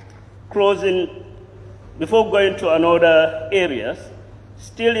going to another areas,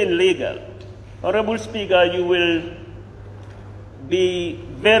 still in legal, Honorable Speaker, you will be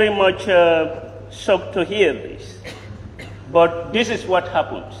very much shocked to hear this. But this is what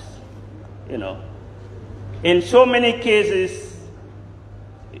happens, In so many cases,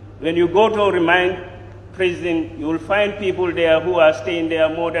 when you go to a remand prison, you will find people there who are staying there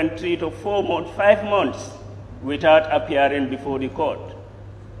more than 3 to 4 months, 5 months, without appearing before the court.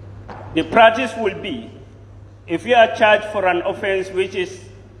 The practice will be, if you are charged for an offense which is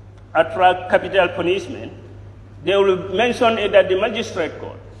attract capital punishment, they will mention it at the magistrate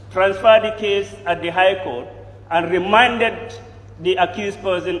court, transfer the case at the high court, and remanded the accused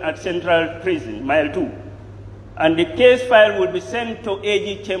person at central prison, mile 2. And the case file will be sent to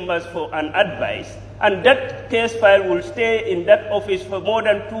AG chambers for an advice, and that case file will stay in that office for more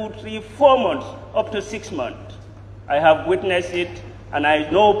than 2, 3, 4 months, up to 6 months. I have witnessed it, and I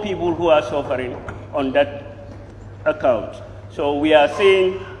know people who are suffering on that account. So we are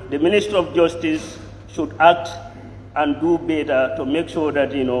saying the Minister of Justice should act and do better to make sure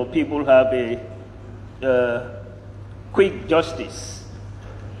that, people have a quick justice.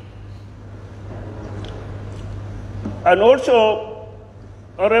 And also,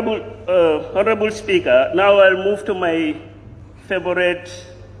 Honorable Speaker, now I'll move to my favorite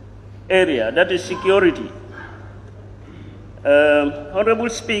area, that is security. Honorable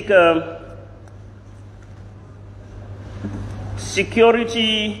Speaker,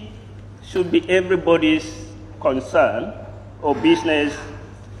 security should be everybody's concern or business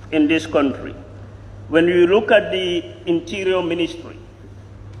in this country. When you look at the Interior Ministry,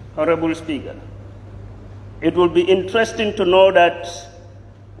 Honorable Speaker, it will be interesting to know that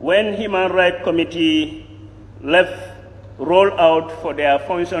when Human Rights Committee rolled out for their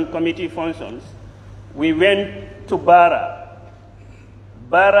committee functions, we went to Barrow.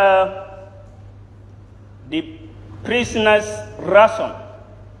 Barrow, the prisoners' ration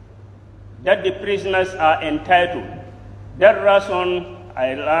that the prisoners are entitled. That ration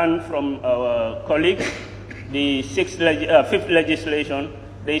I learned from our colleagues, the 5th legislation.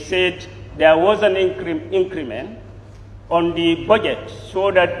 They said there was an increment on the budget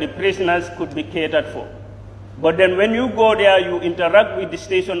so that the prisoners could be catered for. But then when you go there, you interact with the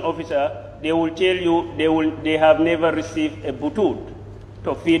station officer, they will tell you they have never received a butud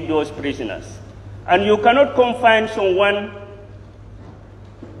to feed those prisoners. And you cannot confine someone,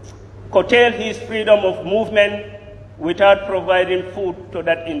 curtail his freedom of movement without providing food to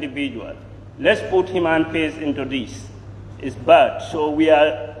that individual. Let's put human face into this. It's bad. So we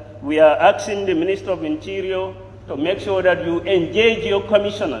are asking the Minister of Interior to make sure that you engage your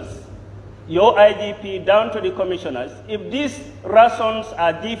commissioners, your IGP down to the commissioners. If these rations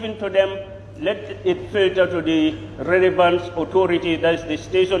are given to them, let it filter to the relevant authority, that's the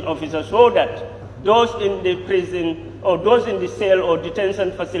station officer, so that those in the prison or those in the cell or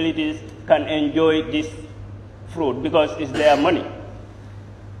detention facilities can enjoy this fruit because it's their money.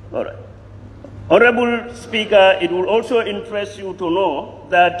 All right. Honorable Speaker, it will also interest you to know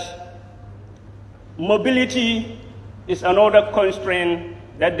that mobility is another constraint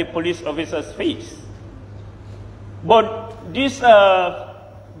that the police officers face. But these are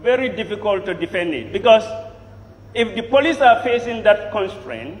very difficult to defend it because if the police are facing that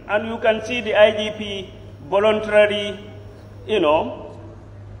constraint, and you can see the IGP voluntarily,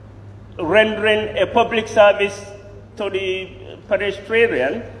 rendering a public service to the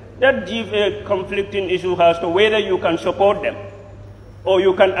pedestrian, that gives a conflicting issue as to whether you can support them or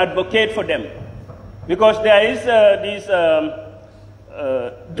you can advocate for them. Because there is this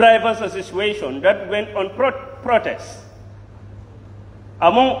drivers association that went on protests.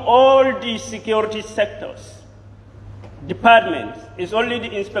 Among all the security sectors, departments, it's only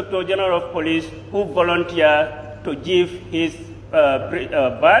the Inspector General of Police who volunteered to give his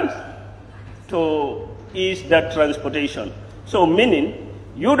vans to ease that transportation. So meaning,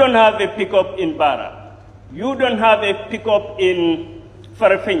 you don't have a pickup in Barrow, you don't have a pickup in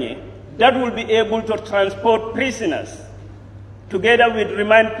Farafenni that will be able to transport prisoners together with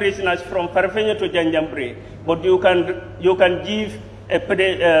remand prisoners from Farafenni to Janjambri, but you can give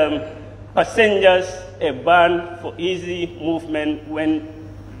passengers a ban for easy movement when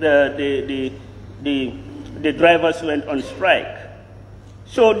the drivers went on strike.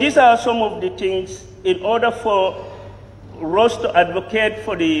 So these are some of the things in order for us to advocate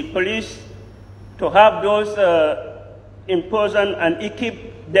for the police to have those imposed and equip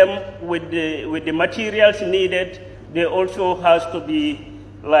them with the materials needed. They also has to be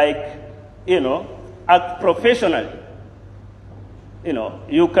act professionally.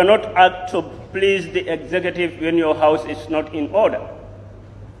 You cannot act to please the executive when your house is not in order.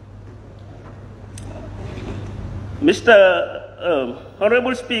 Mr.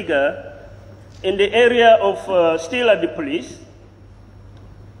 Honorable Speaker, in the area of still at the police,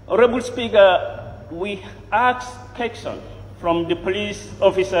 Honorable Speaker, we asked questions from the police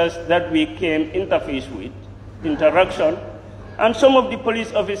officers that we came interface with, interaction, and some of the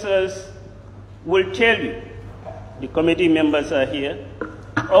police officers will tell you, the committee members are here,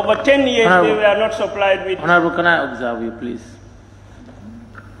 over 10 years they were not supplied with... Honorable, can I observe you, please?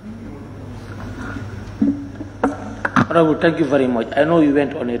 Honorable, thank you very much. I know you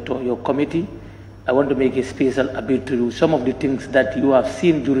went on your committee. I want to make a special appeal to you. Some of the things that you have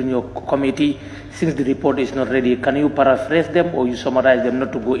seen during your committee, since the report is not ready, can you paraphrase them or you summarize them,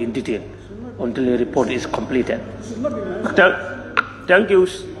 not to go in detail until the report is completed? Thank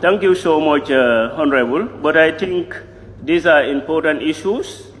you so much, Honorable. But I think these are important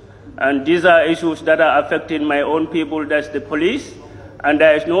issues, and these are issues that are affecting my own people, that's the police. And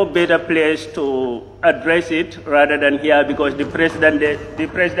there is no better place to address it rather than here, because the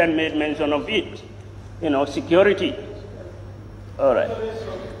president made mention of it. Security. All right.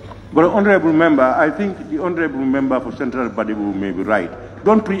 But honorable member, I think the honorable member for Central Badibu may be right.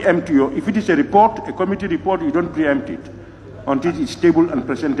 Don't preempt if it is a report, a committee report, you don't preempt it until it's tabled and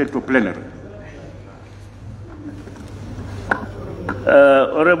presented to plenary.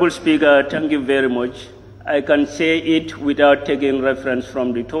 Honorable Speaker, thank you very much. I can say it without taking reference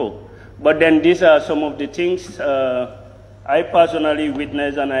from the talk. But then these are some of the things I personally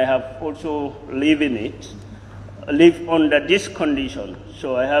witnessed, and I have also lived under this condition.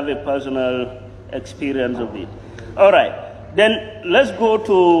 So I have a personal experience of it. All right, then let's go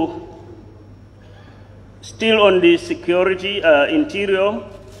to, still on the security, interior.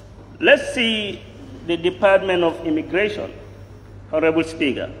 Let's see the Department of Immigration, Honorable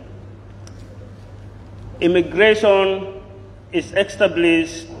Speaker. Immigration is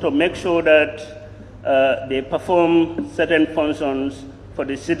established to make sure that they perform certain functions for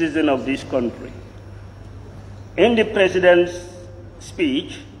the citizen of this country. In the President's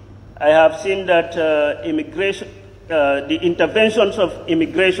speech, I have seen that the interventions of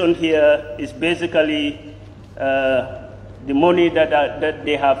immigration here is basically the money that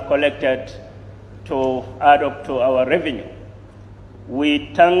they have collected to add up to our revenue.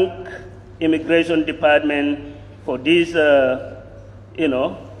 We thank Immigration Department for this,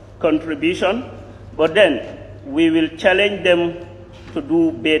 contribution, but then we will challenge them to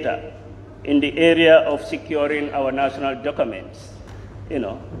do better in the area of securing our national documents.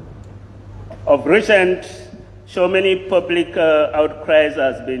 Of recent, so many public outcries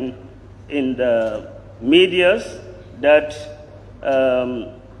has been in the media that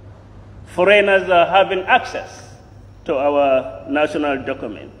foreigners are having access to our national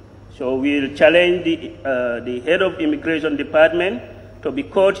document. So we'll challenge the head of Immigration Department to be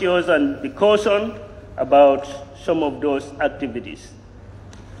courteous and be cautioned about some of those activities.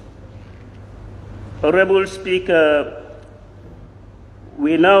 Honorable Speaker,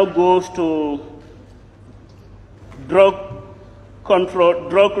 we now go to drug control,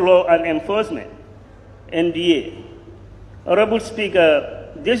 drug law and enforcement, NDA. Honorable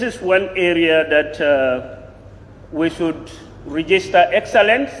Speaker, this is one area that we should register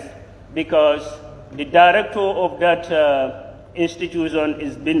excellence, because the director of that institution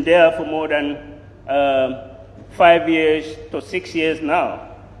has been there for more than 5 years to 6 years now,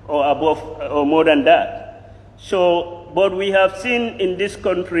 or above, or more than that. So, but we have seen in this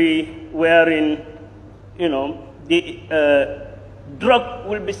country wherein, the drug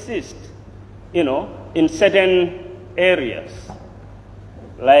will be seized, in certain areas,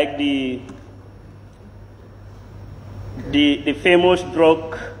 like the famous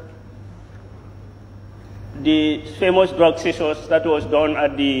drug seizures that was done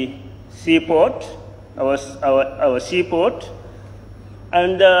at the seaport, our seaport,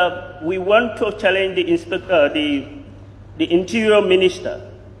 and we want to challenge the Interior Minister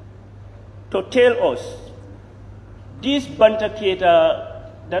to tell us this Bantaketa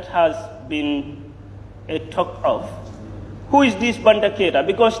that has been a talk of. Who is this Bantaketa?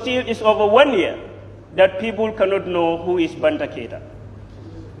 Because still it's over 1 year that people cannot know who is Bantaketa.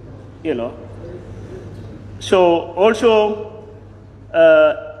 So also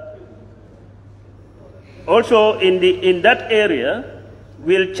in that area,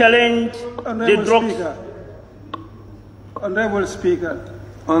 we'll challenge the drugs. Honorable Speaker.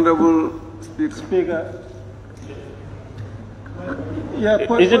 Yeah,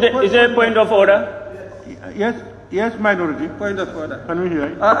 is it a point of order? Yes, minority. Point of order. Can we hear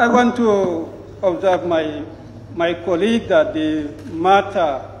it? I want to observe my colleague that the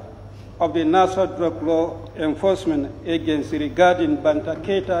matter of the National Drug Law Enforcement Agency regarding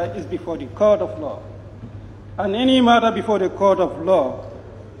Bantaketa is before the court of law. And any matter before the court of law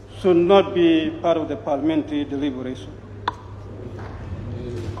should not be part of the parliamentary deliberation.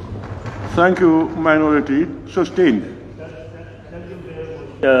 Thank you, minority. Sustained.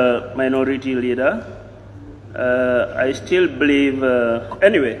 Minority leader. I still believe,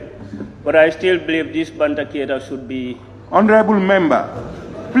 but I still believe this Bantaketa should be... Honorable member,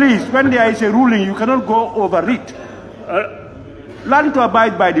 please, when there is a ruling, you cannot go over it. Learn to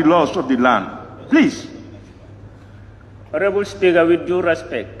abide by the laws of the land. Please. Honorable Speaker, with due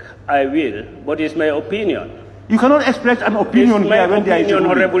respect, I will, but it's my opinion. You cannot express an opinion here when there is a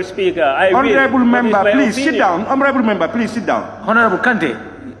ruling. Honorable Speaker, I will. Honorable member, please sit down. Honorable member, please sit down. Honorable Kante.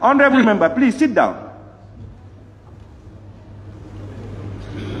 Honorable member, please sit down.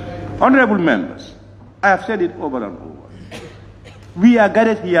 Honorable members, I have said it over and over. We are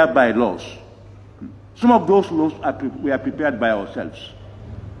guided here by laws. Some of those laws we are prepared by ourselves.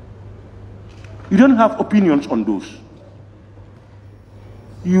 You don't have opinions on those.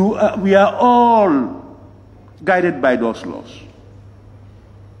 We are all guided by those laws.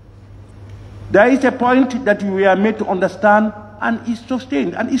 There is a point that we are made to understand and is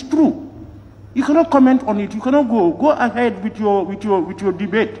sustained and is true. You cannot comment on it. You cannot go ahead with your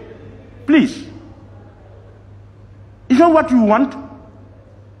debate. Please. Is that what you want?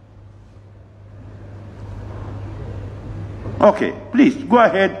 Okay, please go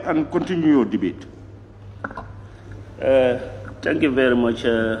ahead and continue your debate. Thank you very much,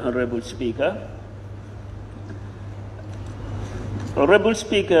 Honorable Speaker. Honorable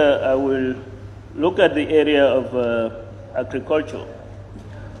Speaker, I will look at the area of agriculture.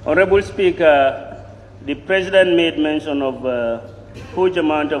 Honorable Speaker, the President made mention of huge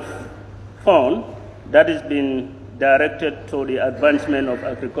amount of fund that has been directed to the advancement of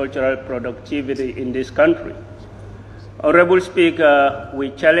agricultural productivity in this country. Honorable Speaker,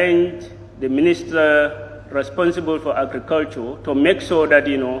 we challenge the Minister responsible for agriculture to make sure that,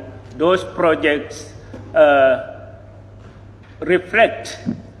 those projects reflect,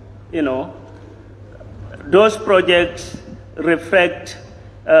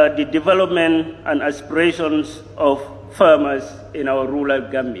 the development and aspirations of farmers in our rural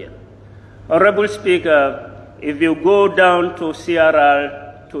Gambia. Honorable Speaker, if you go down to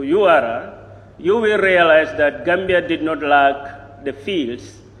CRR to URR, you will realize that Gambia did not lack the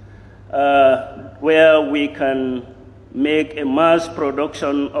fields where we can make a mass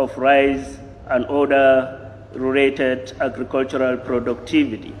production of rice and other related agricultural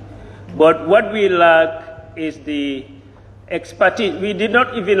productivity. But what we lack is the expertise. We did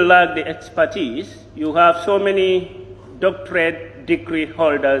not even lack the expertise. You have so many doctorate degree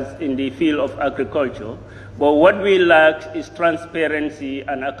holders in the field of agriculture, but what we lack is transparency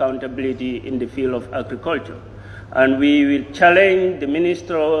and accountability in the field of agriculture. And we will challenge the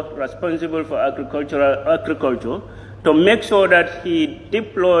minister responsible for agriculture to make sure that he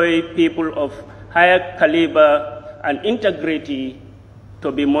deploy people of higher caliber and integrity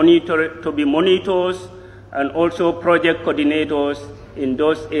to be monitors and also project coordinators in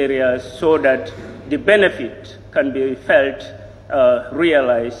those areas so that the benefit can be felt,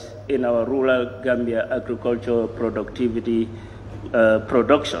 realized in our rural Gambia agricultural productivity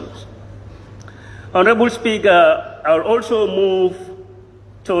productions. Honorable Speaker, I'll also move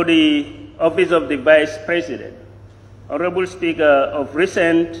to the Office of the Vice President. Honorable Speaker, of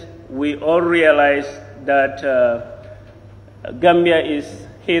recent, we all realize that Gambia is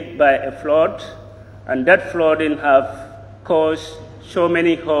hit by a flood, and that flooding have caused so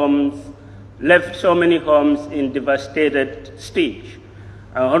many homes, left so many homes in devastated stage.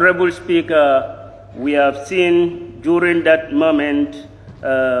 Honorable Speaker, we have seen during that moment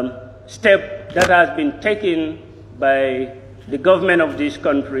step that has been taken by the government of this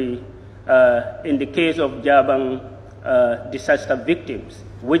country in the case of Jabang disaster victims,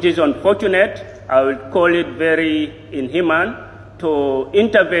 which is unfortunate. I would call it very inhuman to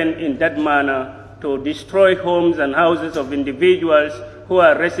intervene in that manner to destroy homes and houses of individuals who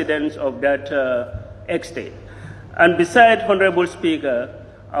are residents of that estate. And besides, Honorable Speaker,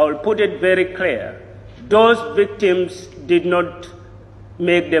 I will put it very clear, those victims did not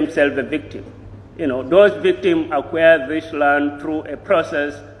make themselves a victim. You know, those victims acquired this land through a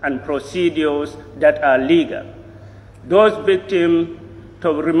process and procedures that are legal. Those victims,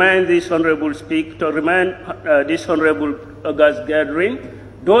 to remind this Honorable Speaker, to remind this Honorable August gathering,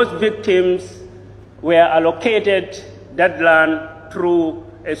 those victims were allocated that land through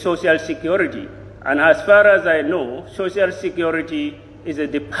a social security. And as far as I know, social security is a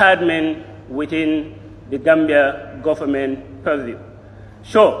department within the Gambia government purview.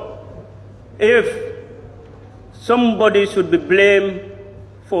 So, if somebody should be blamed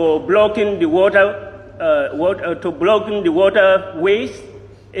for blocking the waterways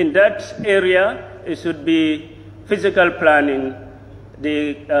in that area, it should be physical planning,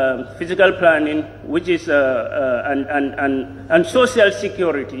 which is and social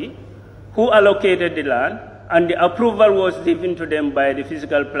security, who allocated the land, and the approval was given to them by the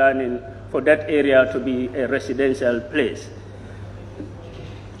physical planning for that area to be a residential place.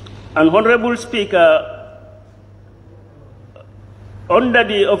 And Honorable Speaker, under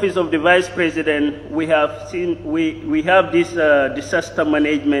the Office of the Vice President, we have this disaster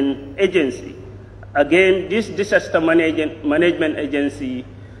management agency. Again, this disaster management agency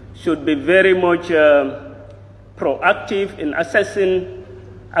should be very much proactive in assessing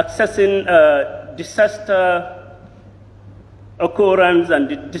disaster occurrence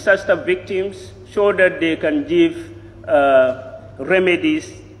and disaster victims so that they can give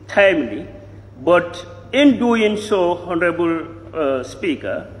remedies timely. But in doing so, Honorable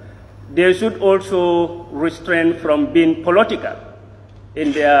Speaker, they should also refrain from being political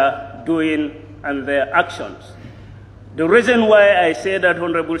in their doing and their actions. The reason why I say that,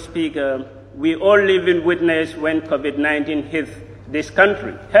 Honorable Speaker, we all live in witness when COVID-19 hit this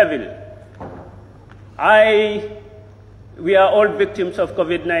country heavily. We are all victims of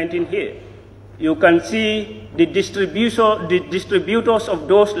COVID-19 here. You can see the distributors of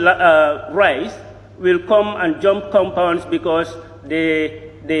those rice will come and jump compounds because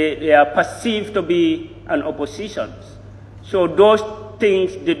they are perceived to be an opposition. So those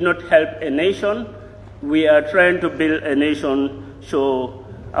things did not help a nation. We are trying to build a nation, so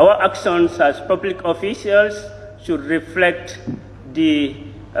our actions as public officials should reflect the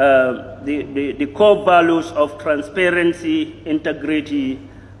core values of transparency, integrity,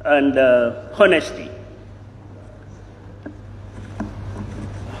 and honesty.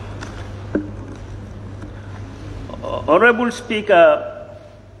 Honorable Speaker,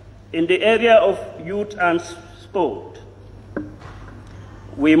 in the area of youth and sport,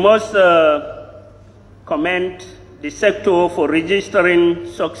 we must commend the sector for registering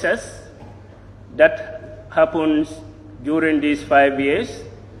success that happens during these 5 years.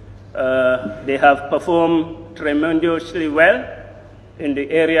 They have performed tremendously well in the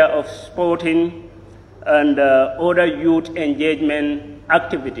area of sporting and other youth engagement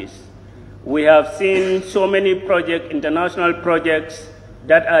activities. We have seen so many projects, international projects,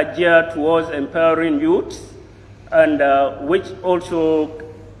 that are geared towards empowering youths and which also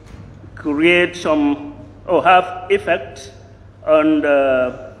create some or have effect on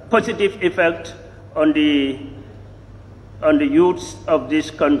the positive effect on the youths of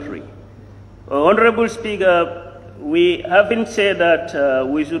this country. Honorable Speaker, we haven't said that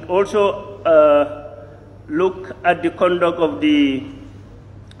we should also look at the conduct of the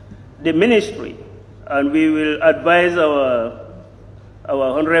ministry, and we will advise our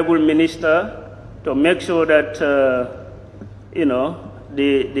Honorable Minister to make sure that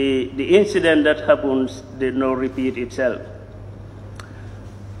the incident that happens did not repeat itself.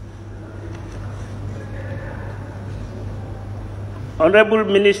 Honorable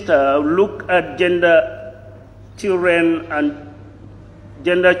Minister, look at gender, children, and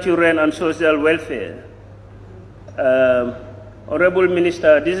social welfare. Honorable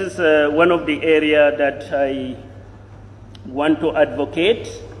Minister, this is one of the areas that I want to advocate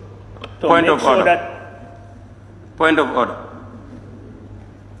to Point make of sure order. that. Point of order.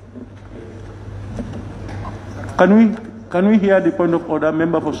 Can we hear the point of order,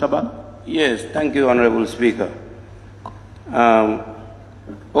 Member for Sabah? Yes, thank you, Honorable Speaker.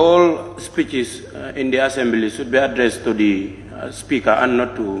 All speeches in the Assembly should be addressed to the Speaker and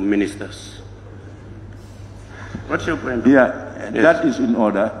not to ministers. What's your point? Yeah, that is in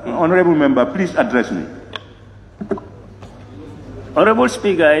order. Honorable Member, please address me. Honorable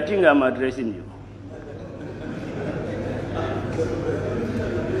Speaker, I think I'm addressing you.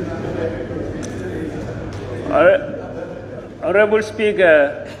 Honorable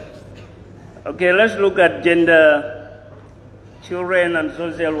Speaker, okay, let's look at gender, children, and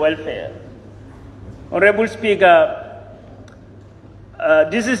social welfare. Honorable Speaker,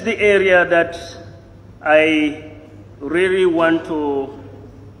 this is the area that I really want to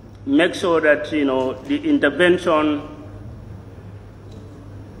make sure that, the intervention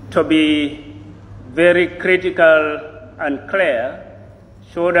to be very critical and clear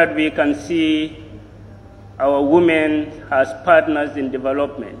so that we can see our women as partners in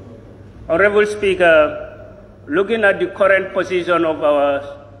development. Honorable Speaker, looking at the current position of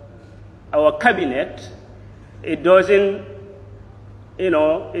our cabinet, it doesn't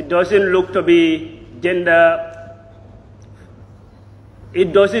look to be gender,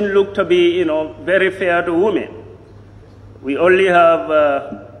 it doesn't look to be, very fair to women. We only have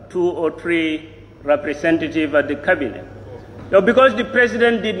 2 or 3 representatives at the cabinet. Now, because the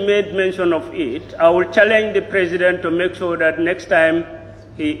president did make mention of it, I will challenge the president to make sure that next time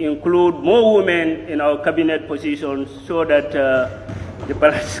he include more women in our cabinet positions so that the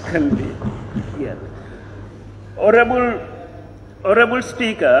balance can be here. Honorable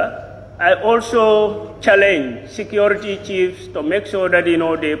Speaker, I also challenge security chiefs to make sure that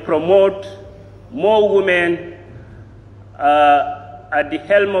they promote more women at the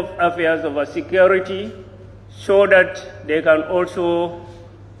helm of affairs of our security, so that they can also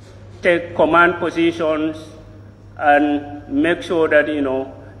take command positions and make sure that,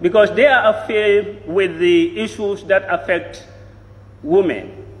 because they are afraid with the issues that affect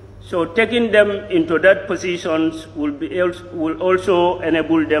women. So taking them into that positions will also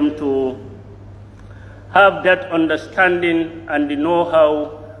enable them to have that understanding and the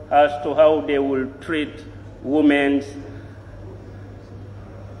know-how as to how they will treat women.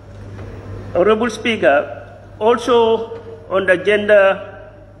 Honorable Speaker, also on the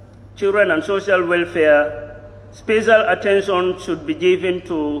gender, children, and social welfare, special attention should be given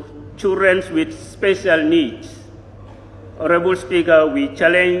to children with special needs. Honorable Speaker, we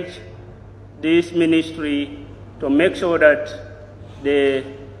challenge this ministry to make sure that they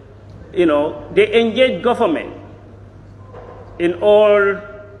engage government in all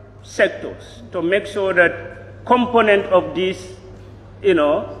sectors to make sure that component of these,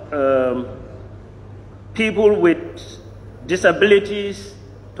 people with disabilities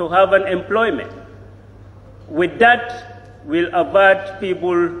to have an employment. With that, we'll avert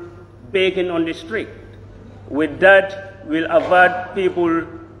people begging on the street. With that, we'll avert people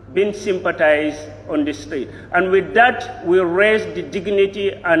being sympathized on the street. And with that, we'll raise the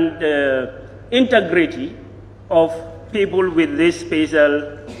dignity and integrity of people with these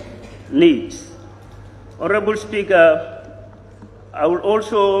special needs. Honorable Speaker, I would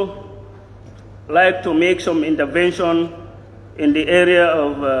also like to make some intervention in the area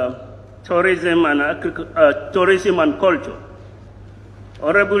of tourism and culture.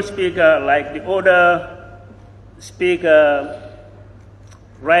 Honorable Speaker, like the other speaker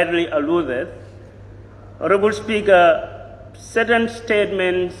rightly alluded, Honorable Speaker, certain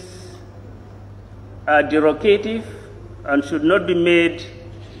statements are derogative and should not be made,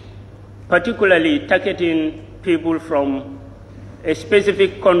 particularly targeting people from a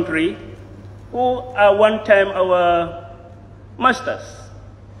specific country who are one time our masters.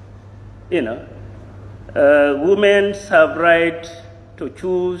 Women have right to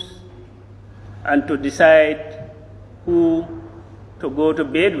choose and to decide who to go to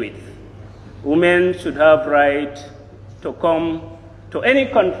bed with. Women should have right to come to any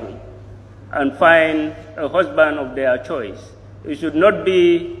country and find a husband of their choice. It should not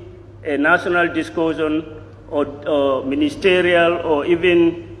be a national discussion or ministerial or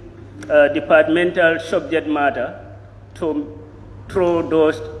even departmental subject matter to throw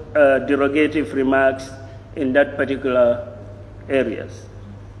those derogative remarks in that particular areas.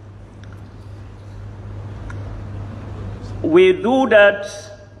 We do that,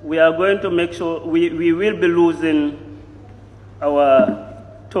 we are going to make sure we will be losing our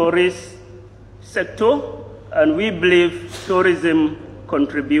tourist sector, and we believe tourism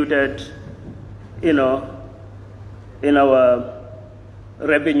contributed, in our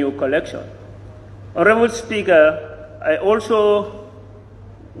revenue collection. Honorable Speaker, I also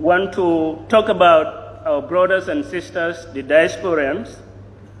want to talk about our brothers and sisters, the diasporans,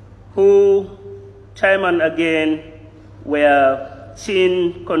 who time and again were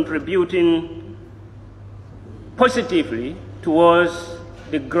seen contributing positively towards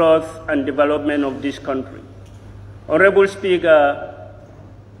the growth and development of this country. Honorable Speaker,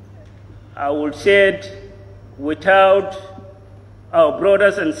 I would say without our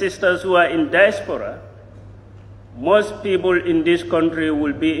brothers and sisters who are in diaspora, most people in this country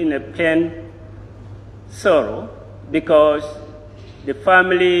will be in a pain, sorrow, because the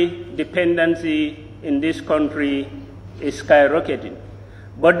family dependency in this country is skyrocketing.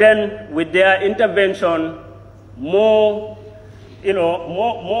 But then with their intervention, more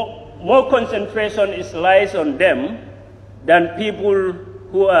concentration lies on them than people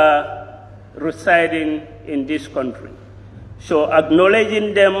who are residing in this country. So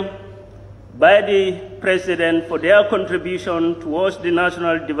acknowledging them by the President for their contribution towards the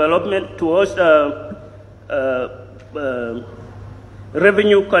national development, towards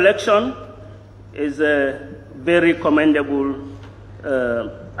revenue collection is very commendable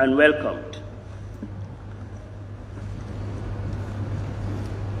and welcomed.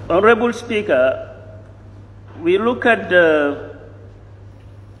 Honorable Speaker, we look at the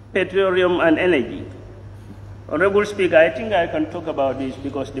petroleum and energy. Honorable Speaker, I think I can talk about this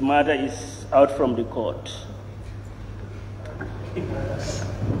because the matter is out from the court.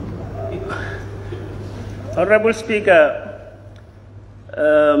 Honorable Speaker,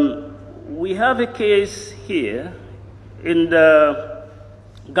 we have a case here in the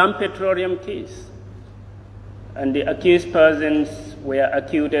Gum Petroleum case, and the accused persons were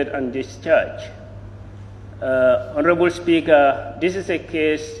acquitted and discharged. Honorable Speaker, this is a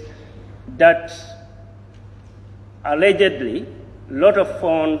case that allegedly a lot of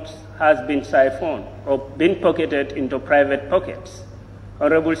funds has been siphoned or been pocketed into private pockets.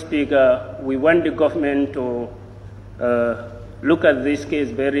 Honorable Speaker, we want the government to look at this case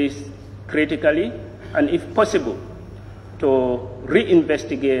very critically, and if possible, to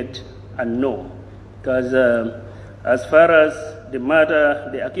reinvestigate and know. Because as far as the matter,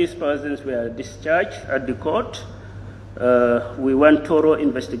 the accused persons were discharged at the court, we want thorough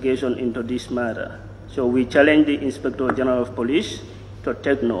investigation into this matter. So we challenge the Inspector General of Police to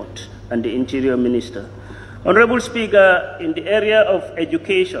take note, and the Interior Minister. Honorable Speaker, in the area of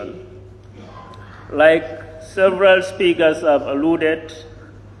education, like several speakers have alluded,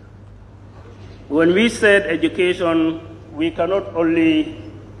 when we said education, we cannot only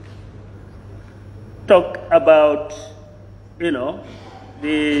talk about,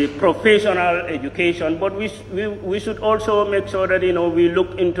 the professional education, but we should also make sure that, we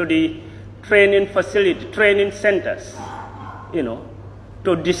look into the training facility, training centers, to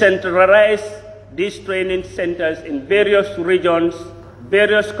decentralize these training centers in various regions,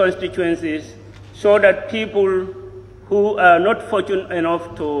 various constituencies, so that people who are not fortunate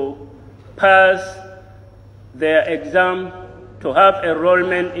enough to pass their exam to have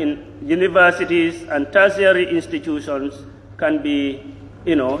enrollment in universities and tertiary institutions can be,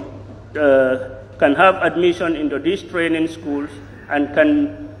 can have admission into these training schools and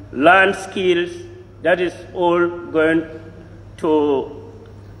can learn skills. That is all going to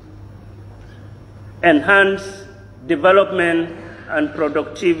enhance development and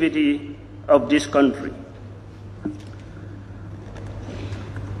productivity of this country.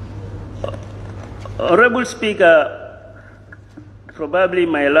 Honorable Speaker, probably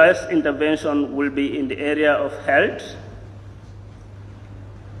my last intervention will be in the area of health.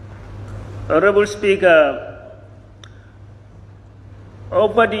 Honorable Speaker,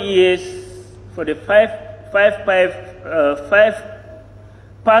 over the years, for the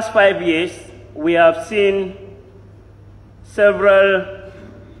past 5 years, we have seen several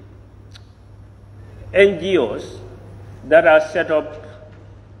NGOs that are set up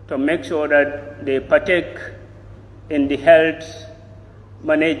to make sure that they partake in the health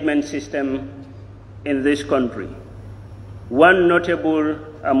management system in this country. One notable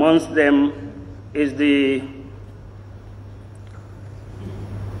amongst them is the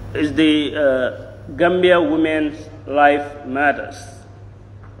Gambia Women's Life Matters.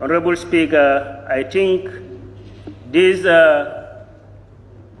 Honorable Speaker, I think this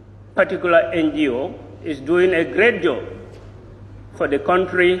particular NGO is doing a great job for the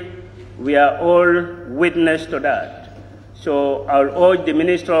country. We are all witness to that. So I'll urge the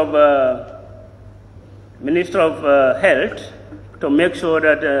Minister of Health to make sure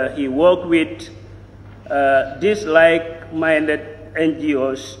that he work with these like-minded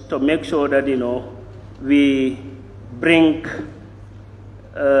NGOs to make sure that, we bring,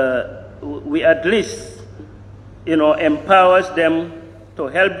 we at least, empowers them to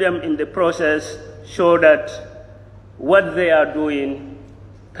help them in the process, so that what they are doing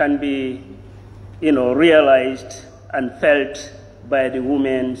can be, realized and felt by the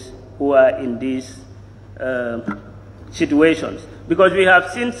women who are in these situations. Because we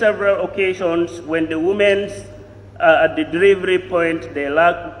have seen several occasions when the women are at the delivery point, they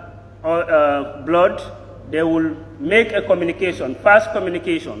lack blood, they will make a communication, fast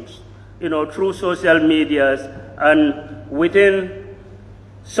communications, through social medias, and within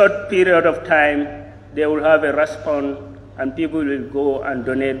short period of time, they will have a response, and people will go and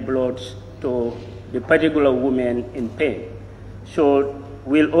donate blood to the particular woman in pain. So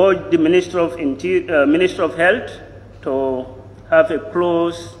we'll urge the Minister of Health to have a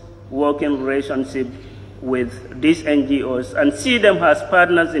close working relationship with these NGOs and see them as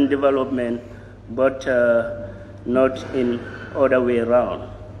partners in development, but not in other way around.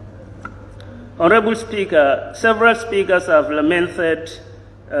 Honorable Speaker, several speakers have lamented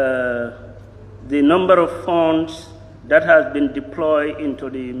the number of funds that has been deployed into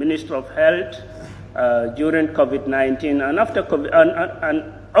the Ministry of Health during COVID-19, and after COVID, and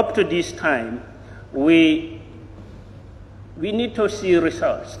up to this time, we need to see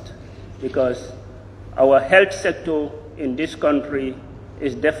results, because our health sector in this country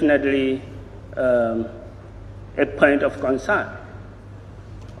is definitely a point of concern.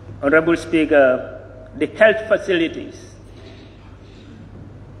 Honorable Speaker, the health facilities,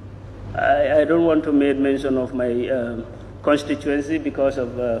 I don't want to make mention of my constituency because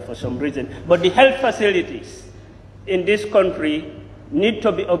of, for some reason, but the health facilities in this country need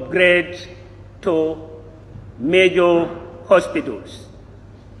to be upgraded to major hospitals.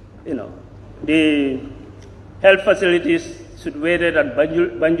 The health facilities situated at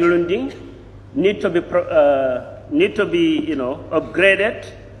Banjulunding need to be upgraded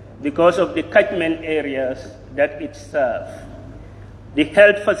because of the catchment areas that it serves. The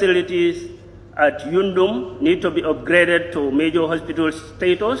health facilities at Yundum need to be upgraded to major hospital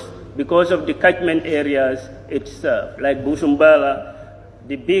status because of the catchment areas it serves. Like Busumbala,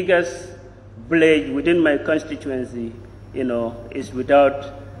 the biggest village within my constituency, is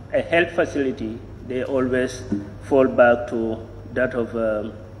without a health facility. They always fall back to that of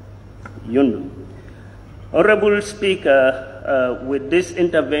Yundum. Honorable Speaker, with these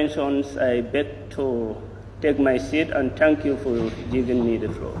interventions, I beg to take my seat and thank you for giving me the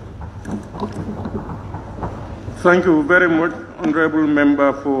floor. Thank you very much, Honorable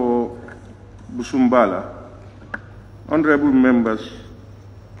Member for Busumbala. Honorable members,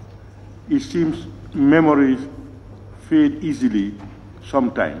 it seems memories fade easily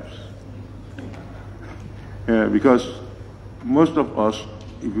sometimes. Because most of us,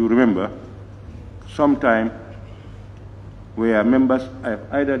 if you remember, sometime we are members of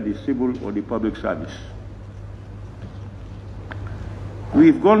either the civil or the public service.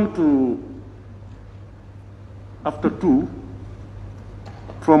 We've gone to, after two,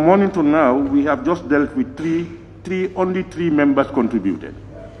 from morning to now, we have just dealt with only three members contributed.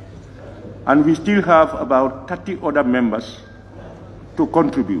 And we still have about 30 other members to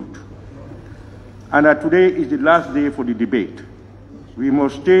contribute. And today is the last day for the debate. We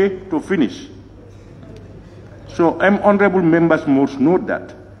must stay to finish. So honorable members must note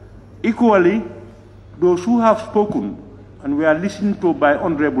that. Equally, those who have spoken and we are listened to by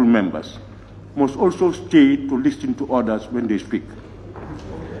honorable members must also stay to listen to others when they speak.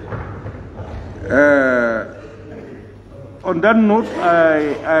 On that note,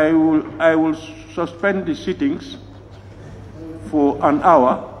 I will suspend the sittings for an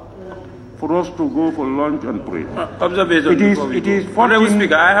hour for us to go for lunch and pray. Observation. It is Honorable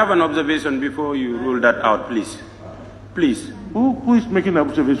Speaker, I have an observation before you rule that out, please. Please. Who is making an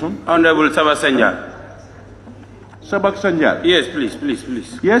observation? Honorable 𝒂𝒏𝒔. 𝒂𝒏𝒔. Yes, please.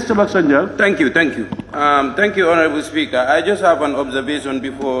 Yes, 𝒂𝒏𝒔. Thank you. Thank you, Honorable Speaker. I just have an observation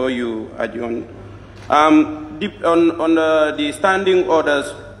before you adjourn. On the standing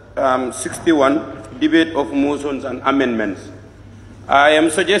orders 61, debate of motions and amendments, I am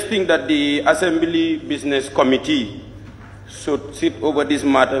suggesting that the Assembly Business Committee should sit over this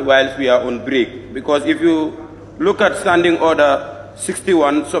matter whilst we are on break. Because if you look at standing order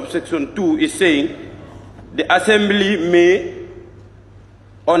 61, subsection 2 is saying the Assembly may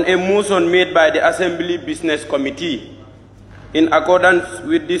on a motion made by the Assembly Business Committee in accordance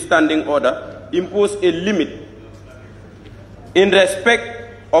with this standing order, impose a limit in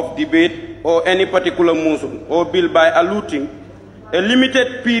respect of debate or any particular motion or bill by allotting a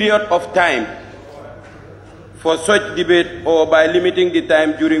limited period of time for such debate or by limiting the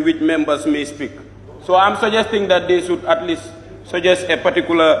time during which members may speak. So I'm suggesting that they should at least suggest a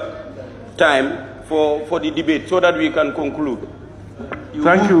particular time for the debate so that we can conclude.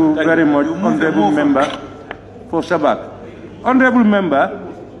 Thank you very much, Honorable Member for Sabak. Honorable Member,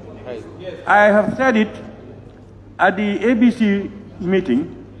 I have said it at the ABC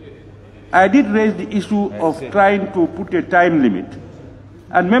meeting. I did raise the issue of trying to put a time limit.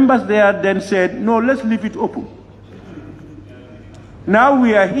 And members there then said, no, let's leave it open. Now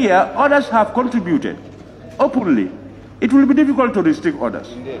we are here, others have contributed openly. It will be difficult to restrict others.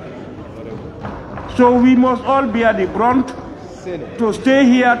 So we must all bear the brunt to stay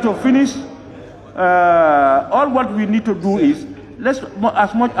here to finish. All what we need to do is, let's,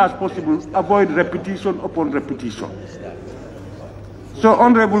 as much as possible, avoid repetition upon repetition. So,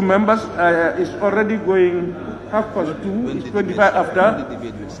 honorable members, it's already going 2:30. It's 25 after.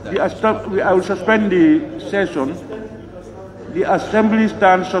 I will suspend the session. The assembly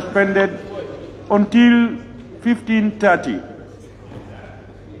stands suspended until 15:30,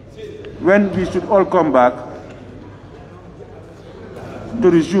 when we should all come back to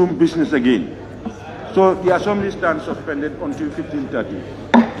resume business again. So the assembly stands suspended until 15:30.